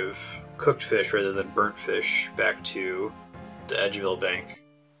inventory of cooked fish rather than burnt fish back to the Edgeville Bank.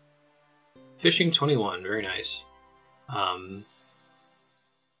 Fishing 21, very nice. And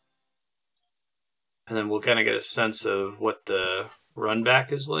then we'll kind of get a sense of what the run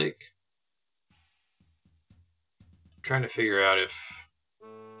back is like. I'm trying to figure out if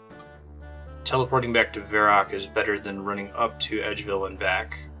teleporting back to Varrock is better than running up to Edgeville and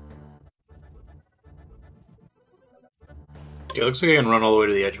back. Okay, it looks like I can run all the way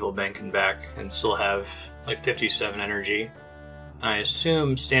to the Edgeville Bank and back and still have like 57 energy. I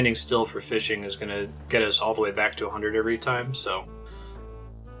assume standing still for fishing is going to get us all the way back to 100 every time, so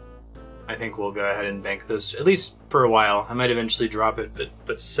I think we'll go ahead and bank this, at least for a while. I might eventually drop it,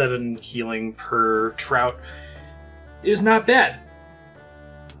 but 7 healing per trout is not bad.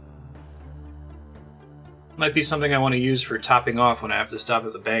 Might be something I want to use for topping off when I have to stop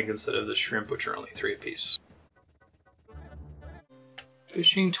at the bank instead of the shrimp, which are only 3 apiece.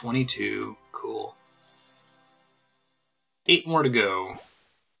 Fishing 22, cool. 8 more to go.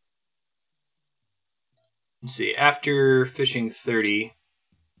 Let's see, after fishing 30,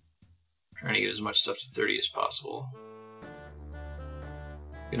 trying to get as much stuff to 30 as possible.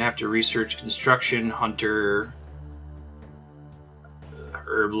 Gonna have to research construction, hunter,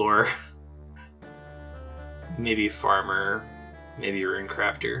 herb lore, maybe farmer, maybe rune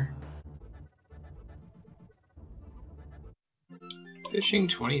crafter. Fishing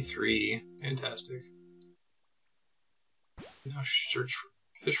 23, fantastic. Now search for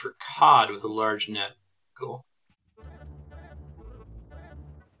fish for cod with a large net. Cool.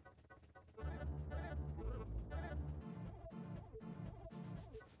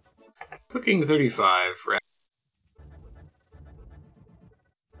 Cooking 35.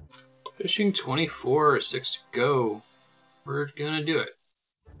 Fishing 24, 6 to go. We're gonna do it.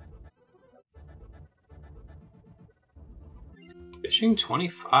 Fishing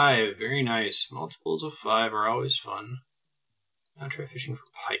 25, very nice. Multiples of 5 are always fun. Now try fishing for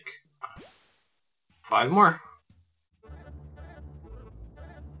pike. 5 more.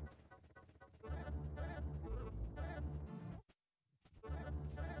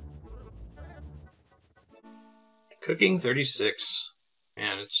 Cooking 36.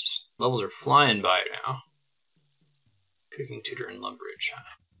 Man, it's just, levels are flying by now. Cooking tutor and lumbridge.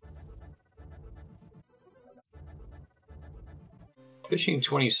 Fishing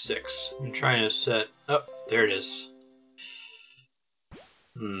 26. I'm trying to set... Oh, there it is.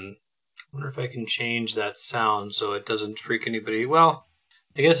 Wonder if I can change that sound so it doesn't freak anybody. Well,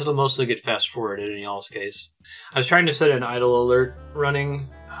 I guess it'll mostly get fast forwarded in y'all's case. I was trying to set an idle alert running.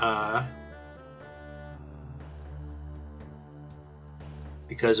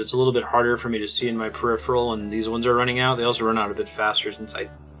 Because it's a little bit harder for me to see in my peripheral, and these ones are running out. They also run out a bit faster since I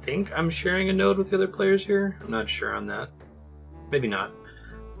think I'm sharing a node with the other players here. I'm not sure on that. Maybe not.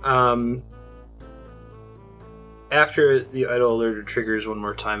 After the idle alert triggers one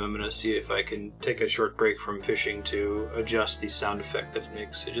more time, I'm going to see if I can take a short break from fishing to adjust the sound effect that it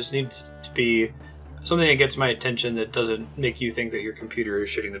makes. It just needs to be something that gets my attention that doesn't make you think that your computer is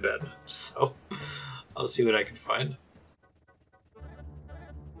shitting the bed. So I'll see what I can find.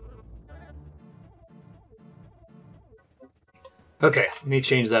 Okay, let me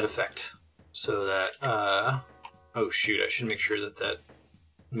change that effect so that, oh shoot, I should make sure that let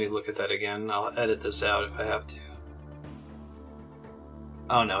me look at that again. I'll edit this out if I have to.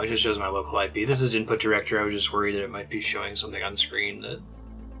 Oh no, it just shows my local IP. This is input director. I was just worried that it might be showing something on screen that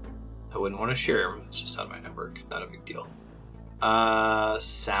I wouldn't want to share. It's just on my network, not a big deal.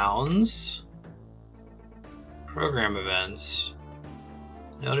 Sounds. Program events.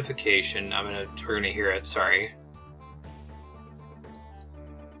 Notification. We're gonna hear it, sorry.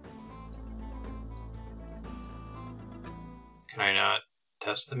 Can I not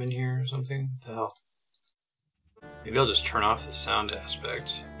test them in here or something? What the hell? Maybe I'll just turn off the sound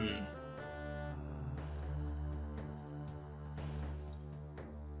aspect.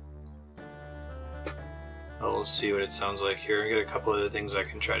 Oh, we'll see what it sounds like here. I got a couple other things I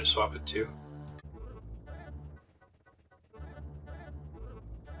can try to swap it to.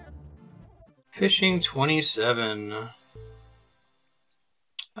 Fishing 27.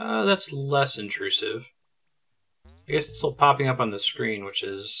 That's less intrusive. I guess it's still popping up on the screen, which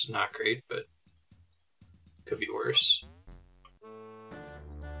is not great, but could be worse.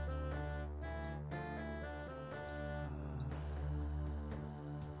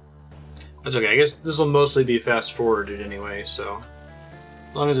 That's okay, I guess this will mostly be fast forwarded anyway, so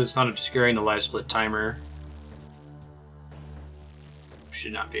as long as it's not obscuring the live split timer,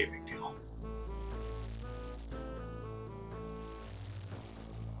 should not be a big deal.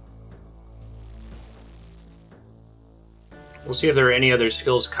 We'll see if there are any other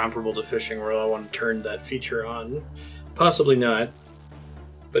skills comparable to fishing where I want to turn that feature on. Possibly not,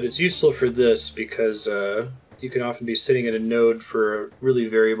 but it's useful for this because you can often be sitting at a node for a really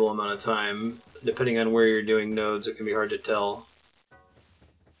variable amount of time. Depending on where you're doing nodes, it can be hard to tell.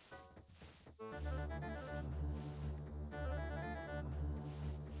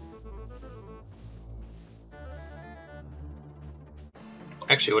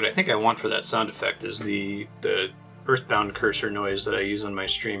 Actually, what I think I want for that sound effect is the Earthbound cursor noise that I use on my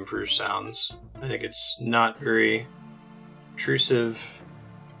stream for sounds. I think it's not very obtrusive,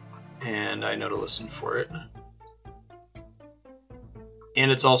 and I know to listen for it. And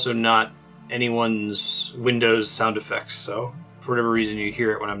it's also not anyone's Windows sound effects, so for whatever reason you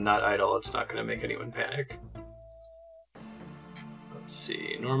hear it when I'm not idle, it's not going to make anyone panic. Let's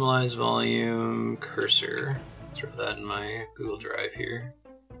see, normalize volume, cursor. Throw that in my Google Drive here.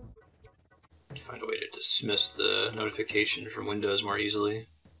 Find a way to dismiss the notification from Windows more easily.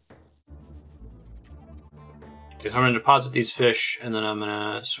 Okay, so I'm going to deposit these fish, and then I'm going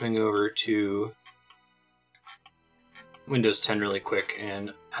to swing over to Windows 10 really quick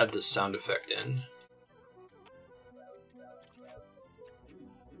and add this sound effect in.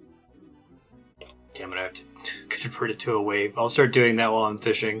 Damn it, I have to convert it to a wave. I'll start doing that while I'm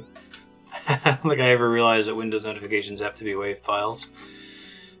fishing. I don't think I ever realized that Windows notifications have to be WAV files.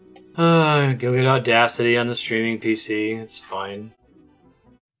 Go get Audacity on the streaming PC. It's fine.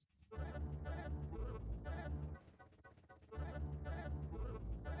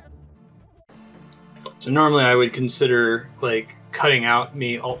 So normally I would consider like cutting out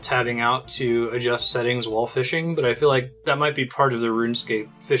me alt-tabbing out to adjust settings while fishing, but I feel like that might be part of the RuneScape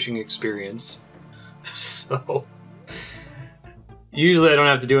fishing experience. So usually I don't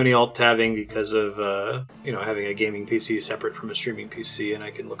have to do any alt-tabbing because of you know, having a gaming PC separate from a streaming PC, and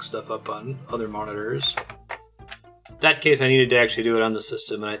I can look stuff up on other monitors. In that case, I needed to actually do it on the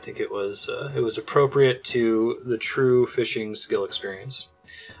system, and I think it was appropriate to the true fishing skill experience.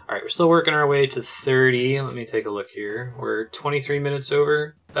 All right, we're still working our way to 30. Let me take a look here. We're 23 minutes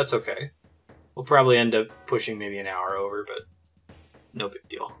over. That's okay. We'll probably end up pushing maybe an hour over, but no big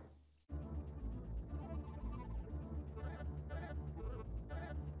deal.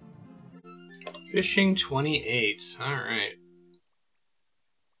 Fishing 28. All right.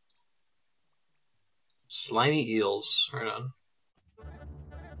 Slimy eels. Right on.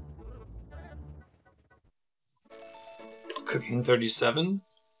 Cooking 37.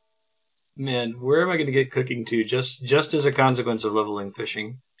 Man, where am I going to get cooking to? Just as a consequence of leveling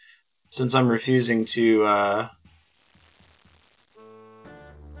fishing, since I'm refusing to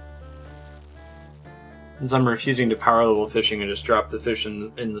power level fishing and just drop the fish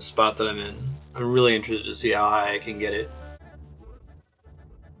in the spot that I'm in. I'm really interested to see how high I can get it.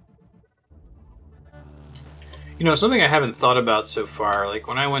 You know, something I haven't thought about so far, like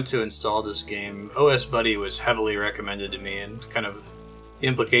when I went to install this game, OS Buddy was heavily recommended to me, and kind of the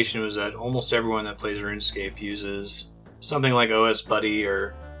implication was that almost everyone that plays RuneScape uses something like OS Buddy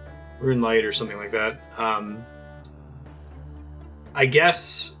or RuneLite or something like that. I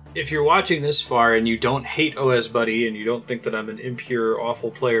guess if you're watching this far and you don't hate OS Buddy and you don't think that I'm an impure,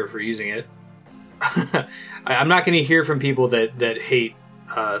 awful player for using it, I'm not going to hear from people that hate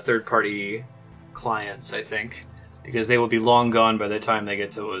third-party clients, I think, because they will be long gone by the time they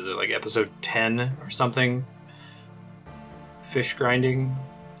get to, what is it, like episode 10 or something? Fish grinding.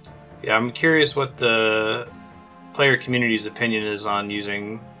 Yeah, I'm curious what the player community's opinion is on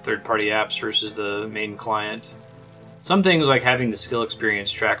using third-party apps versus the main client. Some things like having the skill experience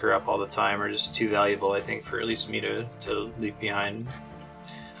tracker up all the time are just too valuable, I think, for at least me to leave behind.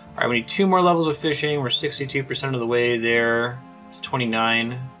 Alright, we need 2 more levels of fishing. We're 62% of the way there to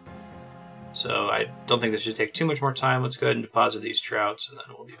 29. So I don't think this should take too much more time. Let's go ahead and deposit these trouts, and then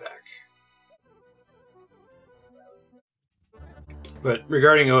we'll be back. But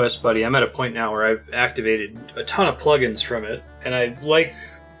regarding OS Buddy, I'm at a point now where I've activated a ton of plugins from it, and I like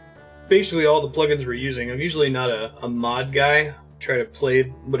basically all the plugins we're using. I'm usually not a mod guy. Try to play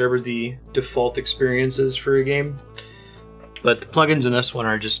whatever the default experience is for a game. But the plugins in this one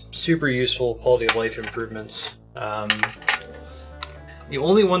are just super useful quality of life improvements. The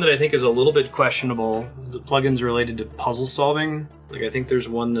only one that I think is a little bit questionable, the plugins related to puzzle solving. Like, I think there's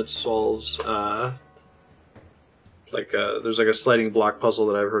one that solves there's like a sliding block puzzle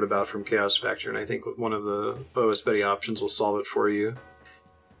that I've heard about from Chaos Factor, and I think one of the OS Buddy options will solve it for you.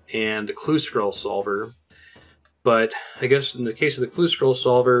 And the clue scroll solver. But I guess in the case of the clue scroll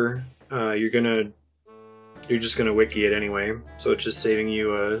solver, you're just gonna wiki it anyway, so it's just saving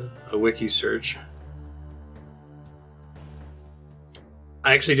you a wiki search.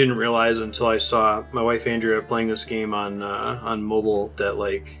 I actually didn't realize until I saw my wife Andrea playing this game on mobile that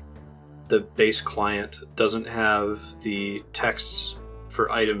like the base client doesn't have the texts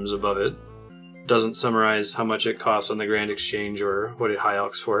for items above it. Doesn't summarize how much it costs on the Grand Exchange or what it high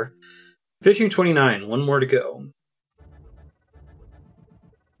alks for. Fishing 29, 1 more to go.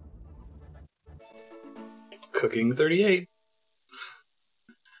 Cooking 38.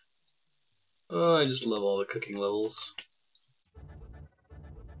 Oh, I just love all the cooking levels.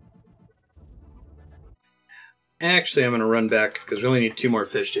 Actually, I'm going to run back because we only need 2 more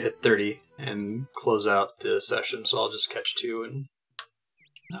fish to hit 30 and close out the session, so I'll just catch 2 and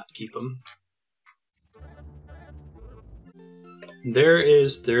not keep them. There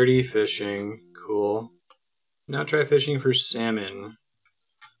is 30 fishing. Cool. Now try fishing for salmon.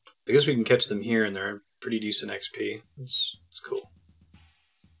 I guess we can catch them here and they're pretty decent XP. It's cool.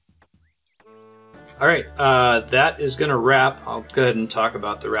 Alright, that is going to wrap. I'll go ahead and talk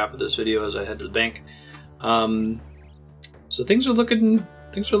about the wrap of this video as I head to the bank. So things are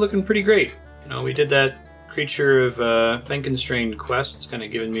looking pretty great. You know, we did that Creature of Fenkenstrain quest. It's kind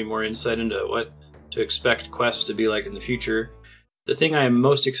of given me more insight into what to expect quests to be like in the future. The thing I am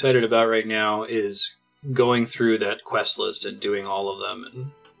most excited about right now is going through that quest list and doing all of them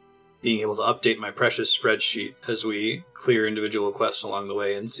and being able to update my precious spreadsheet as we clear individual quests along the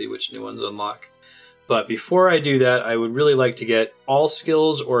way and see which new ones unlock. But before I do that, I would really like to get all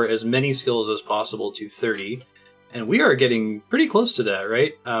skills, or as many skills as possible, to 30. And we are getting pretty close to that,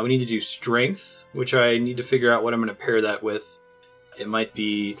 right? We need to do strength, which I need to figure out what I'm going to pair that with. It might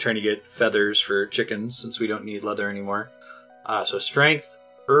be trying to get feathers for chickens, since we don't need leather anymore. So strength,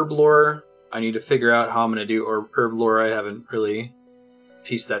 herb lore, I need to figure out how I'm going to do, or herb lore, I haven't really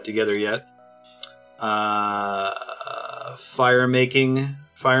pieced that together yet. Fire making.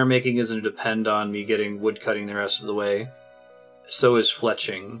 Fire making is going to depend on me getting wood cutting the rest of the way. So is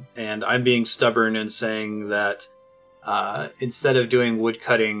fletching. And I'm being stubborn and saying that instead of doing wood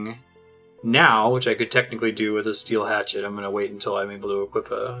cutting now, which I could technically do with a steel hatchet, I'm going to wait until I'm able to equip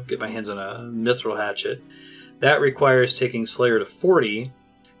get my hands on a mithril hatchet. That requires taking Slayer to 40,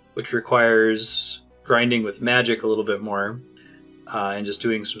 which requires grinding with magic a little bit more. And just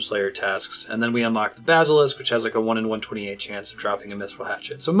doing some Slayer tasks. And then we unlock the Basilisk, which has like a 1 in 128 chance of dropping a Mithril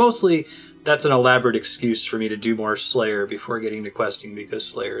Hatchet. So mostly, that's an elaborate excuse for me to do more Slayer before getting to questing, because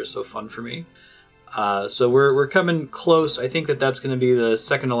Slayer is so fun for me. So we're coming close. I think that that's going to be the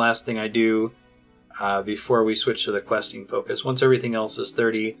second to last thing I do before we switch to the questing focus. Once everything else is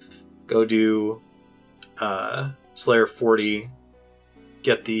 30, go do Slayer 40,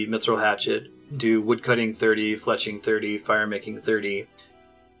 get the Mithril Hatchet, do woodcutting 30, fletching 30, fire making 30,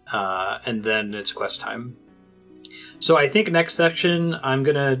 and then it's quest time. So I think next section I'm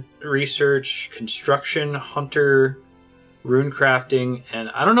gonna research construction, hunter, rune crafting, and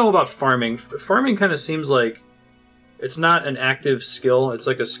I don't know about farming. Farming kind of seems like it's not an active skill. It's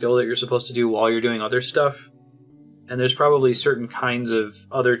like a skill that you're supposed to do while you're doing other stuff. And there's probably certain kinds of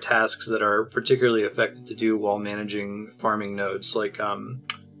other tasks that are particularly effective to do while managing farming nodes, like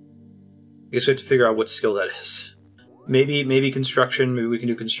I guess we have to figure out what skill that is. Maybe construction. Maybe we can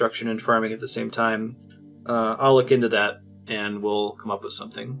do construction and farming at the same time. I'll look into that, and we'll come up with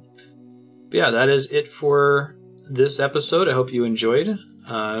something. But yeah, that is it for this episode. I hope you enjoyed.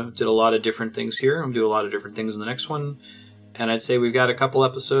 Did a lot of different things here. I'm going to do a lot of different things in the next one. And I'd say we've got a couple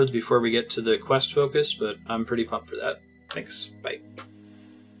episodes before we get to the quest focus, but I'm pretty pumped for that. Thanks. Bye.